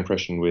got that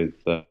impression with,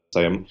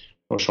 I'm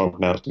not sure I'm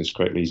pronouncing this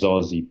correctly,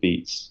 Zazie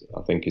Beetz,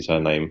 I think is her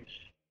name,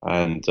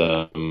 and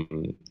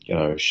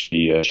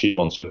she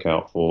wants to look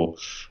out for.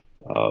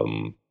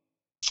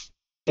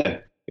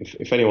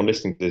 If anyone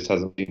listening to this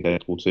hasn't seen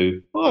Deadpool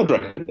 2, I'd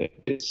recommend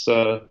it. It's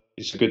a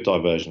good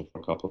diversion for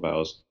a couple of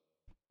hours.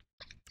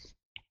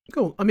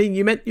 Cool. I mean,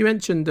 you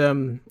mentioned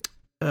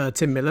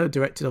Tim Miller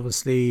directed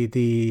obviously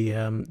the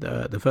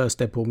first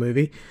Deadpool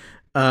movie.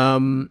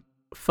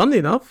 funnily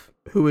enough,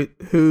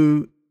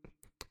 who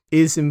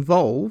is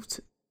involved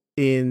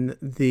in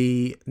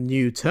the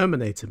new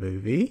Terminator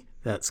movie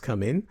that's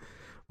come in,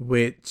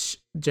 which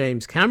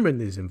James Cameron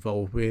is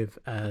involved with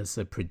as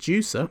a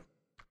producer.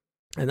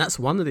 And that's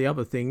one of the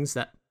other stories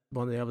that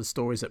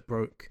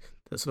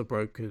sort of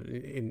broke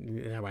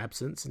in our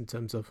absence, in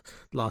terms of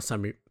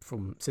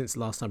since the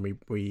last time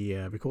we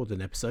recorded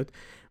an episode.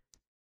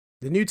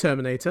 The new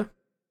Terminator.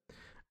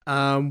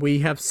 We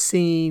have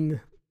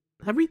seen.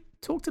 Have we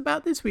talked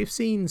about this? We've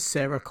seen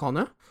Sarah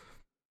Connor.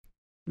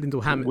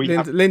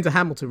 Linda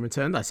Hamilton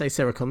returned. I say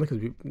Sarah Connor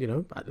because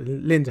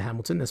Linda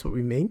Hamilton. That's what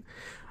we mean.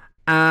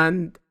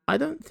 And I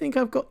don't think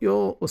I've got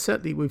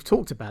certainly we've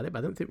talked about it, but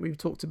I don't think we've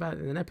talked about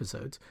it in an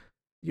episode.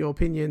 Your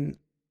opinion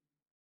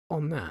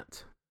on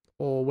that,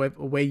 or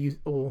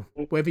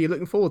whether you're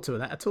looking forward to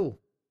that at all.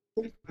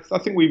 I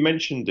think we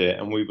mentioned it,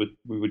 and we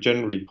were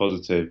generally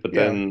positive, but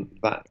then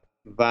that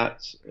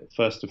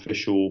first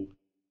official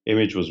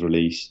image was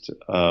released.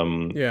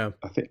 I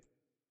think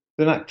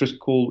an actress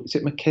called, is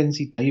it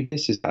Mackenzie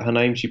Davis? Is that her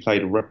name? She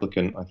played a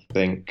replicant, I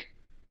think.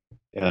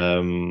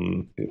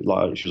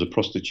 Like she was a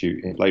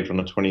prostitute later on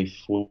in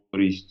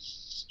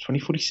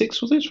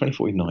 2046, was it?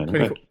 2049.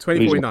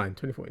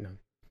 2049.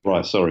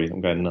 Right, sorry,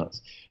 I'm going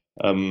nuts.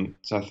 So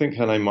I think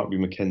her name might be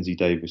Mackenzie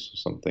Davis or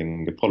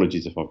something.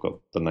 Apologies if I've got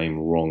the name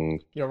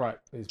wrong. You're right,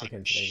 it's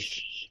Mackenzie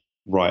Davis.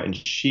 Right, and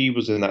she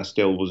was in that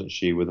still, wasn't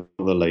she, with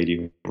another lady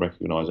who I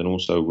recognise, and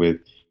also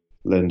with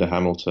Linda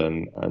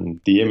Hamilton.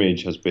 And the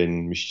image has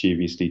been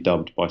mischievously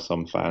dubbed by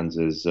some fans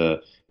as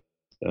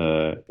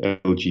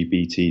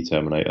LGBT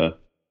Terminator.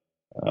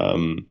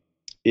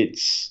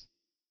 It's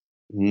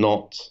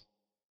not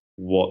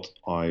what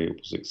I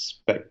was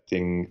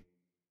expecting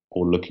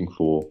or looking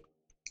for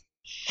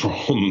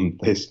from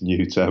this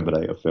new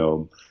Terminator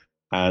film.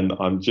 And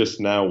I'm just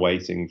now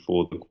waiting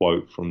for the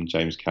quote from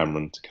James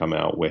Cameron to come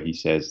out where he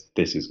says,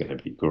 "This is going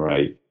to be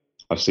great.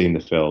 I've seen the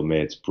film,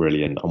 it's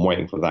brilliant." I'm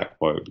waiting for that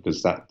quote,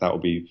 because that will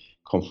be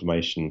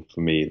confirmation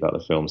for me that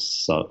the film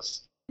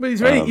sucks. But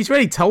he's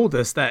already told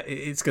us that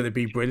it's going to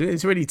be brilliant.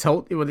 He's already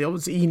told. Well,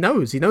 obviously he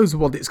knows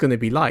what it's going to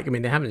be like. I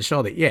mean, they haven't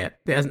shot it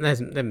yet. They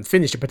haven't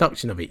finished the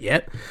production of it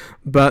yet,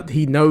 but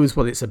he knows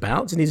what it's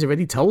about, and he's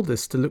already told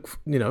us to look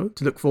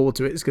forward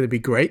to it. It's going to be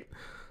great.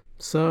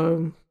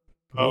 So.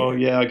 Oh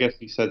yeah, I guess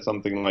he said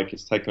something like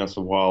it's taken us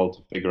a while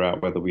to figure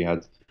out whether we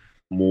had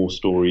more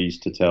stories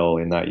to tell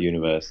in that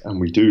universe, and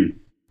we do,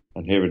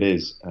 and here it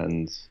is.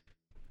 And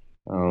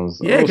because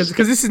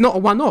this is not a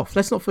one-off.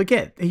 Let's not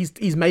forget,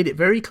 he's made it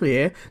very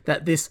clear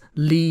that this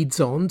leads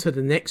on to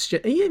the next.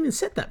 He even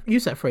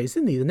used that phrase,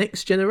 didn't he? The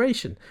next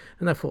generation.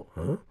 And I thought,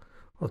 or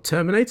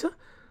Terminator.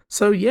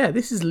 So yeah,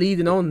 this is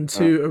leading on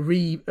to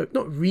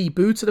not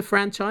reboot of the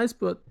franchise,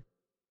 but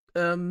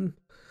the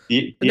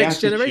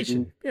next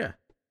generation. Yeah.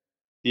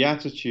 The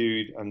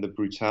attitude and the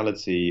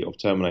brutality of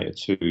Terminator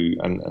 2,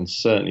 and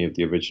certainly of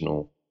the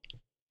original,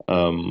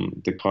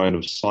 the kind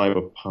of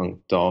cyberpunk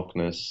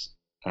darkness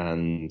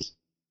and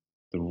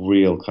the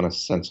real kind of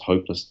sense of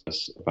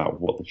hopelessness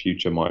about what the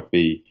future might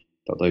be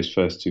that those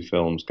first two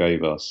films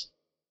gave us,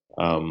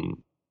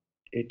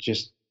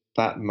 that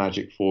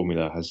magic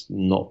formula has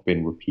not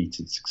been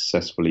repeated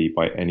successfully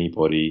by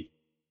anybody.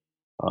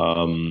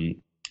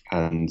 And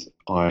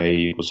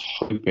I was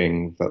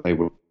hoping that they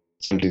were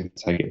attempting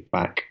to take it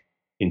back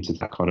into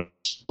that kind of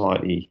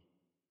slightly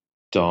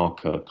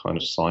darker kind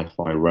of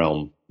sci-fi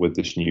realm with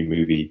this new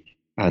movie.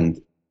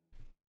 And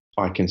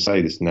I can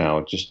say this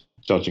now, just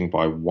judging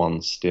by one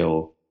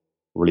still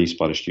released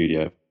by the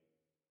studio,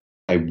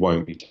 they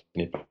won't be taking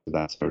it back to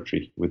that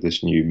territory with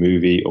this new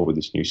movie or with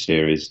this new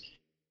series.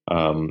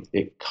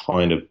 It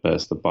kind of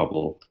burst the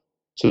bubble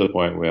to the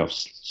point where I've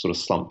sort of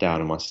slumped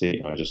down in my seat.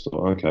 And I just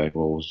thought, okay,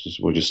 well,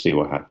 we'll just see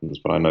what happens.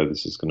 But I know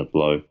this is going to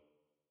blow.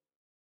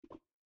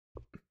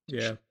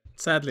 Yeah.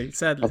 Sadly.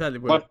 Have I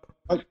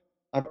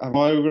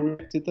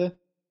overreacted there?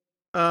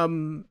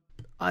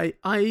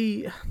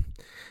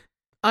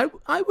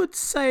 I would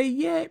say,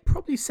 yeah, it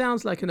probably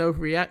sounds like an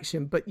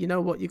overreaction, but you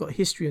know what? You got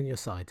history on your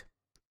side.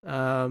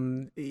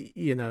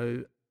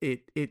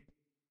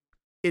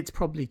 It's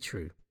probably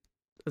true.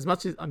 As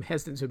much as I'm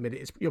hesitant to admit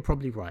it, you're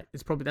probably right.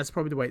 That's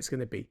probably the way it's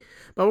going to be.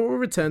 But we'll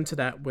return to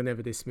that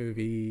whenever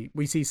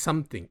we see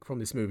something from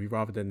this movie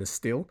rather than the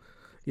still.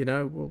 We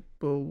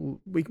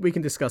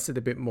can discuss it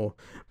a bit more.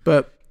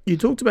 But you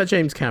talked about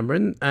James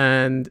Cameron,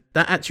 and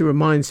that actually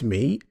reminds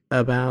me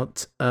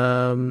about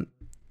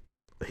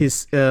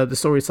his the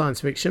story of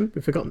science fiction.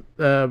 We've forgotten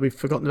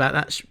about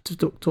that to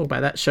talk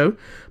about that show,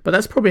 but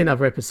that's probably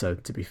another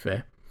episode, to be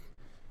fair.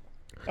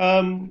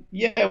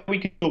 Yeah, we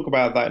could talk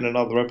about that in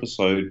another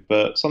episode.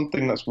 But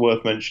something that's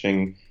worth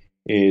mentioning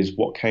is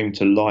what came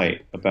to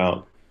light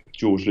about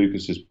George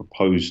Lucas's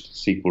proposed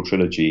sequel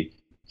trilogy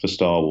for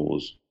Star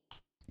Wars.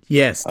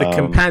 Yes,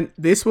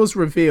 this was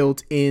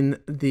revealed in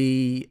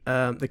the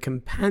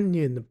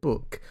companion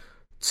book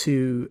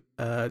to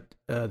the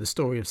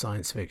story of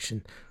science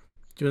fiction.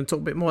 Do you want to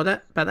talk a bit more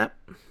about that?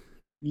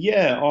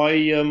 Yeah, I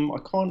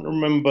can't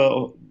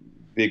remember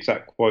the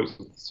exact quotes off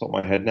the top of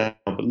my head now,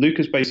 but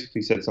Lucas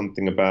basically said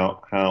something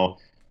about how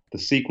the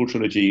sequel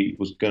trilogy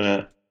was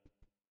gonna,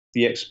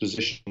 the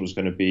exposition was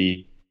going to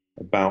be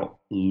about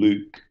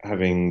Luke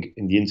having,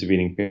 in the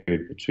intervening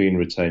period between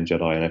Return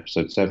Jedi and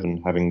Episode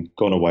 7, having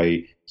gone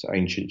away to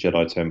ancient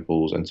Jedi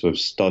temples and to have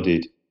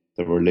studied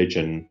the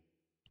religion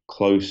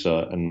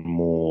closer and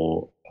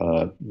more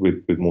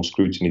with more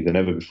scrutiny than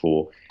ever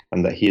before,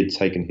 and that he had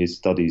taken his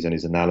studies and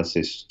his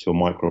analysis to a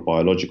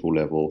microbiological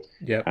level,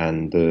 Yep.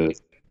 and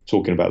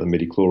talking about the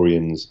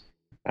midichlorians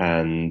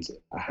and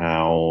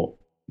how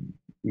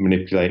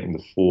manipulating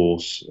the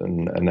Force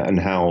and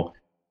how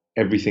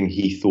everything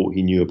he thought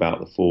he knew about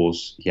the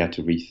Force he had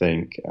to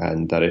rethink,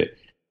 and that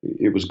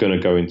it was going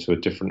to go into a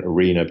different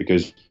arena,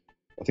 because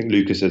I think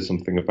Lucas said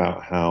something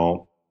about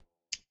how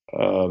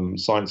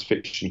science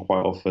fiction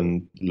quite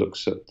often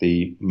looks at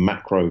the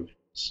macro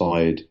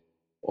side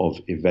of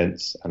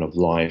events and of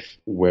life,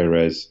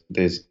 whereas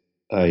there's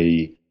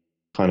a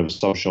kind of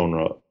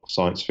subgenre of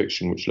science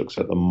fiction which looks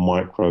at the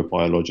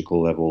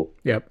microbiological level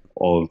Yep.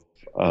 of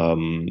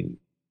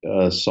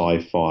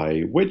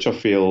sci-fi, which I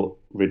feel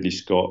Ridley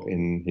Scott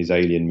in his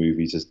Alien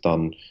movies has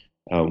done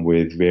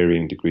with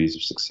varying degrees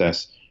of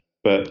success.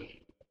 But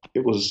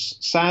it was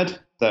sad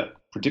that,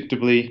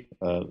 predictably,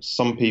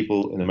 some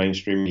people in the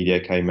mainstream media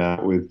came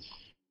out with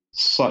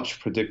such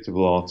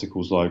predictable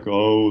articles like,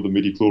 "Oh, the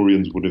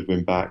midichlorians would have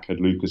been back had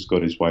Lucas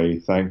got his way.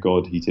 Thank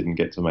God he didn't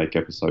get to make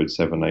episode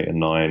 7, 8, and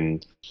 9,"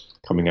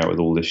 coming out with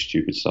all this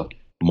stupid stuff.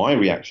 My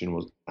reaction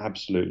was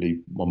absolutely,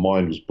 my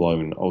mind was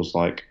blown. I was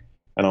like,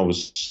 and I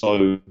was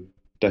so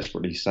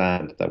desperately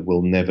sad that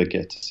we'll never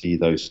get to see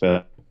those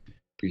films,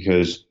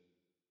 because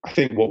I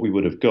think what we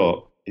would have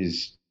got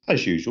is,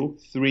 as usual,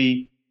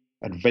 3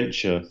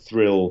 adventure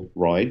thrill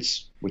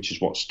rides, which is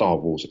what Star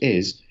Wars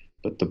is,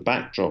 but the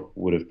backdrop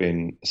would have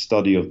been a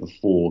study of the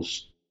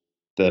Force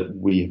that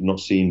we have not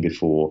seen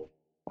before.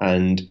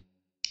 And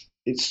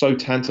it's so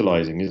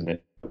tantalizing, isn't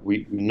it?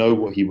 We know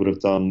what he would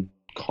have done,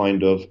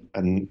 kind of,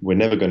 and we're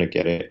never going to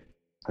get it.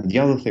 And the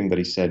other thing that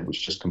he said,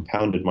 which just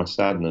compounded my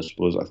sadness,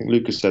 was I think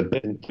Lucas said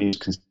that when he was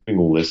considering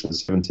all this in the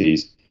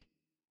 70s,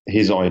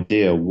 his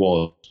idea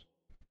was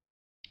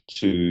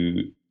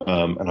to,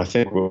 and I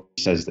think when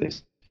he says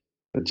this,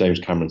 that James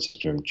Cameron said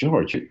to him,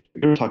 "George,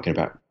 you're talking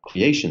about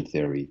creation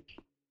theory.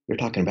 You're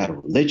talking about a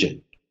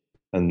religion."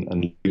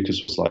 And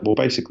Lucas was like, "Well,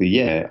 basically,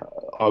 yeah,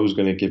 I was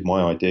going to give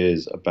my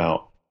ideas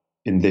about,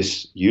 in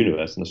this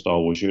universe, in the Star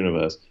Wars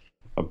universe,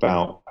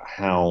 about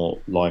how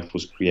life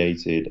was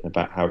created,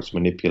 about how it's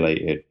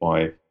manipulated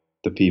by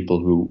the people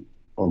who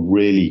are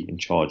really in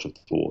charge of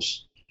the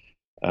Force.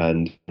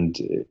 And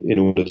in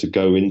order to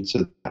go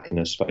into that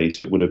inner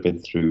space, it would have been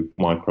through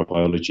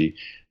microbiology."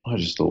 I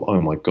just thought,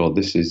 oh my God,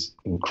 this is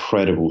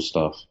incredible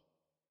stuff,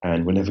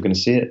 and we're never going to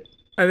see it.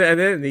 And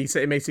then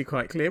it makes it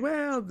quite clear,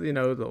 well,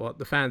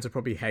 the fans have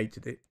probably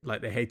hated it,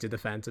 like they hated the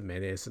Phantom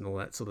Menace and all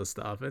that sort of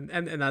stuff.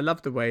 And I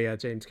love the way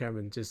James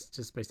Cameron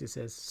just basically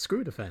says,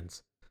 screw the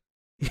fans.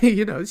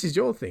 This is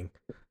your thing.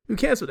 Who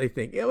cares what they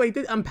think?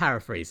 I'm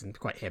paraphrasing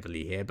quite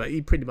heavily here, but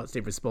he pretty much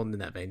did respond in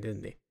that vein,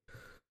 didn't he?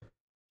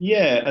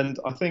 Yeah, and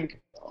I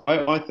think part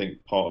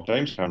of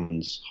James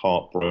Cameron's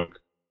heart broke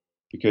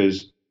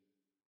because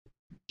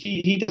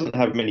he doesn't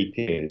have many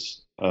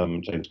peers,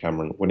 James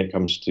Cameron, when it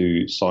comes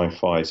to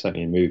sci-fi,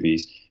 certainly in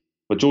movies,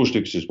 but George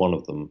Lucas is one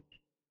of them.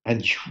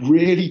 And you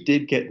really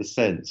did get the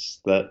sense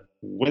that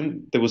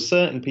when there were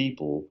certain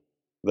people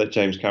that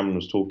James Cameron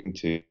was talking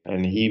to,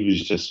 and he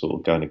was just sort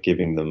of kind of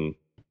giving them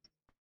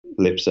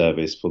lip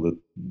service for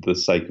the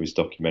sake of his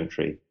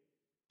documentary.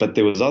 But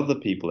there was other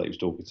people that he was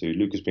talking to,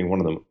 Lucas being one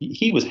of them.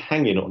 He was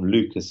hanging on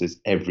Lucas's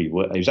every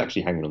word. He was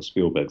actually hanging on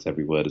Spielberg's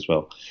every word as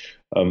well.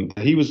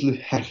 He was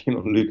hanging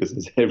on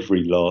Lucas's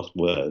every last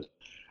word.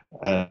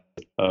 I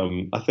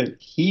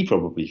think he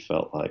probably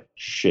felt like,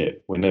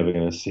 shit, we're never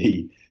going to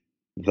see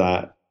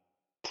that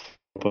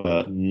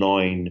proper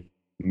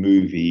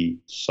 9-movie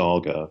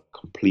saga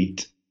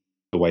complete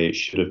the way it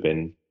should have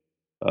been,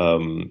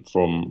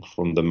 from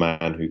the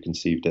man who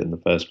conceived it in the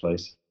first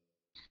place.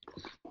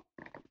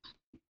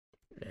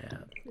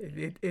 Yeah,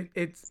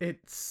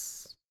 it's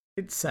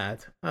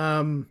sad.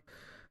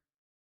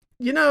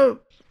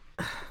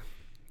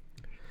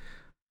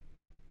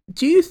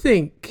 Do you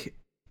think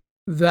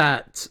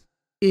that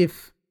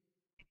if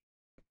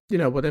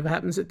whatever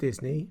happens at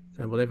Disney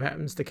and whatever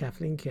happens to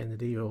Kathleen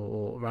Kennedy,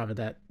 or rather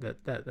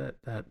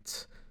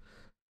that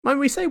when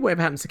we say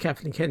whatever happens to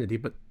Kathleen Kennedy,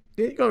 but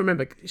you got to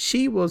remember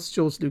she was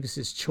George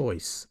Lucas's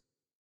choice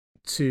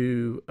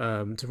to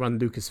run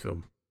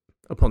Lucasfilm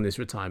upon his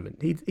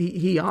retirement.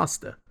 He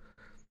asked her.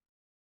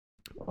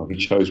 Oh, he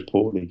chose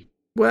poorly.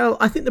 Well,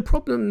 I think the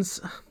problems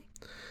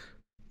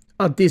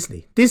are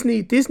Disney.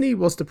 Disney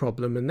was the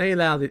problem, and they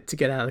allowed it to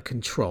get out of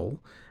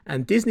control.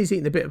 And Disney's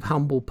eating a bit of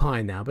humble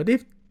pie now. But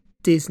if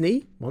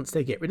Disney, once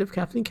they get rid of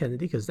Kathleen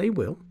Kennedy, because they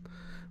will,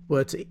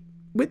 were to,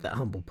 with that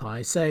humble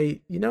pie,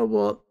 say, you know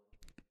what,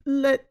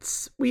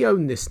 we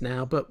own this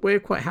now, but we're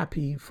quite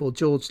happy for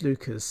George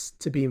Lucas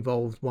to be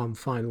involved one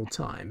final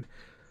time.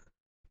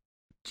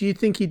 Do you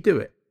think he'd do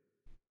it?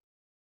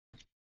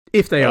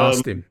 If they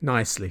asked him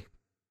nicely.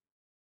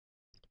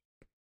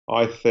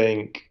 I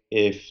think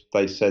if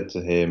they said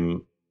to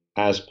him,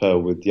 as per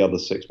with the other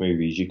 6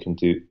 movies, you can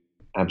do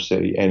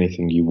absolutely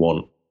anything you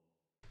want.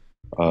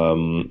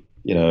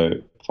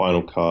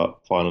 Final cut,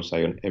 final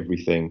say on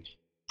everything,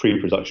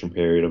 pre-production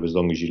period of as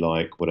long as you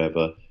like,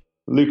 whatever.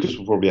 Lucas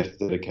will probably have to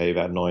dedicate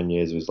about 9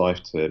 years of his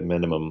life to it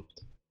minimum.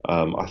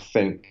 I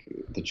think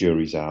the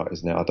jury's out,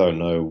 isn't it? I don't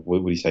know.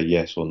 Would he say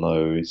yes or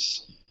no?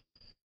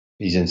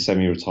 He's in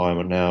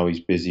semi-retirement now.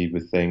 He's busy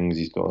with things.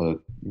 He's got a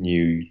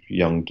new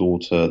young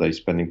daughter that he's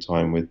spending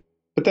time with.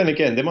 But then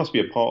again, there must be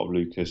a part of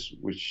Lucas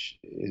which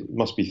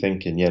must be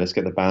thinking, yeah, let's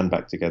get the band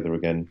back together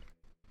again.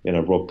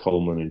 Rob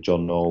Coleman and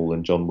John Knoll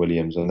and John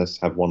Williams, and let's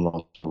have one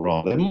last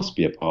hurrah. There must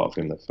be a part of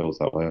him that feels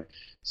that way.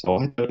 So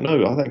I don't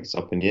know. I think it's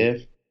up in the air.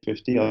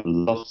 50. I've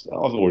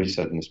already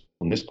said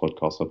on this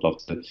podcast, I'd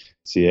love to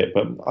see it,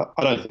 but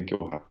I don't think it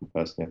will happen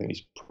personally. I think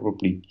he's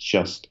probably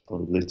just a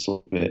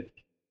little bit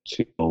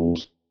too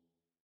old.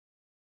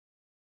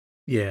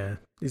 Yeah,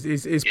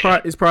 his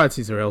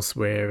priorities are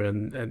elsewhere,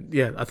 and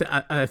yeah,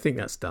 I think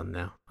that's done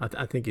now.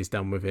 I think he's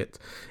done with it.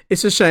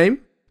 It's a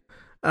shame,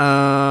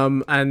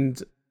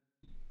 and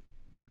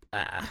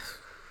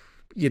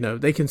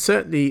they can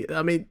certainly.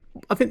 I mean,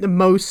 I think the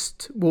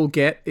most we'll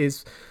get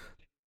is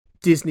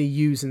Disney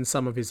using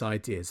some of his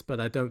ideas, but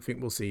I don't think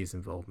we'll see his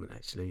involvement.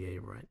 Actually, yeah,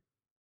 you're right.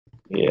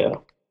 Yeah.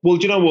 Well,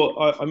 do you know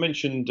what? I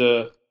mentioned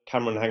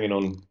Cameron hanging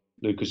on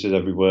Lucas's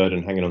every word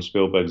and hanging on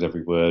Spielberg's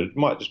every word. It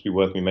might just be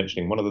worth me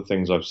mentioning. One of the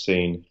things I've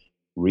seen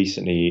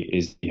recently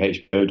is the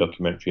HBO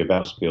documentary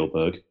about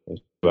Spielberg.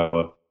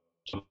 I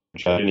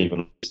didn't even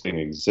know this thing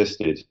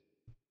existed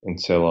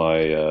until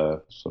I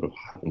sort of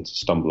happened to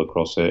stumble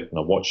across it, and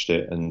I watched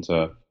it. And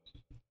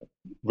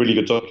really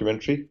good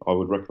documentary. I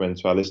would recommend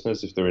to our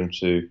listeners if they're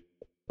into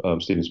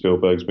Steven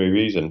Spielberg's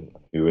movies, and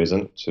who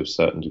isn't to a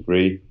certain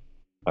degree,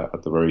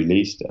 at the very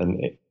least.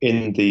 And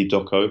in the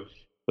doco,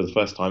 for the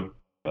first time,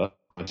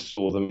 I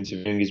saw them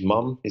interviewing his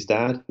mum, his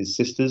dad, his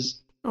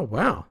sisters. Oh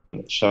wow!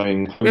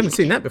 Showing we haven't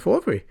seen that before,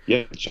 have we?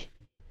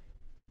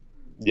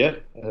 Yeah,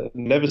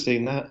 never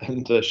seen that,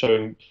 and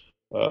showing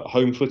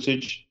home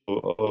footage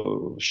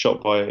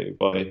shot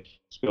by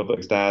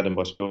Spielberg's dad and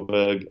by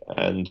Spielberg,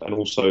 and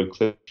also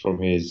clips from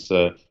his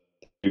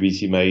movies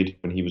he made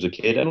when he was a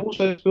kid, and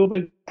also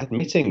Spielberg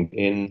admitting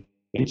in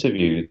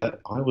interview that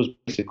I was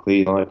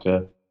basically like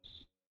a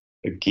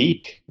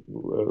geek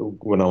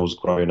when I was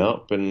growing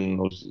up, and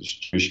I was a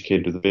Jewish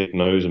kid with a big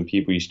nose, and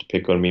people used to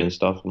pick on me and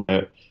stuff. And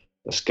my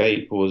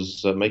escape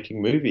was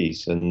making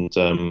movies, and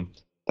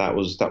that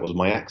was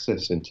my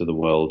access into the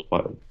world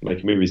by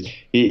making movies.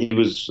 He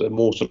was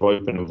more sort of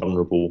open and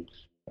vulnerable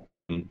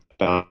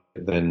about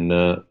it than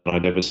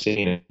I'd ever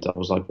seen it. I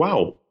was like,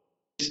 wow,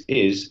 this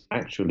is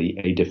actually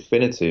a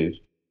definitive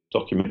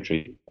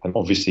documentary, and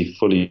obviously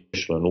fully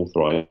official and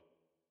authorized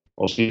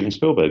of Steven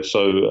Spielberg.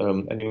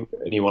 So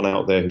anyone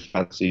out there who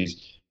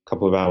fancies a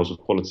couple of hours of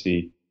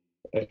quality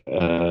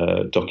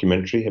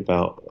documentary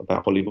about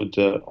Hollywood,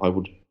 I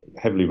would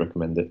heavily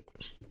recommend it.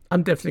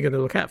 I'm definitely going to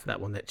look out for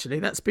that one. Actually,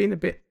 that's been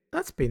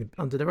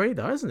under the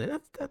radar, isn't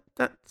it?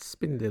 That's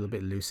been a little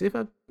bit elusive.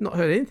 I've not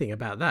heard anything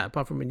about that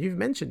apart from when you've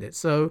mentioned it.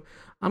 So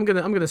I'm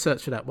gonna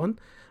search for that one.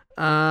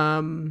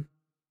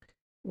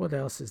 What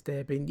else has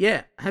there been?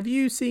 Yeah, have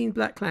you seen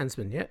Black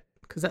Klansman yet?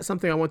 Because that's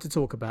something I want to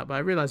talk about, but I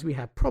realise we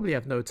probably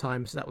have no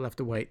time, so that will have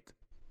to wait.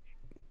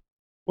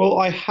 Well,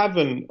 I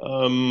haven't.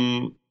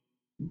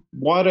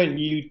 Why don't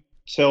you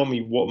tell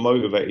me what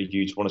motivated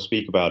you to want to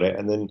speak about it,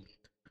 and then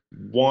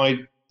why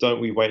don't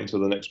we wait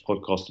until the next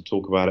podcast to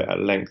talk about it at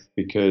length?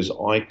 Because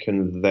I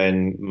can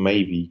then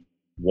maybe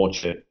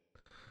watch it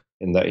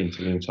in that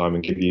intervening time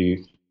and give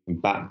you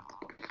back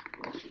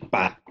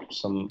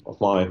some of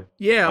my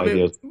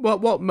ideas. I mean,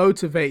 what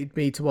motivated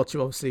me to watch it?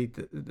 Obviously,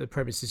 the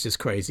premise is just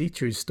crazy,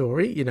 true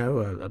story.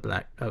 A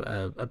black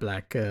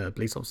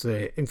police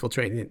officer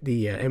infiltrating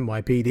the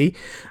NYPD,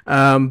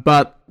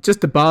 but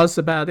just the buzz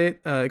about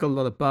it. It got a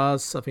lot of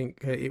buzz. I think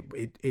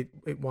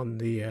it won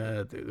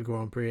the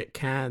Grand Prix at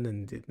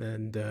Cannes,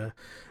 and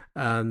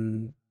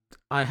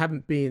I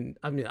haven't been.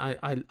 I mean,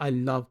 I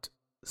loved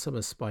some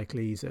of Spike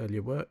Lee's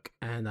earlier work,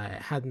 and I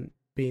hadn't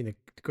been the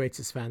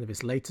greatest fan of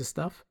his later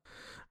stuff.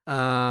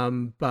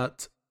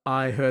 But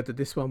I heard that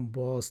this one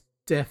was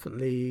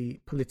definitely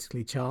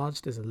politically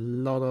charged. There's a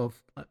lot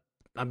of,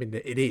 I mean,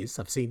 it is.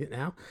 I've seen it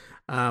now,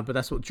 but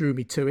that's what drew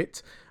me to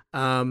it.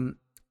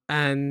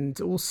 And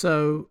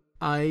also,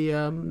 I've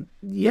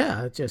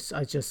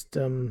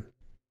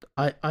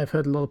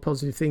heard a lot of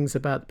positive things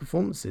about the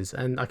performances,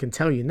 and I can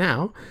tell you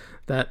now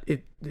that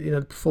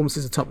the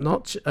performances are top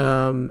notch.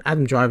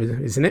 Adam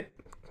Driver is in it.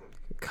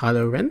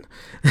 Kylo Ren,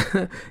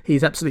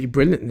 he's absolutely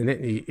brilliant in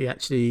it. He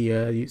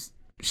actually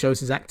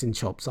shows his acting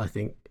chops, I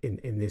think,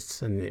 in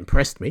this, and it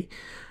impressed me.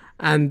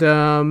 And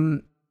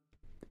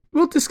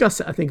we'll discuss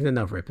it, I think, in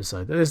another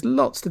episode. There's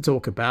lots to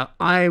talk about.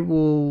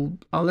 I'll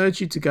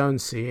urge you to go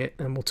and see it,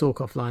 and we'll talk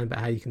offline about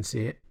how you can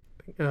see it.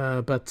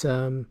 But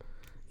we'll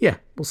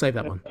save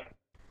that one.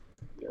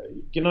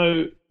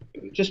 It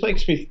just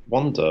makes me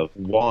wonder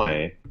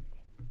why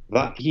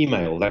that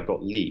email that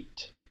got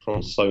leaked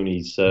from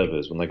Sony's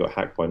servers when they got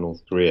hacked by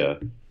North Korea,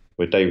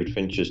 where David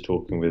Fincher's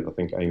talking with, I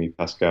think, Amy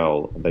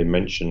Pascal, and they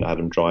mentioned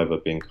Adam Driver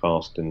being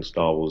cast in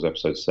Star Wars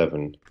Episode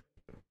 7.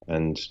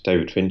 And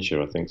David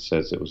Fincher, I think,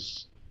 says it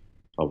was,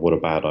 oh, what a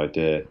bad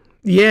idea.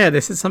 Yeah,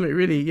 this is something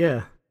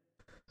really,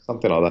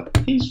 Something like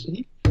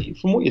that.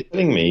 From what you're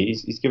telling me,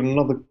 he's given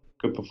another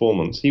good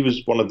performance. He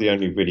was one of the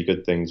only really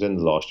good things in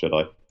The Last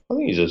Jedi. I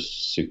think he's a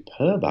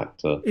superb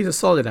actor. He's a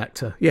solid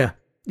actor. Yeah,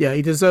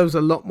 he deserves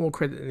a lot more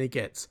credit than he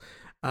gets.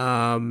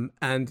 And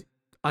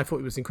I thought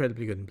he was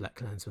incredibly good in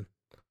BlacKkKlansman.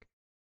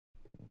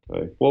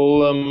 Okay.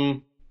 Well,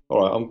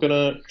 all right. I'm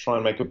gonna try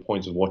and make a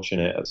point of watching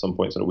it at some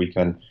point so that we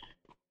can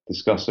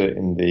discuss it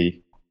in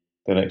the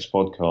next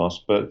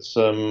podcast. But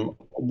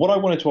what I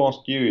wanted to ask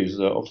you is,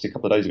 obviously a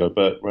couple of days ago,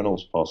 Burt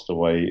Reynolds passed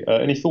away.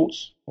 Any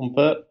thoughts on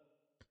Burt?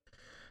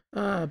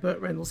 Burt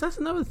Reynolds. That's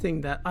another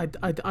thing that I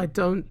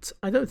don't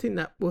think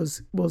that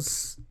was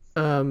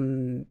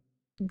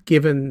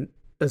given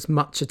as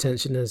much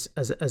attention as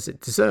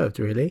it deserved.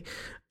 Really,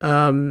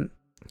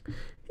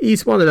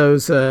 he's one of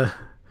those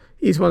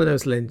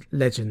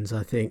legends.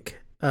 I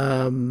think.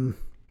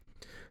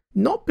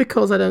 Not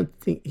because I don't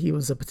think he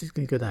was a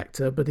particularly good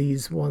actor, but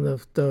he's one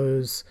of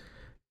those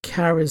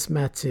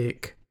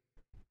charismatic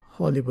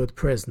Hollywood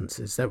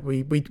presences that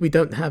we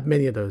don't have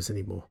many of those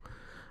anymore.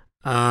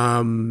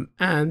 And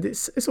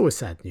it's always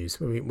sad news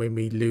when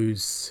we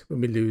lose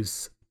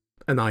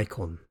an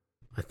icon,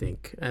 I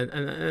think,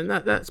 and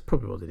that's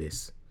probably what it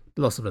is.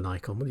 The loss of an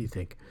icon. What do you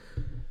think?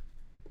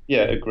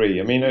 Yeah,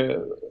 agree. I mean,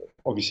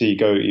 obviously, you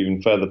go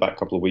even further back a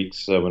couple of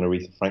weeks when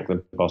Aretha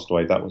Franklin passed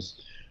away. That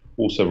was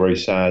also very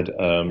sad.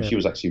 She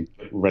was actually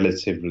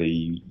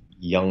relatively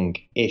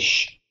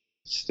young-ish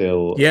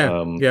still. So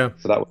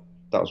that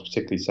was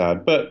particularly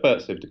sad. But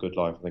Bert's lived a good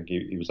life. I think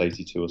he was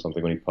 82 or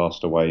something when he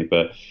passed away.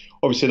 But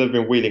obviously they've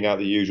been wheeling out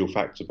the usual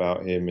facts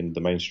about him in the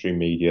mainstream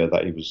media,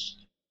 that he was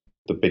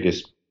the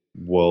biggest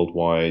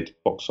worldwide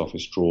box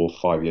office draw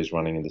 5 years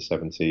running in the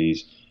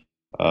 70s.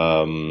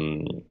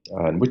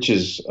 And which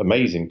is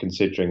amazing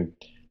considering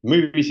the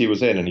movies he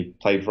was in, and he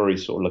played very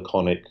sort of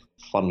laconic,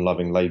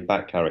 fun-loving,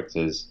 laid-back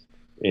characters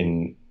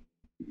in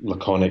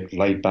laconic,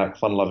 laid-back,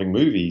 fun-loving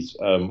movies.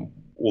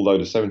 Although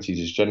the 70s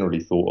is generally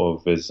thought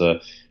of as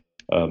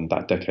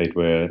that decade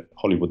where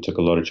Hollywood took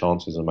a lot of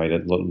chances and made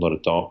a lot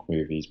of dark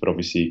movies. But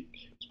obviously,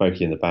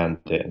 Smokey and the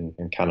Bandit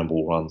and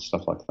Cannonball Run,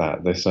 stuff like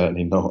that, they're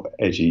certainly not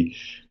edgy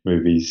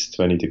movies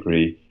to any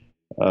degree.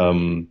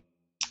 And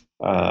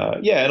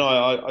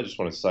I just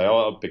want to say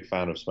I'm a big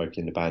fan of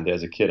Smokey and the Bandit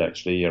as a kid,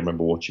 actually. I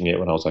remember watching it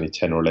when I was only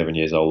 10 or 11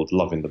 years old,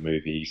 loving the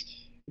movies.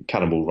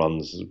 Cannonball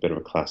Run's a bit of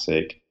a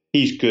classic.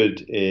 He's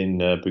good in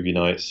Boogie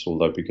Nights,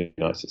 although Boogie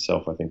Nights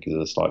itself, I think, is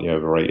a slightly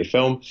overrated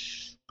film.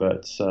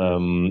 But,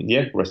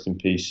 rest in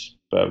peace,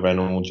 Burt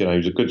Reynolds. You know,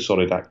 he's a good,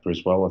 solid actor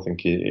as well. I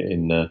think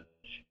in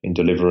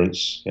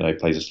Deliverance, you know, he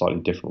plays a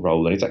slightly different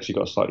role. And he's actually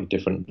got a slightly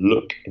different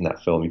look in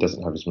that film. He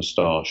doesn't have his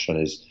moustache and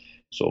his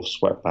sort of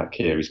swept back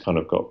here. He's kind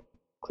of got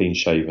clean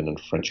shaven and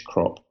French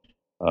crop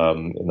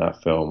in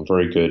that film.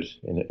 Very good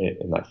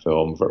in that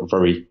film.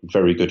 Very,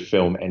 very good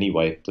film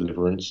anyway,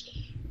 Deliverance,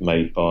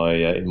 made by,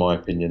 in my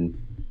opinion,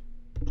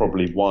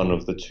 probably one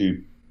of the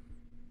two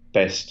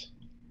best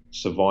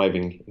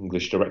surviving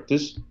English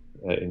directors,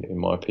 in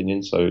my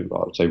opinion. So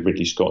I would say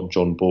Ridley Scott and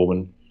John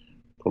Boorman,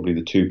 probably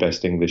the two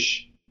best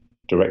English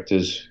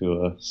directors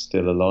who are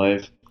still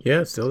alive.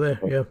 Yeah, still there.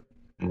 Yeah.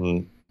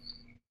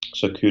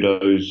 So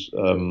kudos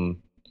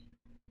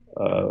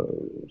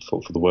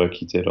for the work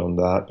he did on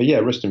that. But yeah,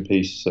 rest in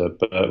peace,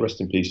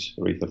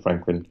 Aretha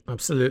Franklin.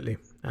 Absolutely.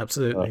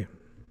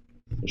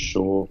 For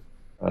sure.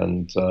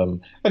 And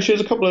actually,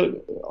 there's a couple of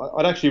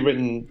I'd actually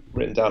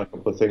written down a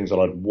couple of things that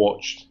I'd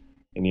watched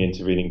in the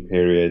intervening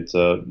period.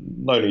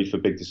 No need for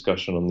big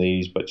discussion on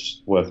these, but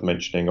just worth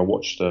mentioning. I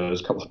watched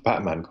there's a couple of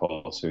Batman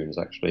cartoons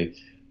actually.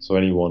 So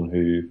anyone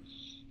who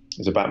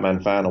is a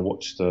Batman fan, I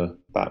watched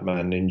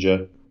Batman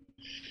Ninja,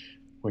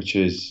 which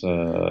is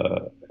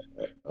a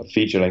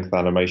feature-length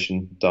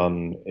animation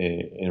done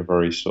in a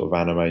very sort of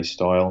anime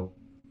style.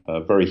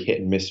 Very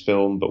hit and miss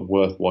film, but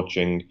worth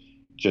watching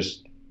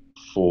just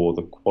for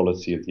the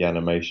quality of the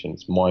animation.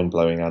 It's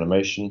mind-blowing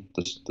animation.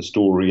 The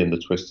story and the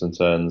twists and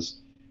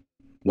turns.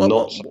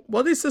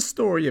 What is the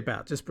story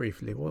about? Just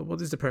briefly,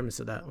 what is the premise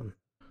of that one?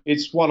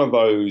 It's one of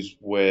those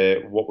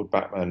where what would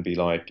Batman be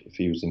like if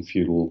he was in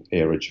feudal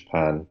era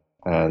Japan?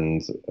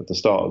 And at the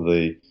start of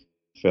the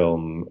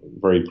film,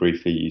 very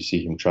briefly, you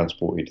see him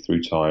transported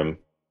through time,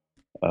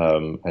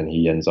 and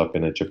he ends up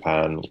in a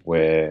Japan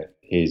where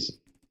his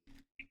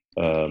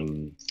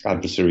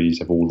adversaries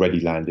have already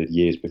landed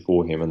years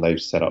before him, and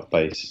they've set up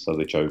base. So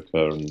the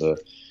Joker and the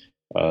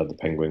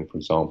Penguin, for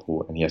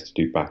example, and he has to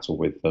do battle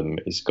with them.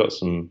 It's got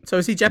some. So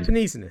is he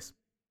Japanese in this?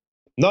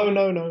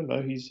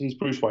 No. He's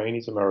Bruce Wayne.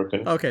 He's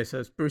American. Okay, so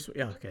it's Bruce.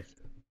 Yeah, okay.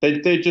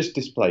 They're just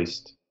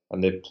displaced,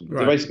 and they're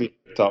basically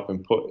picked up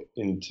and put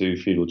into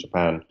feudal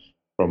Japan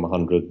from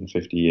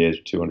 150 years,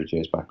 200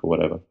 years back, or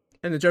whatever.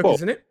 And the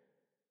Joker's in it.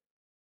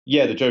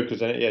 Yeah, the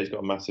Joker's in it. Yeah, he's got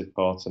a massive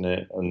part in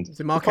it. And is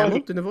it Mark Hamill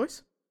doing the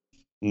voice?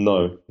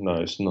 No, no,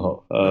 it's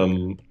not.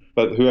 Okay.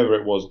 But whoever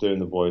it was doing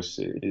the voice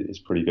is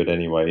pretty good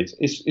anyway.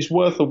 It's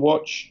worth a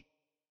watch.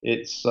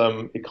 It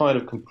kind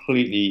of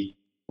completely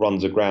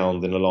runs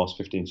aground in the last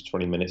 15 to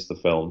 20 minutes of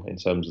the film in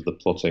terms of the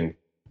plotting.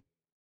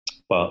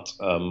 But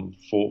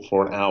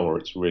for an hour,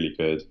 it's really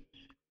good.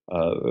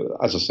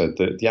 As I said,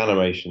 the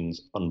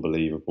animation's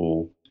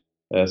unbelievable.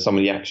 Some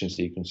of the action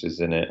sequences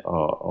in it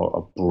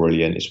are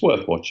brilliant. It's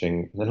worth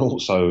watching. And then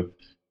also,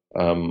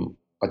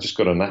 I just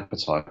got an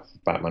appetite for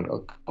Batman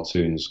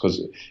cartoons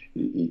because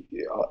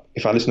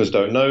if our listeners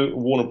don't know,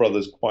 Warner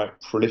Brothers quite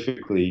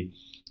prolifically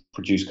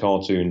produce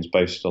cartoons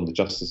based on the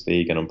Justice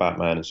League and on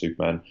Batman and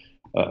Superman,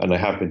 and they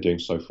have been doing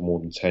so for more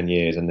than 10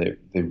 years, and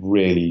they're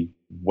really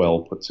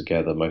well put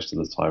together most of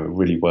the time.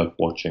 Really worth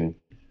watching.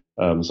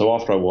 So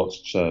after I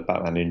watched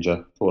Batman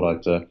Ninja,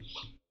 thought I'd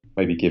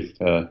maybe give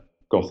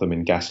Gotham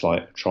in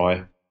Gaslight a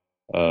try.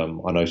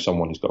 I know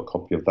someone who's got a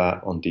copy of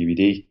that on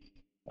DVD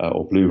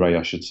or Blu-ray,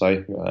 I should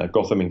say.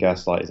 Gotham in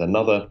Gaslight is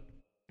another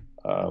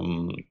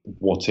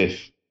what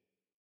if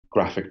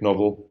graphic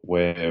novel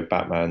where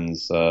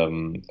Batman's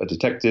a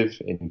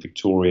detective in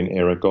Victorian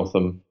era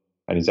Gotham,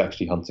 and he's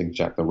actually hunting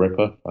Jack the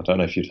Ripper. I don't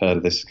know if you've heard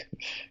of this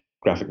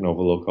graphic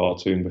novel or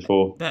cartoon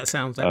before, That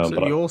sounds but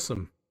absolutely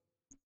awesome.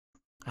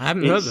 I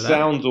haven't it heard of that.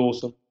 sounds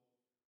awesome.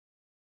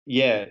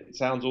 Yeah, it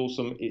sounds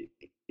awesome.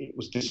 It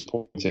was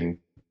disappointing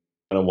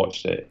when I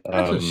watched it.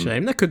 That's a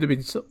shame. That could have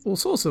been all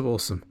sorts of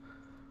awesome.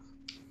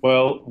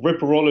 Well,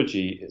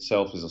 Ripperology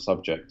itself is a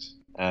subject,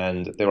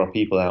 and there are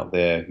people out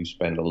there who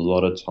spend a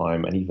lot of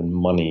time and even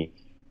money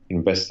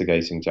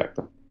investigating Jack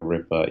the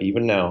Ripper,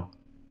 even now,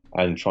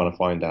 and trying to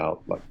find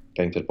out, like,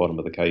 getting to the bottom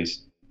of the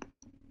case.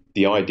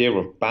 The idea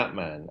of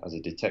Batman as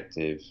a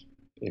detective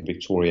in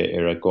Victoria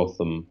era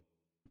Gotham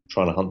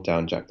trying to hunt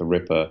down Jack the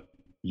Ripper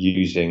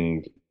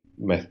using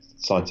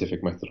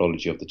scientific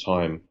methodology of the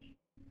time,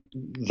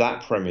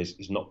 that premise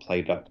is not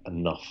played up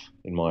enough,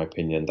 in my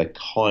opinion. They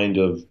kind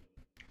of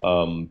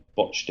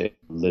botched it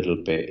a little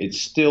bit. It's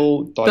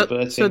still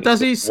diverting. So does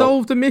he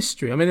solve the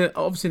mystery? I mean,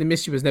 obviously the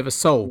mystery was never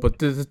solved, but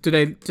do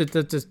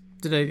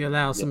they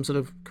allow some sort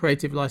of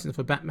creative license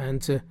for Batman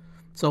to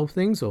solve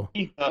things, or?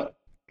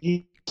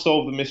 He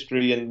solved the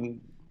mystery,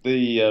 and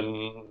the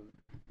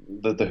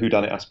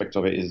whodunit aspect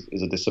of it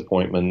is a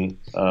disappointment.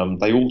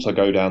 They also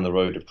go down the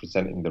road of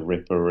presenting the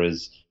Ripper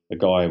as a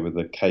guy with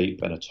a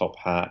cape and a top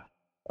hat,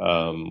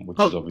 which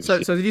is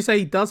obviously. So did you say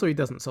he does or he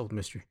doesn't solve the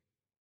mystery?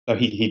 No,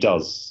 he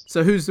does.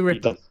 So who's the He Ripper?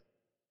 does.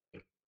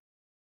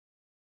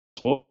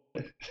 Well,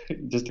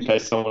 just in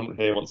case someone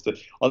here wants to,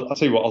 I'll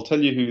tell you what. I'll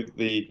tell you who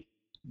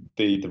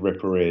the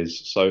Ripper is.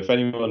 So if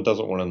anyone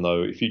doesn't want to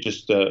know, if you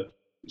just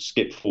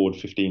skip forward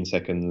 15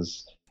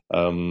 seconds,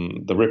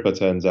 the Ripper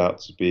turns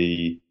out to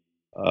be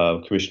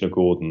Commissioner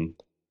Gordon.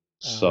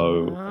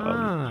 So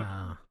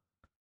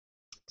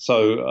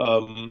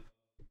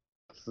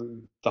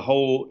the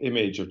whole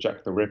image of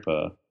Jack the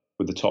Ripper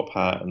with the top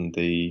hat and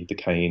the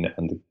cane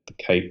and the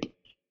cape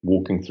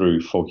walking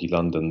through foggy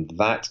London,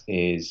 that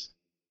is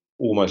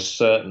almost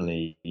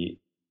certainly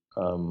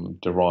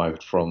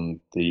derived from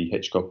the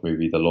Hitchcock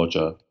movie The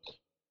Lodger,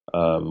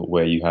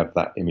 where you have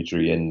that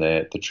imagery in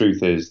there. The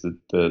truth is that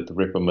the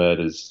Ripper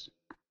murders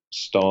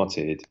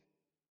started,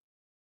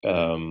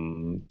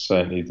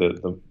 certainly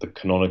the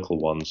canonical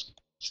ones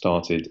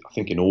started, I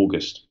think, in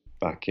August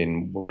back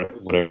in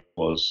whatever it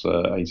was,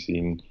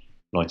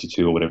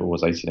 1892 or whatever it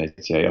was,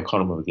 1888. I can't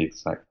remember the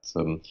exact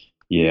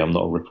year. I'm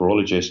not a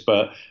Ripperologist,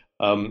 but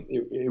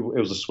it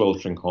was a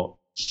sweltering hot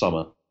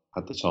summer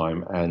at the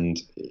time,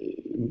 and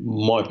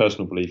my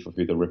personal belief of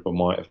who the Ripper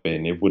might have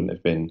been, it wouldn't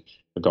have been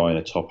a guy in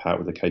a top hat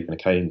with a cape and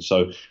a cane.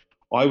 So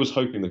I was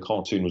hoping the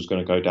cartoon was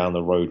going to go down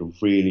the road of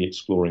really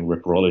exploring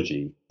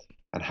Ripperology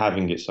and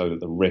having it so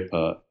that the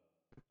Ripper,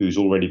 who's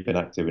already been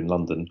active in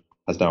London,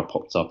 has now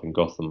popped up in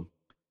Gotham,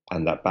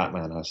 and that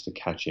Batman has to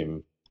catch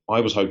him. I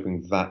was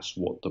hoping that's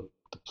what the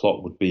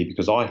plot would be,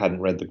 because I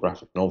hadn't read the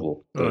graphic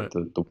novel,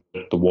 the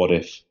What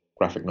If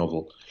graphic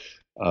novel.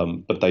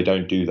 But they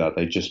don't do that.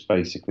 They just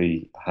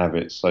basically have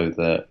it so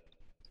that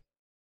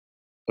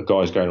a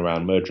guy's going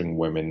around murdering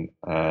women,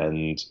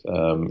 and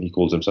he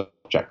calls himself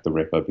Jack the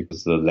Ripper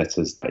because of the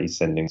letters that he's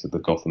sending to the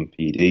Gotham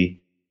PD.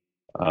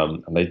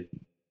 And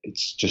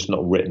it's just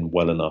not written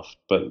well enough.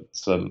 But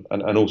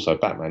and also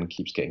Batman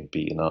keeps getting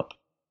beaten up,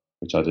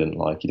 which I didn't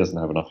like. He doesn't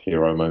have enough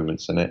hero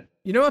moments in it.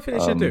 You know what I think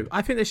they should do?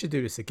 I think they should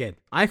do this again.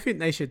 I think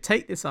they should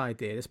take this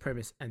idea, this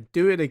premise, and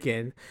do it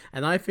again.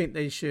 And I think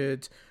they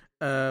should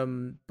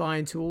buy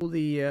into all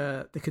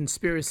the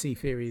conspiracy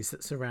theories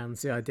that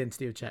surrounds the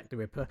identity of Jack the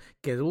Ripper,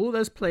 get all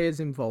those players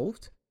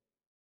involved,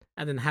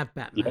 and then have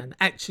Batman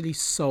actually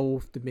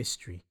solve the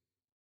mystery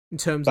in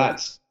terms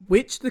of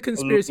which the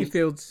conspiracy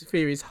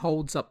theories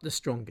holds up the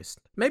strongest.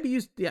 Maybe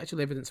use the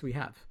actual evidence we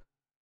have.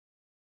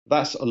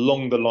 That's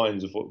along the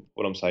lines of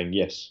what I'm saying.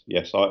 Yes,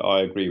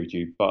 I agree with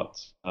you. But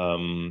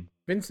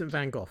Vincent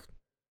van Gogh.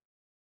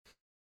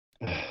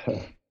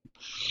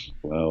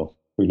 Well,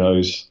 who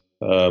knows?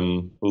 A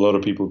lot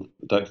of people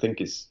don't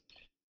think it's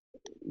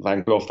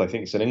Van Gogh. They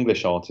think it's an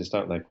English artist,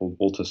 don't they, called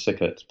Walter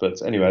Sickert?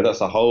 But anyway,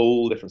 that's a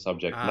whole different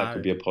subject, and that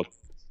could be a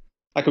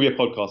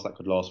podcast that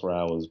could last for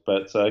hours.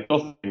 But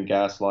Gotham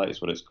Gaslight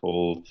is what it's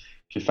called.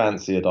 If you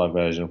fancy a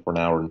diversion for an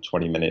hour and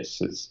 20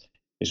 minutes,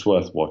 it's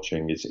worth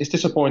watching. It's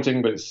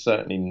disappointing, but it's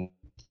certainly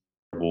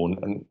terrible.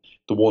 And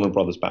the Warner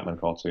Brothers Batman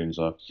cartoons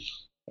are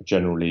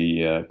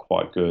generally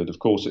quite good. Of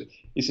course,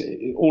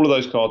 all of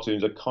those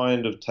cartoons are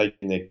kind of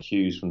taking their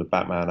cues from the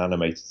Batman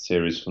animated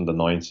series from the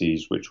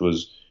 90s, which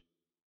was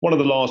one of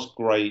the last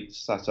great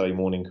Saturday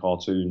morning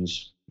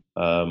cartoons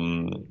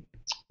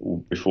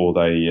before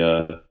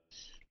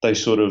they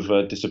sort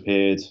of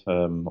disappeared.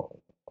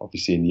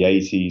 Obviously, in the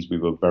 80s, we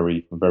were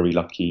very, very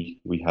lucky.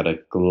 We had a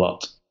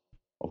glut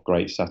of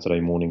great Saturday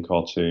morning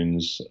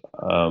cartoons.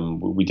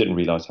 We didn't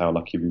realize how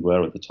lucky we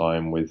were at the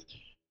time with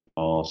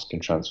Mask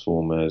and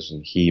Transformers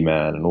and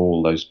He-Man and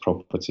all those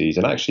properties.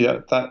 And actually,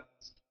 that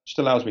just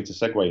allows me to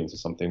segue into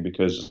something,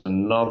 because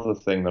another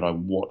thing that I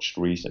watched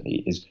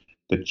recently is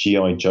the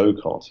G.I. Joe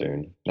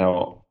cartoon.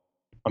 Now,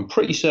 I'm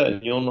pretty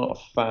certain you're not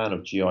a fan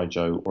of G.I.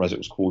 Joe, or as it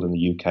was called in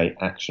the UK,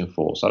 Action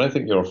Force. I don't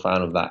think you're a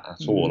fan of that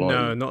at all.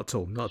 No, not at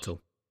all. Not at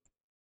all.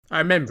 I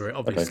remember it,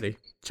 obviously. Okay.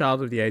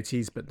 Child of the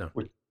 80s, but no.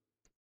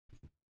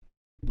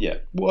 Yeah.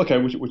 Well, okay,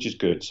 which is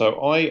good. So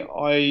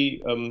I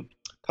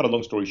cut a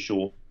long story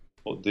short,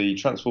 the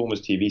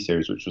Transformers TV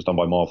series, which was done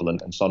by Marvel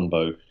and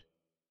Sunbow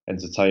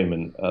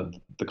Entertainment,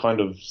 the kind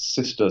of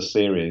sister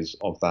series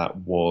of that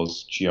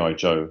was G.I.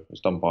 Joe. It was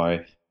done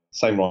by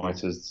same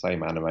writers, the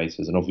same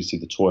animators, and obviously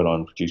the toy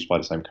line produced by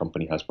the same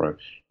company, Hasbro.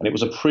 And it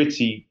was a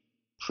pretty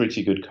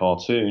good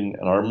cartoon.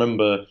 And I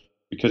remember,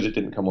 because it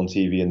didn't come on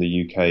TV in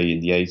the UK in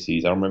the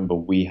 80s, I remember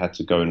we had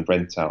to go and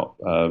rent out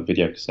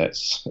video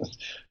cassettes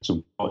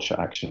to watch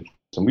Action.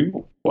 And we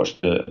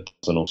watched a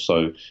dozen or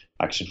so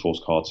Action Force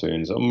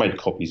cartoons. I made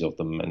copies of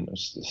them and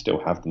still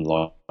have them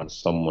lying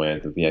somewhere,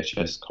 the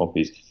VHS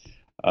copies.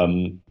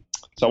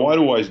 So I'd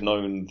always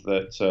known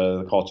that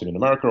the cartoon in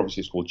America,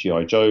 obviously, it's called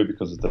G.I. Joe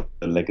because of the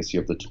legacy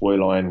of the toy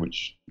line,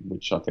 which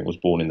I think was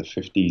born in the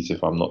 50s,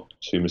 if I'm not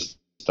too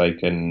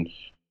mistaken.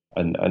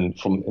 And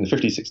from in the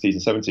 50s, 60s,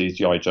 and 70s,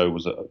 G.I. Joe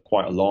was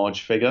quite a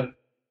large figure.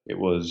 It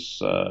was,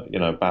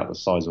 about the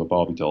size of a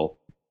Barbie doll.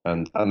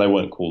 And they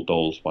weren't called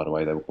dolls, by the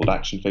way. They were called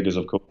action figures,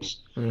 of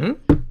course.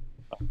 Mm-hmm.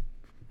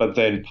 But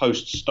then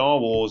post Star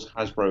Wars,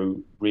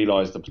 Hasbro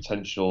realized the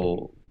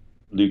potential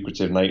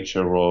lucrative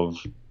nature of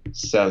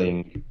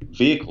selling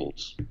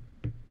vehicles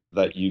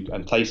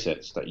and play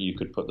sets that you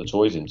could put the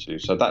toys into.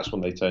 So that's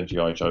when they turned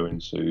G.I. Joe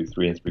into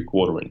 3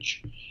 3/4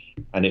 inch,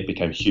 and it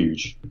became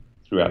huge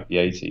throughout the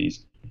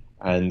 80s.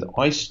 And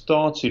I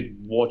started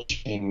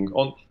watching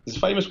on this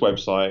famous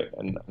website,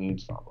 and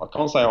I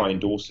can't say I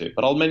endorse it,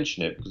 but I'll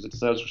mention it because it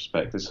deserves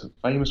respect. This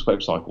famous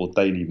website called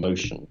Daily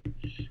Motion,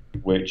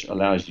 which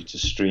allows you to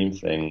stream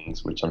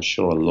things, which I'm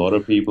sure a lot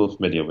of people are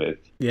familiar with.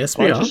 Yes,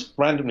 we are.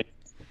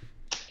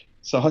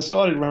 So I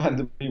started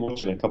randomly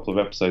watching a couple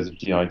of episodes of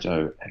G.I.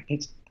 Joe, and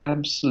it's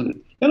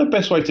absolute. The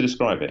best way to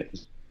describe it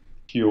is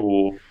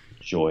pure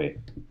joy.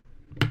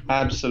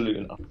 Absolute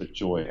and utter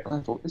joy. And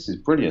I thought, this is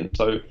brilliant.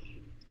 So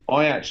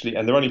I actually,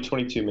 and they're only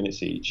 22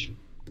 minutes each,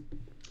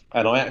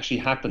 and I actually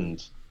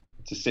happened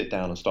to sit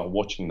down and start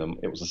watching them.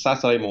 It was a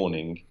Saturday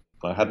morning.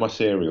 I had my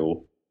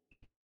cereal,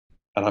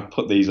 and I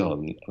put these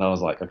on, and I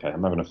was like, okay,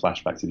 I'm having a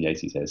flashback to the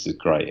 80s here. This is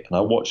great. And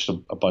I watched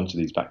a bunch of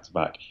these back to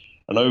back.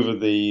 And over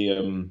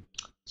the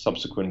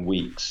subsequent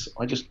weeks,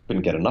 I just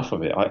couldn't get enough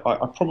of it.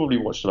 I probably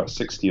watched about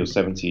 60 or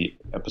 70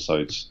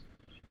 episodes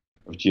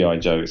of G.I.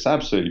 Joe. It's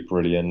absolutely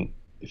brilliant.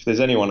 If there's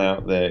anyone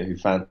out there who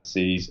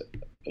fancies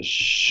a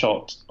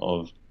shot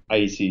of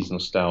 80s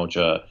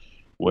nostalgia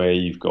where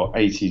you've got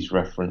 80s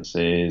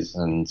references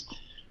and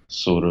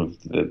sort of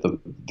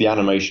the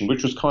animation,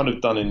 which was kind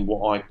of done in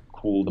what I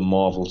call the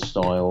Marvel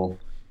style,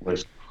 where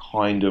it's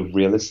kind of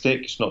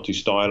realistic. It's not too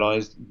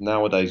stylized.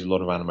 Nowadays, a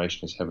lot of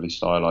animation is heavily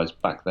stylized.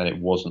 Back then, it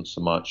wasn't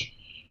so much.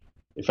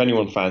 If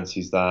anyone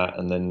fancies that,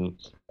 and then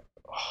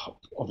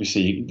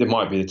obviously there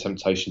might be the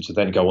temptation to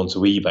then go onto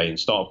eBay and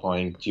start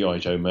buying G.I.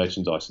 Joe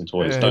merchandise and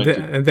toys.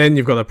 And then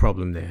you've got a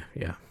problem there,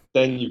 yeah.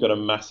 Then you've got a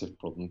massive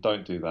problem.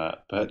 Don't do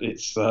that. But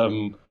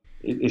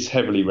it's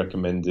heavily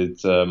recommended.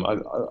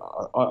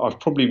 I've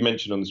probably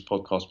mentioned on this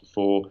podcast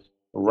before,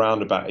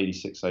 around about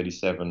 86,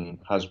 87,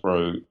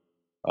 Hasbro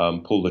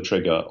pulled the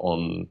trigger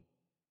on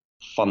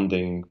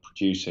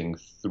producing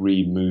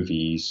 3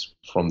 movies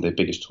from their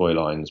biggest toy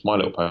lines, My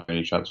Little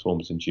Pony,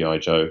 Transformers, and G.I.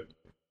 Joe.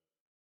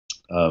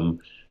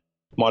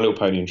 My Little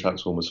Pony and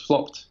Transformers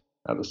flopped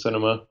at the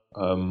cinema,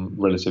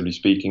 relatively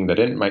speaking. They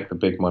didn't make the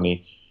big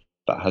money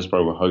that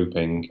Hasbro were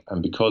hoping,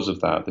 and because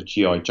of that, the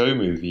G.I. Joe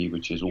movie,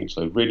 which is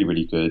also really,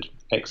 really good,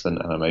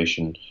 excellent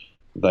animation,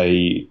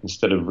 they,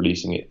 instead of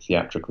releasing it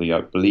theatrically,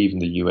 I believe in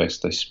the US,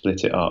 they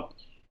split it up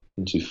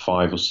into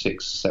 5 or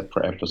 6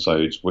 separate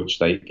episodes, which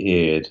they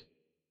aired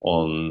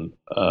on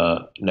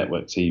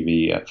network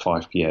TV at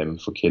 5 p.m.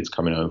 for kids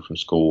coming home from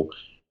school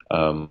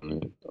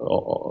on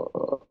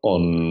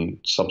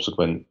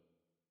subsequent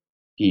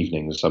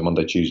evenings, so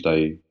Monday,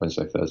 Tuesday,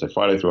 Wednesday, Thursday,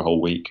 Friday, through a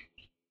whole week.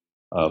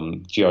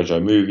 GI Joe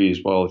movie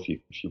as well. If you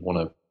want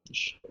to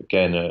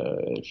again,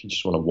 if you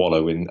just want to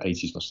wallow in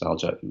 80s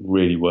nostalgia,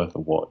 really worth a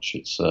watch.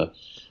 It's a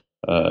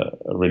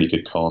really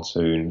good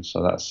cartoon.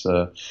 So that's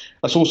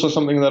also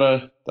something that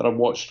I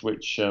watched,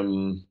 which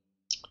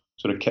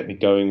sort of kept me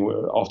going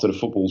after the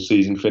football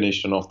season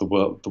finished and after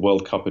the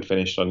World Cup had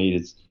finished. I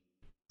needed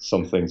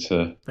something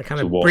to A kind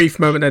to of watch. brief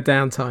moment of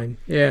downtime.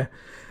 Yeah.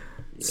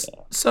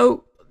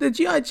 So the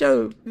G.I.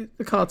 Joe,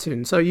 the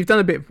cartoon, so you've done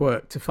a bit of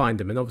work to find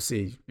them, and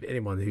obviously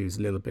anyone who's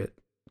a little bit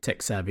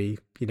tech savvy,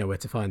 you know where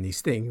to find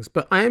these things.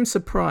 But I am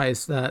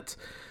surprised that,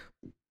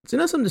 some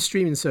of the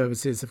streaming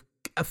services have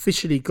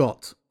officially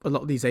got a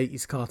lot of these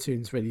 80s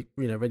cartoons ready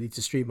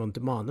to stream on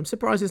demand. I'm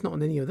surprised it's not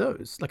on any of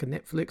those, like a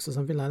Netflix or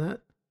something like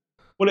that.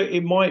 Well,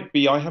 it might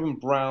be. I haven't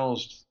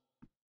browsed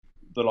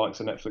the likes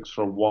of Netflix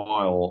for a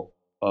while.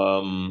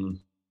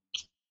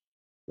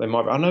 They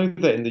might. I know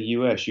that in the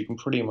US you can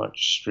pretty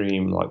much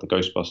stream like the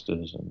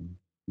Ghostbusters and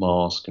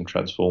Mask and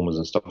Transformers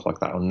and stuff like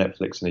that on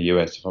Netflix in the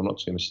US, if I'm not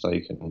too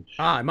mistaken. It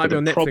might But be the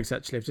on prob- Netflix,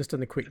 actually. I've just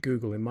done a quick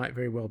Google. It might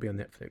very well be on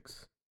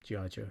Netflix,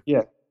 G.I. Joe.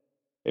 yeah,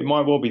 it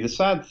might well be. The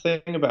sad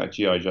thing about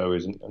GI Joe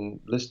is, and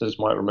listeners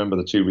might remember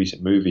the two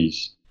recent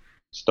movies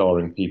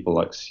starring people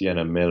like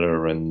Sienna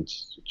Miller and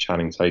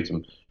Channing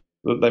Tatum.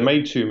 They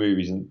made two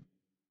movies, and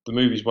the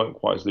movies weren't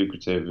quite as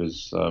lucrative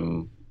as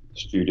the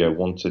studio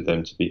wanted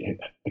them to be.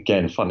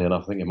 Again, funny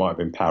enough, I think it might have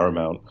been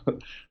Paramount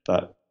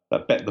that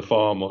bet the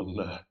farm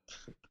on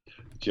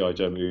GI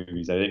Joe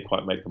movies. They didn't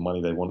quite make the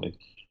money they wanted.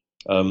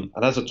 And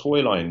as a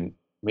toy line,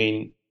 I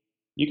mean,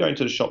 you go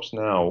into the shops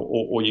now,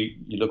 or you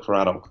look for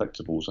adult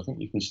collectibles. I think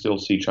you can still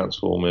see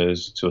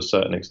Transformers, to a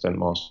certain extent,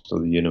 Master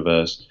of the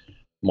Universe.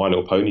 My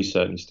Little Pony's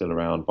certainly still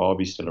around.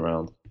 Barbie's still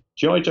around.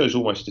 GI Joe's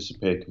almost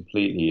disappeared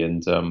completely,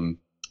 and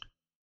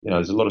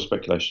there's a lot of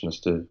speculation as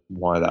to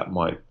why that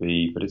might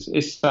be. But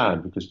it's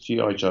sad because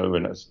GI Joe,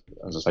 and as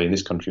I say, in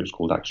this country it was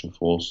called Action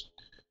Force,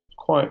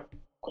 quite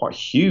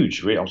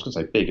huge. Really, I was going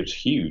to say big. It was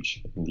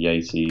huge in the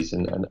 80s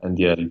and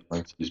the early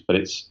 90s, but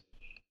it's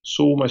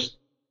almost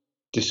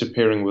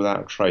disappearing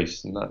without a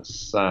trace, and that's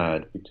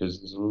sad because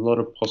there's a lot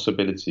of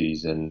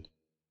possibilities in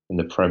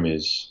the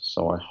premise.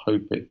 So I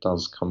hope it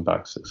does come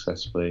back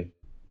successfully.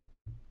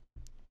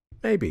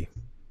 Maybe.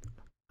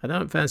 I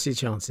don't fancy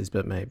chances,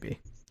 but maybe.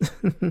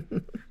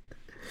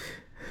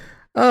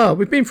 Oh,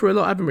 we've been through a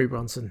lot, haven't we,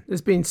 Bronson?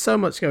 There's been so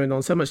much going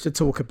on, so much to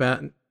talk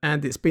about,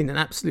 and it's been an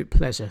absolute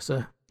pleasure.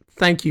 So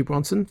thank you,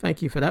 Bronson.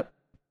 Thank you for that.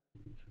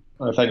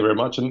 Thank you very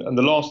much. And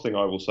the last thing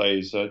I will say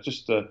is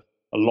just a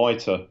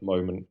lighter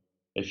moment,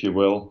 if you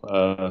will.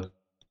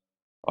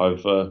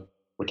 I've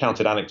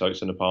recounted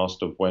anecdotes in the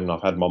past of when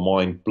I've had my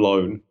mind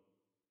blown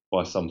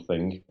by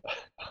something.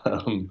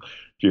 If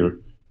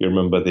you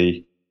remember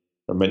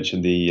I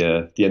mentioned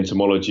the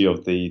entomology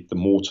of the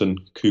Morton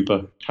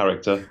Cooper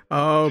character.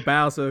 Oh,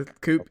 Bowser,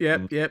 Coop,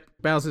 yep.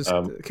 Bowser's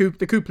Coop,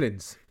 the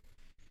Kooplins.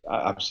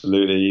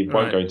 Absolutely.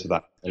 Won't Right. go into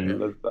that.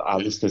 And our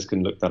listeners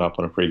can look that up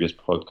on a previous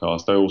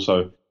podcast. I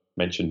also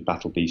mentioned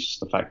Battle Beasts,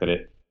 the fact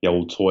that the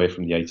old toy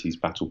from the 80s,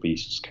 Battle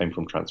Beasts, came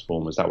from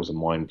Transformers. That was a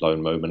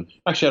mind-blown moment.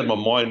 Actually, I had my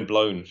mind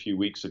blown a few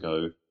weeks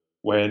ago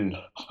when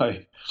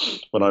I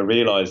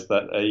realised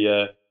that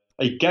a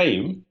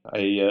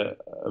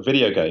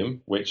video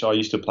game, which I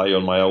used to play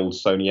on my old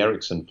Sony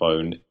Ericsson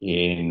phone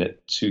in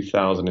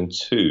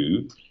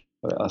 2002.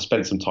 I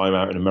spent some time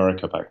out in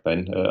America back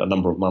then, a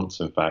number of months,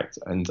 in fact,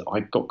 and I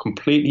got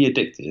completely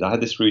addicted. I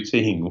had this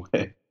routine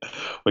where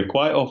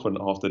quite often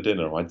after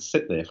dinner, I'd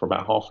sit there for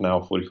about half an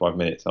hour, 45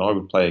 minutes, and I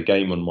would play a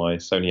game on my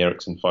Sony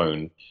Ericsson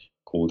phone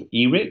called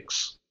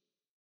E-Rix.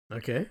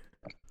 Okay.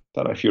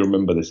 Don't know if you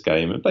remember this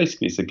game. And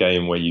basically, it's a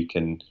game where you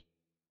can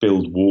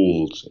build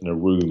walls in a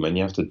room, and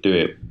you have to do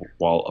it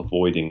while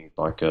avoiding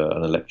like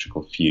an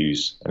electrical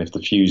fuse. And if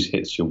the fuse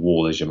hits your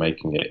wall as you're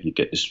making it, you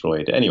get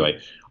destroyed. Anyway,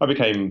 I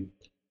became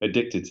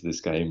addicted to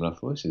this game, and I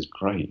thought, this is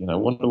great. I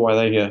wonder why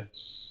they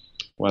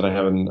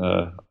haven't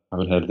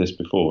heard of this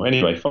before.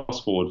 Anyway,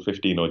 fast forward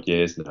 15 odd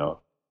years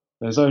now.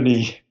 It's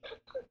only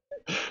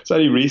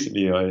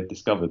recently I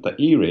discovered that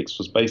E-Rix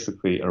was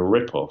basically a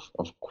rip-off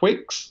of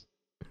Quicks.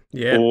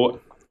 Yeah. Or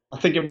I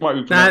think it might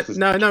be pronounced as...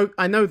 No,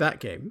 I know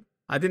that game.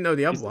 I didn't know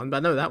the other one, but I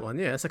know that one.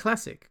 Yeah, it's a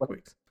classic.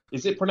 Quicks.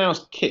 Is it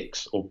pronounced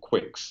Kicks or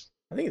Quicks?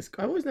 I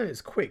always know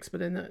it's Quicks, but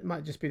then that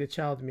might just be the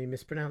child of me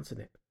mispronouncing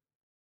it.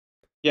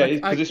 Yeah,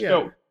 because it's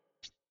spelled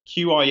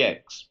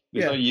Qix.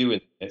 There's no U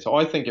in it, so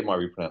I think it might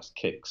be pronounced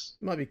Kicks.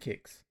 Might be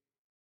Kicks.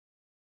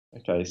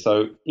 Okay,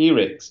 so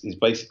E-Rix is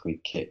basically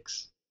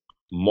Kicks.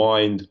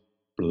 Mind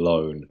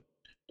blown.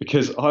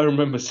 Because I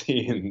remember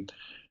seeing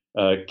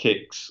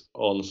Kicks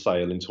on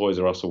sale in Toys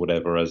R Us or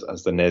whatever as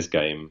the NES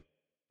game,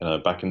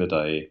 back in the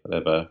day,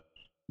 whatever.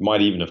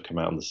 Might even have come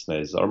out on the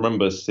SNES. I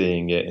remember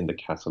seeing it in the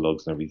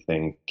catalogs and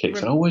everything. Kicks,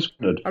 and I always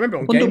wondered. I remember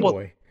on Game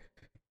Boy.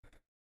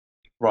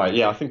 Right,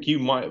 yeah, I think you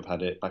might have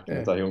had it back in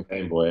the day on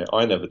Game Boy.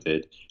 I never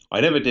did.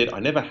 I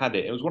never had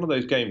it. It was one of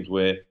those games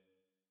where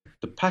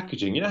the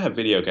packaging, how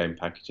video game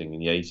packaging in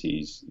the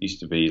 80s used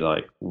to be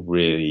like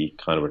really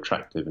kind of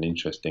attractive and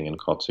interesting and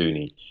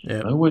cartoony. Yeah.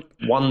 And I always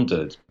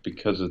wondered,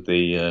 because of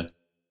the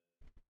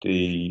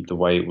the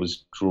way it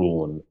was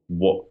drawn,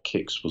 what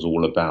Kicks was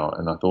all about,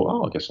 and I thought,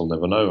 oh, I guess I'll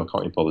never know. I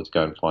can't even bother to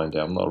go and find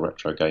out. I'm not a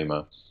retro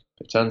gamer.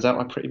 It turns out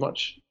I pretty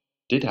much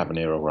did have an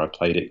era where I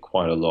played it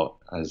quite a lot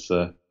as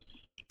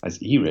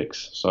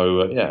E-Rix.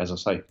 So yeah, as I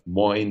say,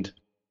 mind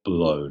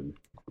blown.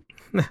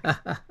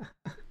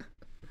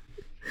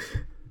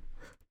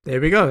 There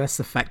we go. That's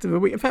the fact of the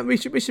week. In fact, we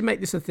should make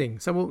this a thing.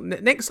 So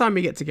next time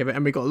we get together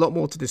and we've got a lot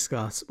more to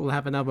discuss, we'll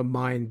have another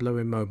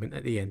mind-blowing moment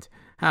at the end.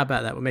 How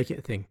about that? We'll make it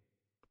a thing.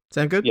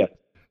 Sound good? Yeah.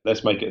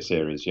 Let's make it a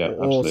series. Yeah,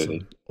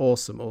 absolutely.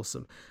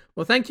 Awesome.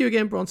 Well, thank you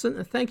again, Bronson.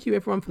 And thank you,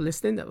 everyone, for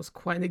listening. That was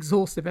quite an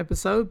exhaustive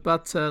episode.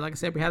 But like I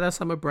said, we had our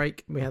summer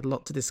break. We had a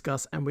lot to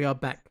discuss. And we are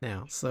back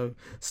now. So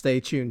stay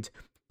tuned.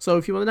 So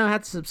if you want to know how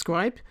to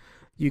subscribe,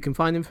 you can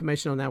find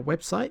information on our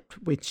website,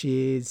 which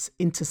is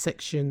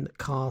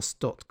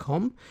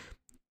intersectioncast.com.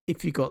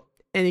 If you've got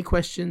any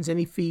questions,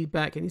 any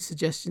feedback, any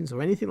suggestions,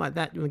 or anything like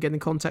that, you want to get in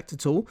contact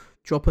at all,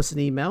 drop us an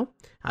email.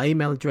 Our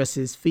email address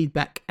is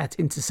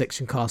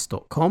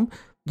feedback@intersectioncast.com.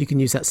 You can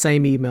use that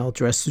same email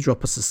address to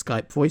drop us a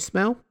Skype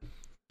voicemail.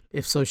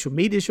 If social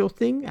media is your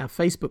thing, our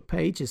Facebook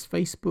page is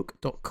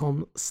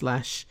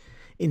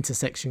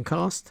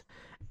facebook.com/intersectioncast.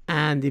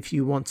 And if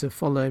you want to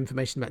follow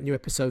information about new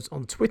episodes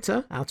on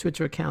Twitter, our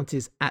Twitter account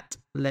is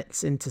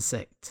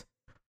 @Let'sIntersect.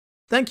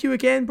 Thank you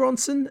again,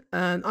 Bronson.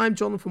 And I'm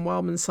Jonathan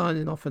Wildman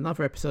signing off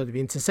another episode of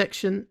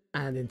Intersection.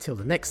 And until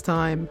the next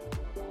time,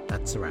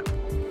 that's a wrap.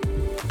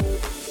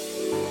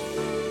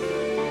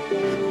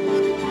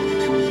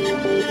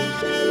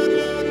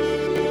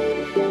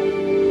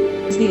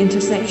 The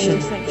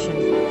Intersection.